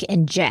Rick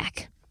and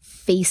Jack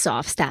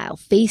face-off style,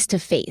 face to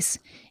face.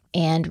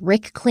 And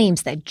Rick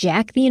claims that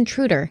Jack the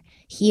intruder,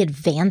 he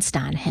advanced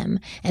on him,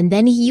 and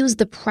then he used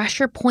the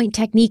pressure point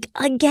technique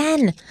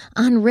again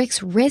on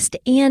Rick's wrist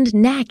and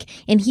neck,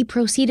 and he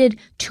proceeded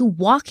to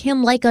walk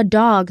him like a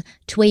dog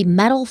to a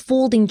metal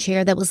folding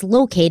chair that was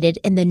located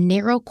in the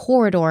narrow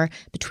corridor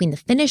between the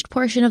finished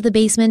portion of the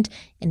basement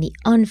and the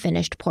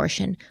unfinished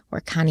portion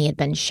where Connie had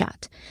been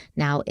shot.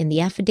 Now, in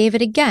the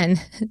affidavit again,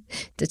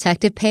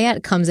 Detective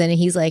Payette comes in and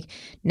he's like,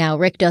 now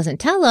Rick doesn't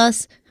tell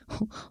us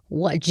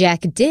what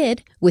Jack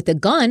did with the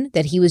gun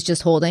that he was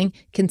just holding,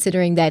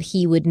 considering that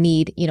he would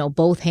need,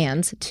 both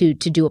hands to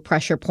do a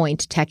pressure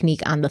point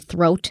technique on the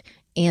throat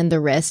and the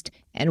wrist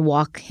and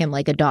walk him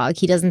like a dog.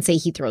 He doesn't say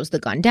he throws the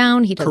gun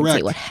down. He doesn't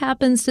say what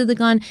happens to the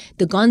gun.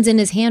 The gun's in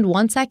his hand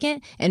 1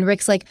 second, and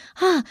Rick's like,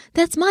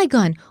 that's my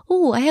gun.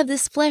 Oh, I have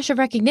this flash of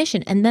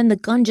recognition. And then the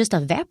gun just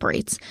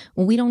evaporates.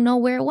 Well, we don't know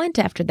where it went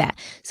after that.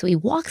 So he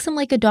walks him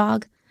like a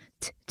dog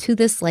to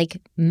this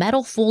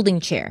metal folding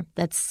chair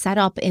that's set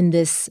up in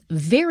this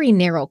very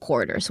narrow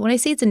corridor. So when I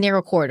say it's a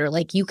narrow corridor,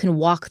 you can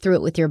walk through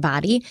it with your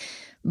body.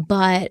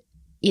 But,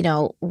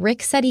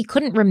 Rick said he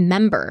couldn't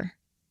remember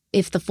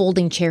if the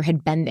folding chair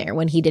had been there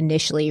when he'd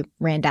initially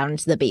ran down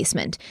into the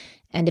basement.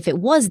 And if it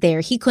was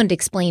there, he couldn't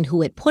explain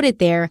who had put it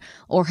there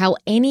or how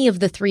any of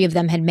the three of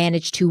them had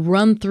managed to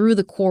run through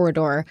the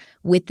corridor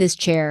with this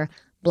chair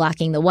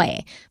blocking the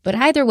way. But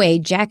either way,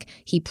 Jack,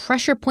 he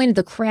pressure pointed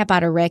the crap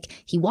out of Rick.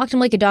 He walked him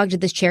like a dog to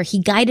this chair. He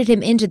guided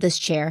him into this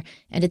chair.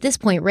 And at this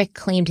point, Rick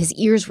claimed his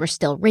ears were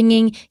still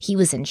ringing. He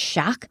was in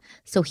shock.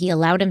 So he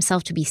allowed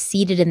himself to be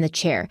seated in the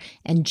chair.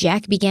 And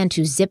Jack began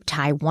to zip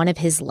tie one of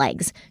his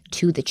legs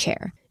to the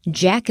chair.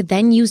 Jack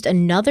then used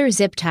another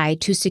zip tie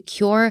to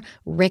secure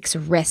Rick's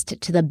wrist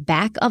to the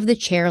back of the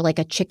chair like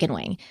a chicken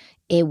wing.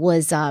 It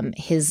was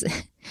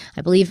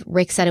I believe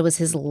Rick said it was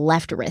his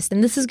left wrist.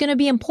 And this is going to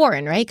be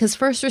important, right? Because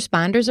first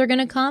responders are going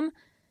to come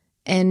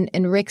and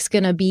Rick's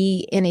going to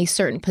be in a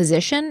certain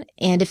position.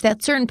 And if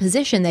that certain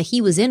position that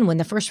he was in when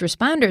the first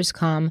responders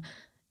come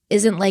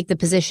isn't like the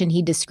position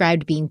he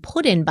described being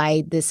put in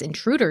by this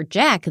intruder,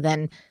 Jack,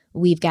 then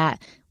we've got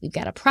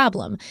a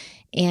problem.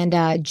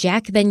 And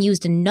Jack then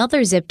used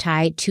another zip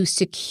tie to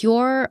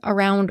secure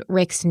around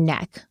Rick's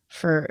neck.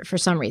 For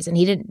some reason.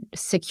 He didn't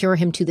secure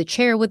him to the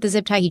chair with the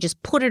zip tie. He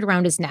just put it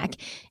around his neck.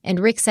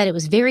 And Rick said it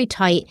was very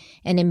tight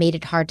and it made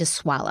it hard to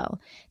swallow.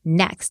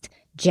 Next,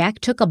 Jack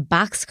took a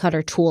box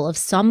cutter tool of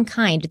some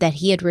kind that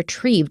he had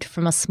retrieved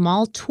from a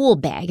small tool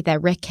bag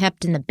that Rick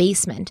kept in the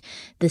basement,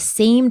 the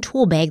same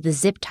tool bag the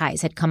zip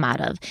ties had come out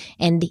of,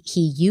 and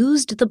he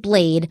used the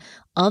blade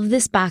of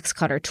this box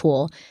cutter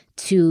tool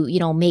to,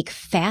 make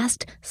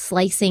fast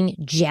slicing,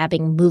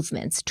 jabbing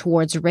movements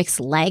towards Rick's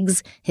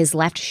legs, his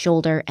left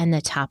shoulder, and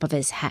the top of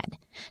his head.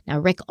 Now,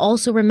 Rick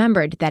also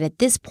remembered that at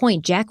this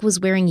point, Jack was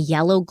wearing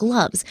yellow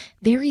gloves,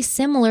 very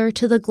similar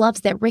to the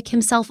gloves that Rick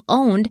himself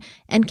owned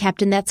and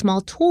kept in that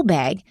small tool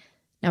bag.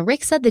 Now,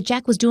 Rick said that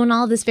Jack was doing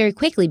all of this very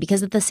quickly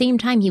because at the same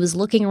time he was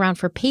looking around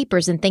for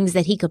papers and things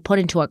that he could put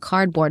into a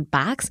cardboard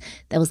box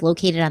that was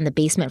located on the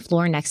basement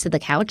floor next to the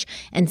couch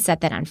and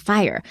set that on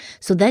fire.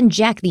 So then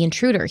Jack, the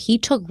intruder, he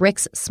took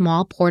Rick's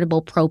small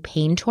portable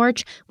propane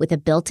torch with a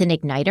built-in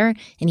igniter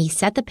and he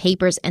set the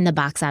papers and the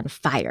box on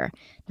fire.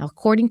 Now,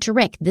 according to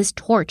Rick, this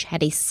torch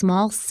had a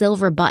small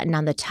silver button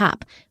on the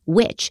top,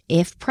 which,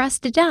 if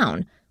pressed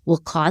down, will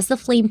cause the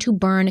flame to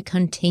burn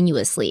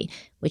continuously,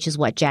 which is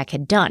what Jack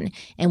had done.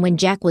 And when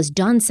Jack was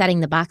done setting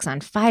the box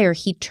on fire,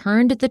 he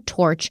turned the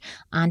torch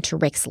onto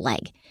Rick's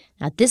leg.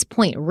 Now, at this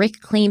point, Rick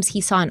claims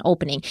he saw an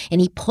opening, and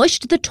he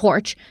pushed the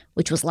torch,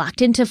 which was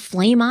locked into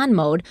flame-on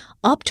mode,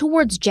 up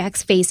towards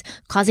Jack's face,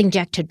 causing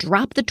Jack to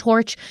drop the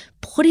torch,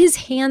 put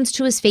his hands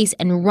to his face,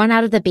 and run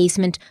out of the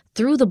basement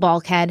through the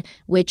bulkhead,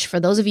 which, for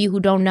those of you who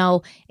don't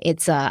know,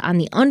 it's on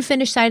the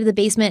unfinished side of the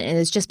basement, and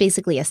it's just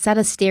basically a set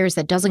of stairs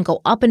that doesn't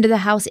go up into the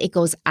house. It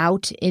goes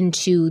out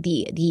into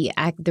the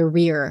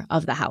rear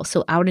of the house,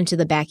 so out into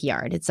the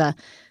backyard. It's a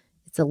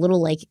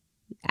little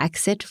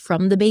exit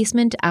from the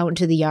basement out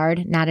into the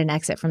yard, not an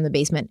exit from the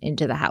basement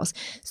into the house.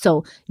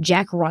 So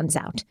Jack runs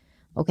out.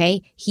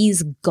 Okay,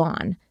 he's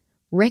gone.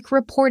 Rick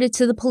reported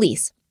to the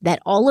police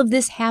that all of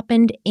this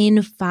happened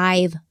in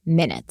 5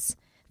 minutes.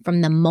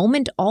 From the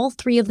moment all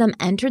three of them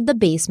entered the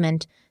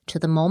basement to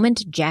the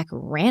moment Jack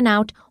ran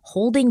out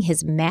holding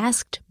his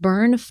masked,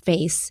 burned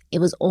face, it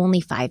was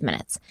only 5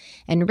 minutes.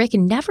 And Rick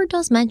never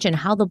does mention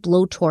how the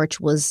blowtorch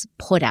was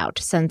put out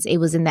since it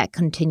was in that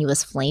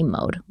continuous flame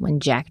mode when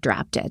Jack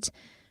dropped it.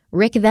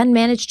 Rick then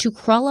managed to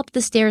crawl up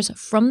the stairs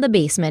from the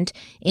basement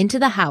into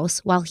the house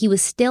while he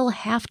was still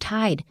half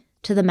tied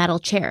to the metal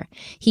chair.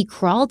 He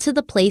crawled to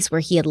the place where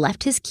he had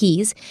left his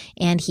keys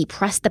and he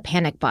pressed the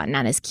panic button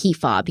on his key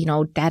fob.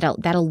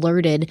 That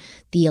alerted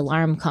the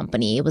alarm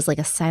company. It was like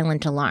a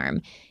silent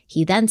alarm.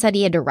 He then said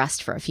he had to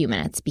rest for a few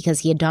minutes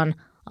because he had done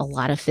a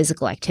lot of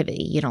physical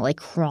activity, like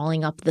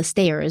crawling up the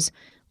stairs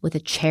with a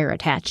chair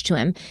attached to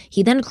him.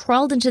 He then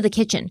crawled into the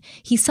kitchen.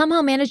 He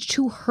somehow managed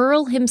to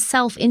hurl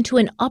himself into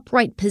an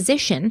upright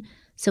position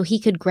so he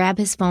could grab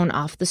his phone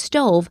off the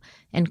stove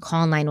and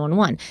call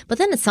 911. But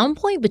then at some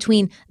point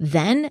between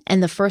then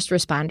and the first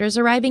responders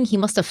arriving, he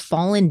must have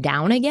fallen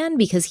down again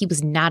because he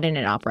was not in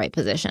an upright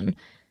position.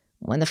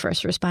 When the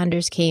first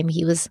responders came,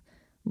 he was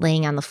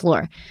laying on the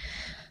floor.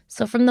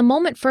 So from the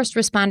moment first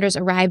responders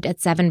arrived at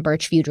 7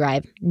 Birchview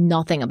Drive,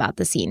 nothing about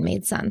the scene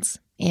made sense.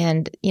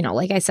 And,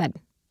 like I said,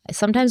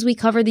 sometimes we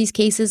cover these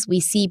cases, we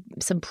see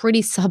some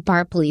pretty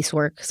subpar police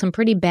work, some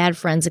pretty bad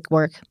forensic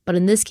work, but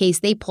in this case,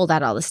 they pulled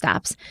out all the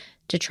stops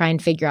to try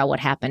and figure out what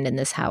happened in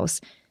this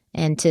house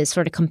and to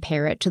sort of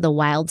compare it to the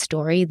wild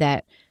story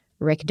that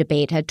Rick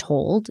DeBate had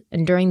told.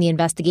 And during the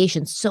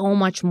investigation, so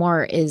much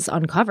more is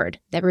uncovered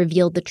that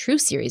revealed the true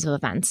series of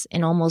events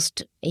in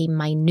almost a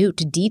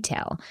minute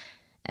detail.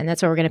 And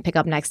that's what we're going to pick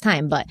up next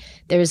time. But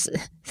there's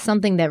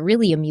something that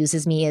really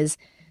amuses me is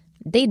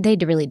they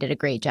really did a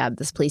great job,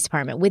 this police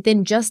department.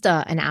 Within just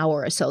an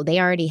hour or so, they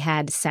already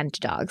had scent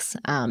dogs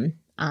on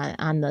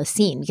the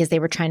scene because they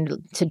were trying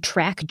to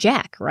track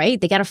Jack, right?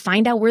 They got to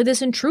find out where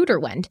this intruder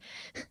went.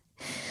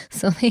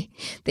 So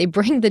they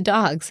bring the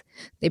dogs.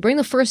 They bring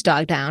the first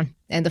dog down,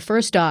 and the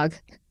first dog,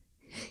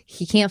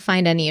 he can't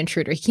find any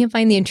intruder. He can't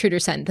find the intruder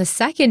scent. The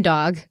second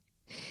dog,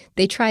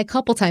 they try a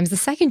couple times. The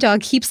second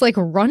dog keeps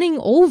running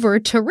over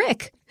to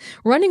Rick,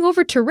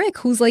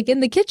 who's in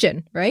the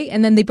kitchen, right?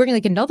 And then they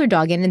bring another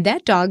dog in, and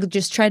that dog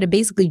just tried to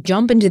basically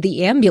jump into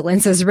the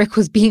ambulance as Rick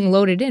was being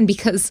loaded in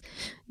because,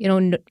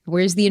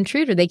 where's the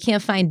intruder? They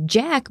can't find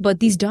Jack,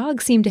 but these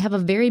dogs seem to have a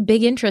very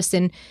big interest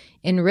in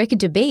Rick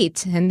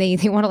DeBate, and they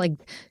want to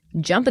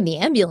jump in the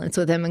ambulance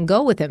with him and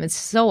go with him. It's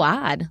so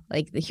odd.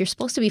 You're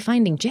supposed to be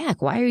finding Jack.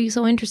 Why are you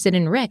so interested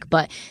in Rick?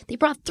 But they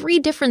brought 3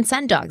 different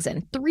scent dogs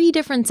in, 3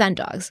 different scent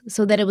dogs,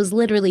 so that it was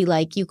literally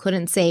you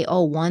couldn't say,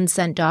 oh, one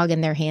scent dog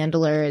and their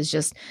handler is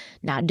just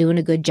not doing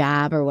a good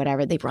job or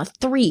whatever. They brought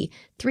 3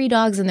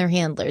 dogs and their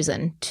handlers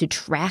in to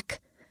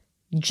track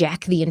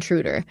Jack the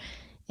intruder.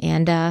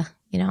 And,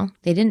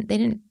 they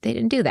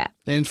didn't do that.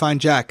 They didn't find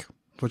Jack.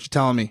 That's what you're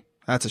telling me.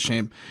 That's a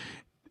shame.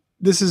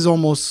 This is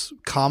almost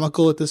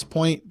comical at this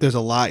point. There's a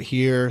lot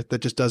here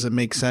that just doesn't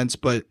make sense.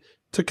 But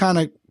to kind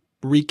of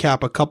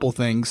recap a couple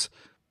things,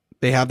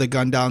 they have the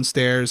gun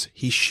downstairs.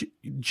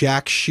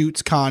 Jack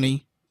shoots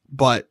Connie,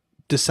 but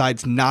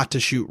decides not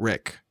to shoot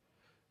Rick,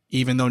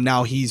 even though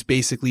now he's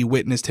basically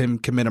witnessed him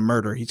commit a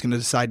murder. He's going to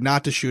decide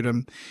not to shoot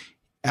him.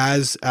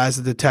 As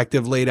the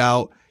detective laid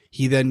out,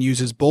 he then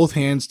uses both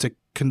hands to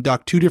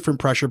conduct 2 different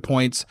pressure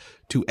points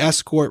to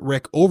escort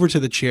Rick over to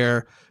the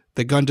chair.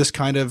 The gun just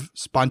kind of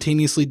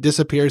spontaneously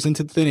disappears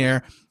into thin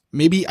air.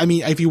 Maybe,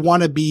 if you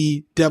want to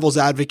be devil's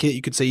advocate,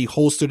 you could say he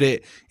holstered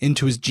it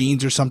into his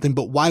jeans or something,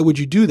 but why would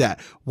you do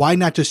that? Why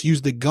not just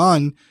use the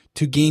gun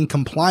to gain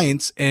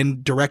compliance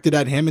and direct it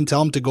at him and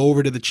tell him to go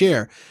over to the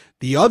chair?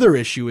 The other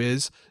issue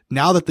is,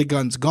 now that the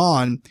gun's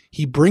gone,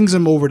 he brings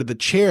him over to the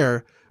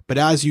chair, but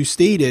as you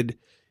stated,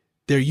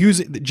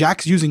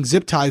 Jack's using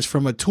zip ties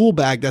from a tool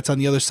bag that's on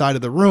the other side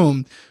of the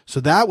room, so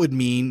that would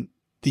mean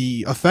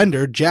the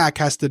offender, Jack,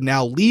 has to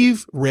now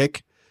leave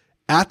Rick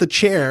at the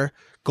chair,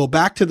 go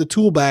back to the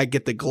tool bag,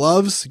 get the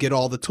gloves, get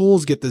all the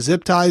tools, get the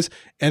zip ties,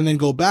 and then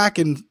go back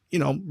and,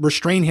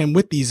 restrain him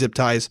with these zip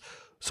ties.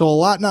 So a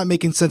lot not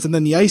making sense. And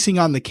then the icing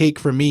on the cake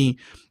for me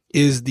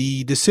is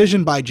the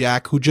decision by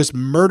Jack, who just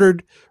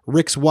murdered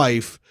Rick's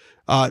wife,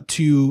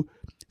 to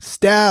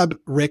stab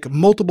Rick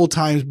multiple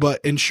times, but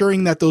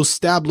ensuring that those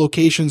stab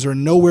locations are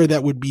nowhere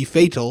that would be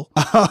fatal,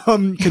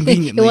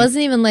 conveniently. It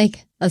wasn't even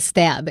a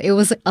stab. It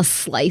was a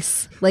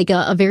slice,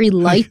 a very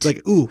light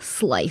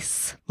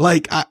slice.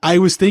 I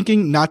was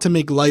thinking, not to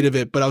make light of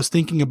it, but I was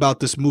thinking about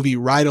this movie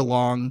Ride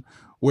Along,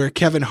 where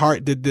Kevin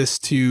Hart did this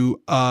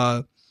to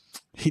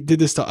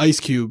Ice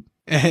Cube,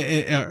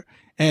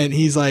 and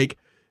he's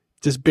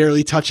just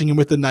barely touching him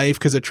with the knife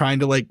because they're trying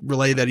to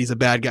relay that he's a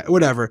bad guy,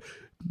 whatever.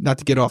 Not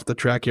to get off the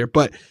track here,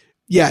 but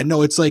yeah,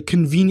 no, it's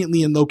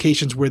conveniently in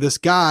locations where this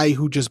guy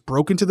who just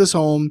broke into this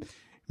home,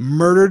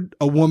 murdered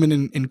a woman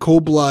in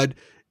cold blood,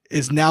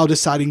 is now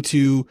deciding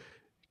to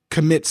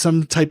commit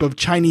some type of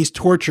Chinese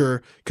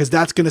torture because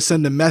that's going to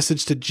send a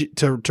message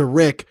to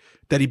Rick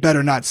that he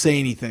better not say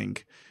anything.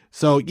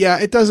 So yeah,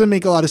 it doesn't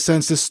make a lot of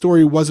sense. This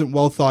story wasn't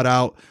well thought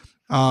out.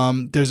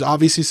 There's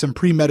obviously some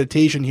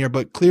premeditation here,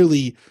 but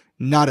clearly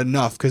not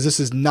enough because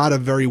this is not a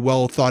very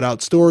well thought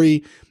out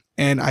story.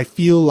 And I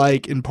feel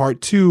like in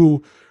part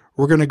 2,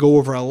 we're going to go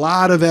over a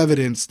lot of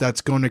evidence that's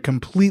going to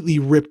completely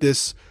rip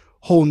this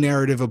whole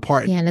narrative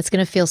apart. Yeah, and it's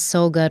going to feel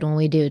so good when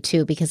we do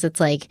too, because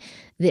it's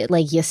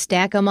you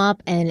stack them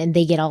up and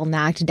they get all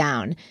knocked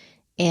down.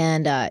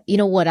 And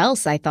what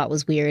else I thought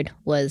was weird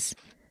was,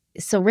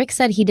 so Rick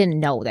said he didn't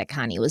know that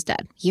Connie was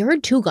dead. He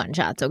heard 2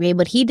 gunshots, okay,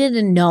 but he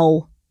didn't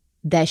know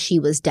that she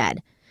was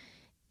dead.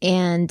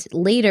 And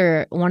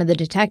later, one of the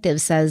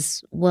detectives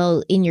says,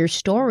 well, in your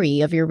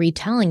story of your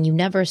retelling, you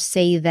never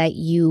say that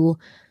you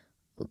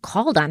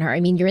called on her.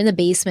 You're in the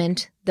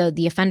basement,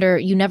 the offender,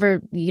 you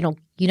never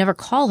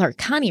call her,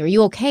 Connie, are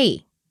you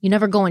okay? You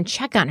never go and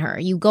check on her.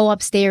 You go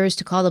upstairs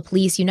to call the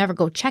police. You never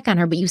go check on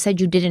her, but you said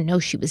you didn't know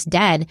she was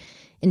dead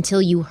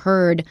until you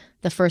heard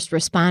the first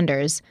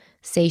responders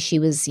say she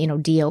was,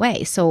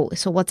 DOA. So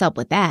what's up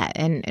with that?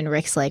 And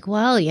Rick's like,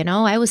 well,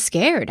 I was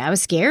scared. I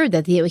was scared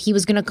that he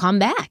was going to come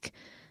back.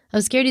 I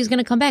was scared he was going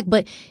to come back.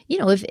 But,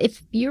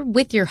 if you're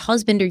with your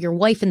husband or your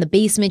wife in the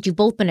basement, you've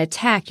both been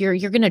attacked, you're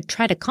going to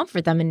try to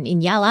comfort them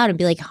and yell out and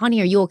be like, honey,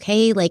 are you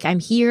okay? Like, I'm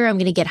here. I'm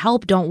going to get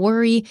help. Don't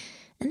worry.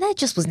 And that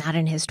just was not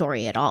in his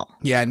story at all.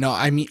 Yeah, no,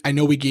 I mean, I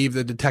know we gave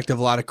the detective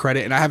a lot of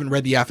credit, and I haven't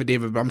read the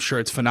affidavit, but I'm sure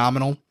it's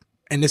phenomenal.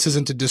 And this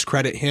isn't to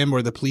discredit him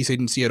or the police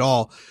agency at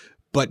all.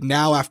 But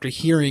now after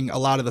hearing a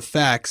lot of the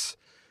facts,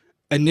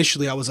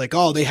 initially I was like,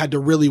 oh, they had to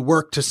really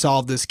work to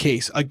solve this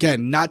case.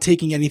 Again, not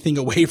taking anything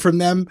away from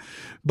them,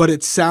 but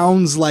it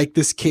sounds like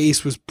this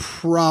case was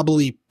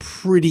probably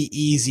pretty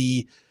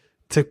easy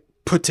to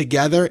put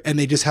together, and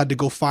they just had to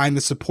go find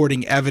the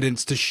supporting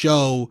evidence to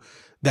show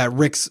that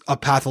Rick's a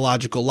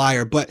pathological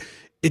liar. But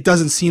it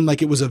doesn't seem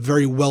like it was a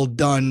very well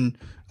done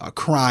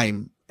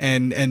crime.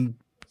 And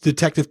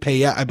Detective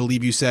Payette, I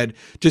believe you said,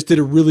 just did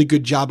a really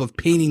good job of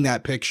painting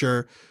that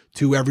picture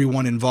to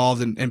everyone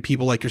involved and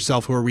people like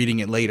yourself who are reading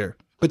it later.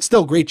 But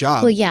still, great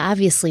job. Well, yeah,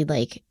 obviously,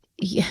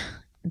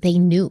 they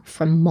knew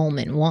from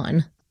moment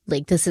one.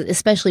 Like, this is,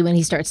 especially when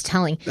he starts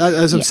telling.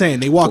 As I'm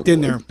saying, they walked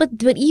in there. But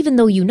even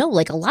though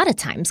a lot of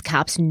times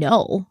cops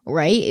know,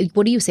 right?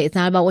 What do you say? It's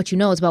not about what you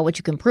know, it's about what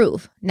you can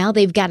prove. Now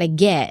they've got to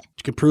get.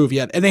 You can prove,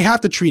 yeah. And they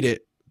have to treat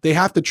it. They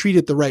have to treat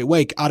it the right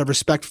way out of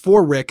respect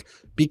for Rick,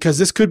 because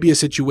this could be a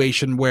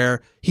situation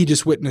where he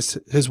just witnessed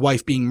his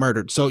wife being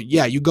murdered. So,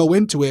 yeah, you go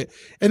into it.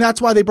 And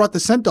that's why they brought the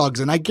scent dogs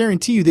in. I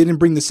guarantee you they didn't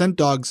bring the scent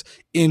dogs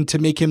in to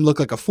make him look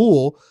like a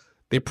fool.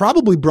 They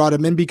probably brought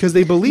him in because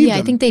they believed him. Yeah,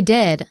 I think they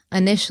did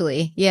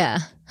initially. Yeah.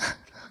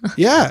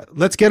 Yeah,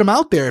 let's get him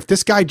out there. If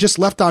this guy just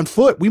left on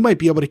foot, we might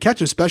be able to catch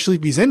him, especially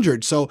if he's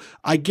injured. So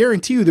I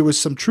guarantee you there was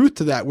some truth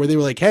to that, where they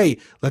were like, hey,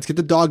 let's get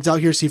the dogs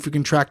out here, see if we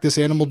can track this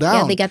animal down.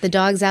 Yeah, they got the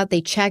dogs out.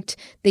 They checked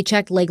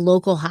like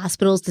local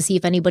hospitals to see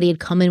if anybody had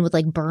come in with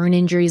like burn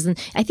injuries. And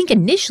I think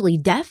initially,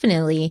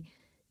 definitely,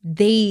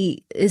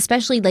 they,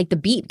 especially like the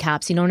beat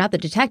cops, not the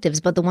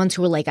detectives, but the ones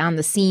who were like on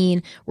the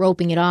scene,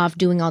 roping it off,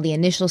 doing all the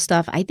initial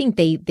stuff, I think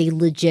they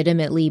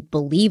legitimately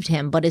believed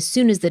him. But as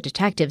soon as the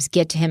detectives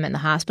get to him in the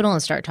hospital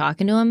and start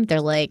talking to him,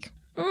 they're like,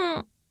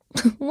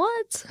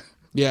 what?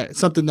 Yeah,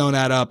 something don't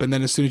add up. And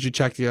then as soon as you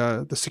check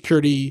the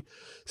security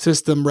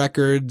system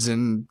records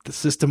and the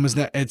system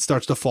it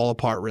starts to fall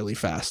apart really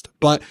fast.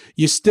 But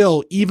you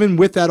still, even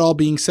with that all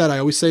being said, I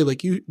always say,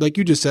 like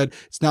you just said,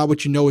 it's not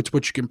what you know, it's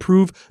what you can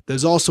prove.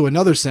 There's also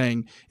another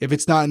saying, if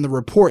it's not in the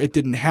report, it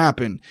didn't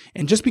happen.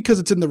 And just because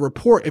it's in the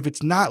report, if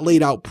it's not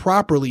laid out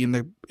properly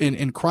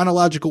in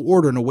chronological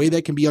order in a way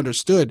that can be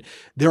understood,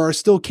 there are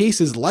still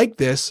cases like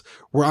this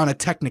where on a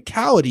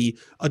technicality,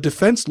 a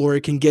defense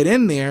lawyer can get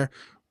in there,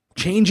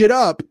 change it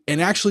up,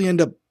 and actually end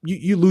up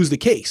you lose the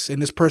case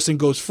and this person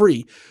goes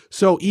free.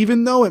 So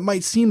even though it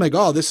might seem like,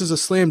 oh, this is a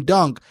slam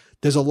dunk,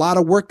 there's a lot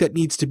of work that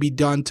needs to be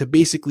done to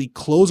basically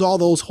close all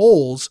those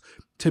holes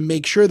to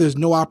make sure there's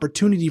no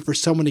opportunity for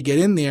someone to get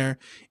in there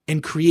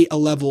and create a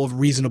level of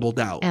reasonable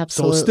doubt.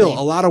 Absolutely. So still a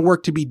lot of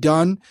work to be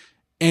done,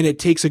 and it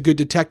takes a good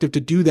detective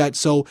to do that.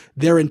 So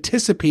they're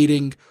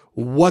anticipating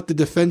what the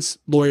defense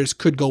lawyers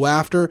could go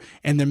after,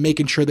 and they're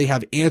making sure they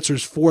have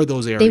answers for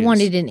those areas. They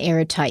wanted an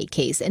airtight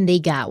case, and they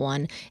got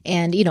one.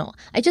 And,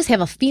 I just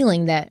have a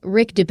feeling that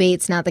Rick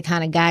DeBate's not the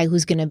kind of guy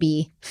who's going to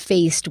be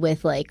faced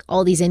with, like,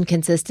 all these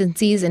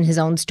inconsistencies in his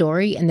own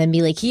story and then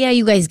be like, yeah,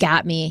 you guys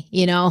got me,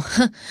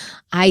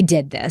 I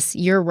did this.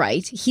 You're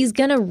right. He's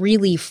going to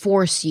really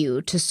force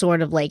you to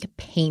sort of, like,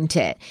 paint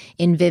it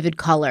in vivid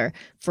color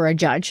for a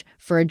judge,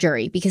 for a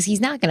jury, because he's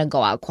not going to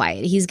go out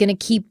quiet. He's going to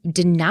keep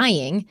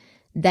denying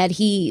that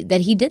he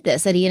did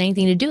this, that he had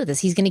anything to do with this.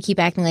 He's going to keep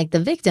acting like the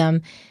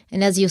victim.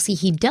 And as you'll see,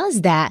 he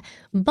does that.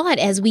 But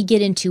as we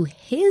get into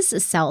his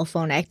cell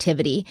phone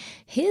activity,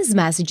 his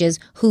messages,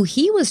 who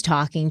he was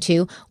talking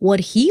to, what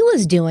he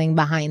was doing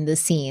behind the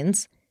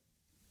scenes,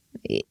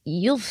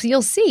 you'll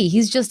see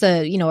he's just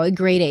a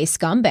grade A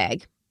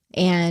scumbag.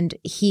 And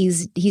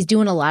he's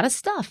doing a lot of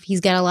stuff.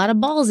 He's got a lot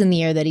of balls in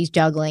the air that he's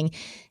juggling.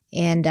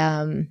 And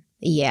a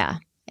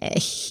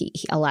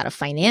lot of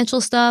financial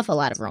stuff, a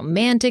lot of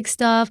romantic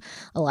stuff,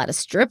 a lot of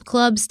strip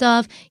club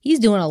stuff. He's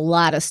doing a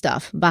lot of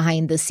stuff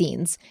behind the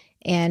scenes.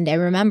 And I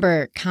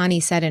remember Connie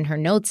said in her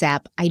notes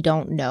app, I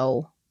don't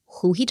know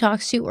who he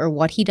talks to or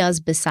what he does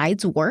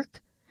besides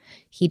work.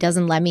 He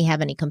doesn't let me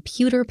have any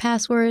computer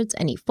passwords,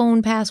 any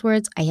phone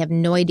passwords. I have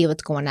no idea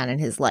what's going on in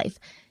his life.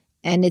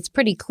 And it's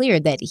pretty clear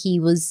that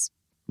he was,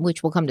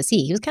 which we'll come to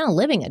see, he was kind of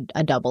living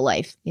a double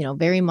life,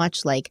 very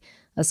much like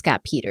a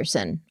Scott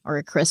Peterson or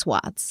a Chris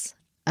Watts.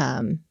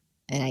 And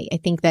I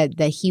think that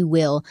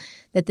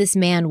this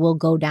man will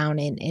go down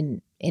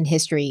in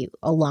history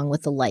along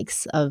with the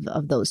likes of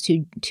those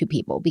two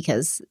people,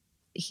 because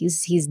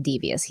he's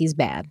devious. He's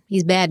bad.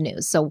 He's bad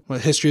news. So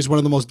history is one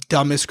of the most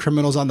dumbest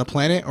criminals on the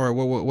planet, or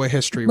what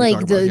history?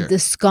 Like the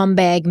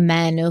scumbag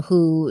men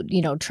who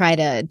try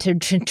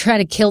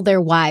to kill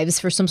their wives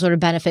for some sort of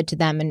benefit to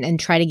them, and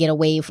try to get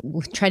away with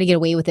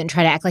it, and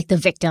try to act like the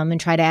victim,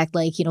 and try to act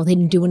like they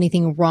didn't do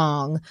anything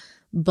wrong.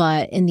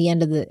 But at the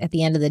end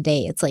of the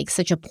day, it's like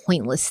such a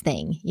pointless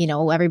thing. You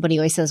know, everybody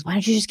always says, why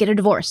don't you just get a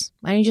divorce?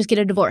 Why don't you just get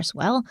a divorce?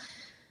 Well,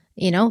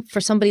 you know,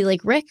 for somebody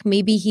like Rick,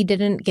 maybe he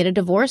didn't get a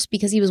divorce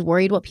because he was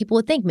worried what people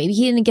would think. Maybe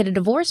he didn't get a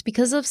divorce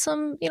because of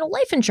some, you know,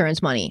 life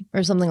insurance money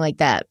or something like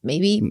that.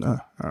 Maybe.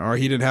 Or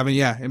he didn't have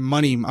any,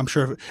 money, I'm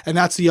sure. And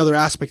that's the other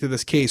aspect of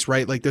this case,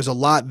 right? Like there's a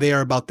lot there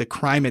about the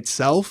crime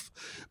itself.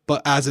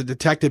 But as a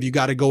detective, you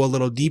got to go a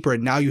little deeper.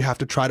 And now you have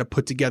to try to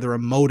put together a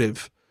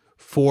motive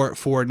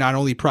for not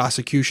only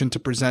prosecution to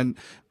present,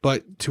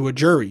 but to a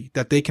jury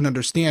that they can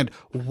understand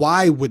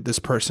why would this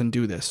person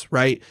do this,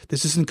 right?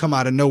 This doesn't come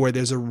out of nowhere.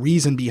 There's a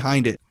reason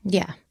behind it.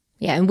 Yeah.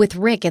 Yeah. And with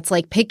Rick, it's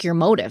like, pick your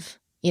motive,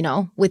 you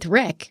know, with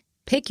Rick,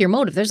 pick your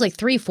motive. There's like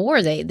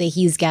 3-4 that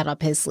he's got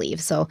up his sleeve.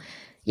 So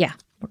yeah,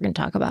 we're going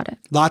to talk about it.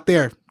 Lot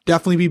there.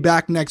 Definitely be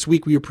back next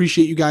week. We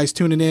appreciate you guys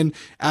tuning in.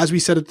 As we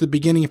said at the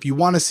beginning, if you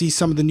want to see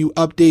some of the new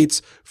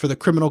updates for the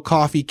Criminal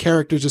Coffee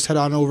characters, just head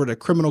on over to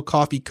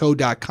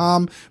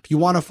criminalcoffeeco.com. If you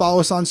want to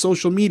follow us on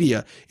social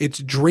media, it's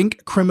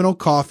Drink Criminal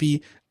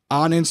Coffee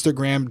on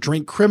Instagram,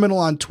 Drink Criminal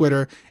on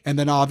Twitter, and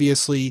then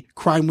obviously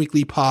Crime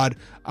Weekly Pod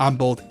on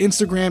both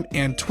Instagram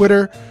and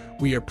Twitter.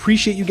 We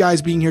appreciate you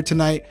guys being here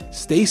tonight.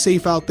 Stay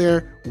safe out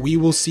there. We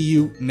will see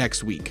you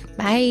next week.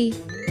 Bye.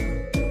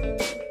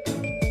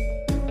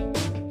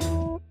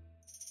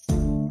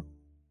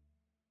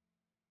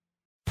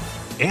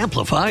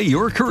 Amplify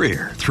your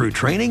career through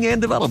training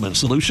and development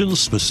solutions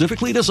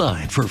specifically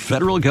designed for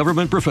federal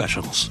government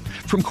professionals.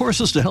 From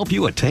courses to help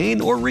you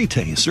attain or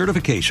retain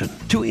certification,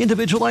 to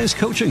individualized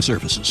coaching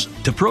services,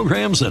 to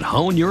programs that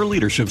hone your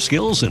leadership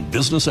skills and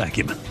business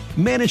acumen,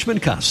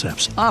 Management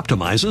Concepts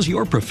optimizes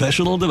your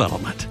professional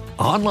development.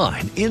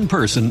 Online, in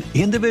person,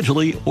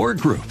 individually, or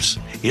groups,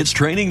 it's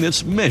training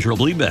that's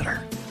measurably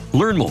better.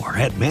 Learn more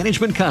at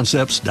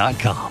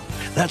managementconcepts.com.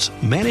 That's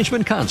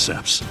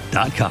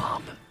managementconcepts.com.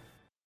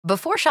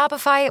 Before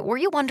Shopify, were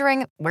you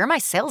wondering, where are my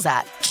sales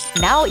at?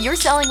 Now you're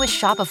selling with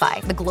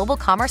Shopify, the global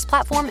commerce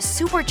platform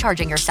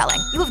supercharging your selling.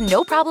 You have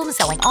no problem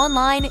selling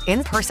online,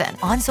 in person,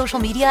 on social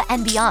media,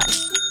 and beyond.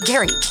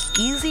 Gary,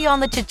 easy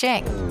on the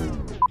cha-ching.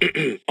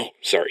 Oh,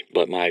 sorry,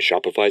 but my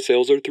Shopify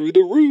sales are through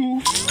the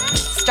roof.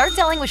 Start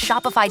selling with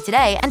Shopify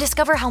today and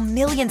discover how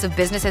millions of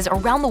businesses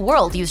around the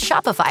world use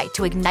Shopify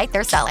to ignite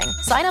their selling.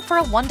 Sign up for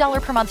a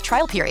 $1 per month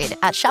trial period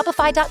at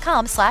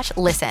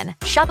shopify.com/listen.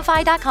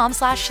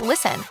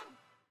 Shopify.com/listen.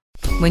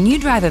 When you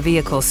drive a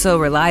vehicle so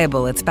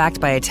reliable it's backed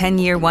by a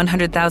 10-year,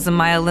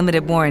 100,000-mile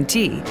limited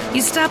warranty,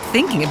 you stop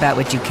thinking about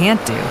what you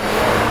can't do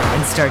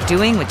and start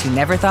doing what you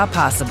never thought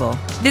possible.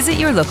 Visit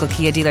your local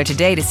Kia dealer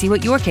today to see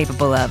what you're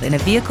capable of in a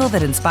vehicle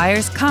that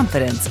inspires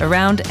confidence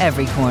around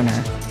every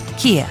corner.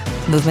 Kia,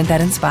 movement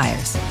that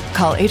inspires.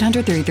 Call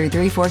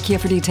 800-333-4KIA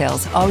for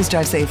details. Always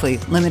drive safely.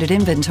 Limited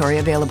inventory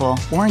available.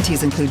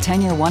 Warranties include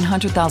 10-year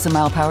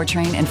 100,000-mile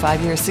powertrain and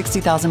 5-year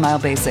 60,000-mile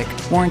basic.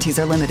 Warranties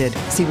are limited.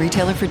 See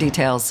retailer for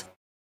details.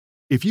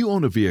 If you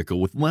own a vehicle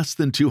with less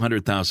than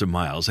 200,000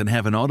 miles and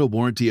have an auto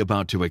warranty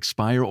about to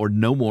expire or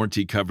no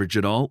warranty coverage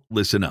at all,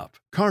 listen up.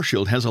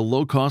 CarShield has a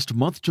low-cost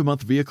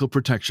month-to-month vehicle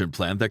protection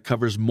plan that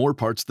covers more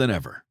parts than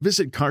ever.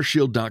 Visit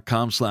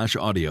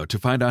carshield.com/audio to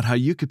find out how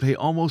you could pay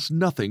almost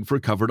nothing for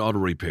covered auto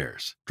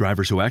repairs.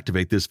 Drivers who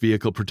activate this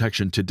vehicle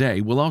protection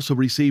today will also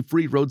receive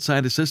free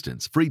roadside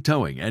assistance, free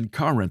towing, and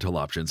car rental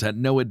options at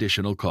no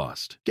additional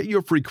cost. Get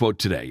your free quote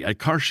today at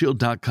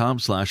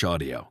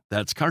carshield.com/audio.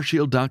 That's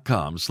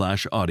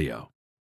carshield.com/audio.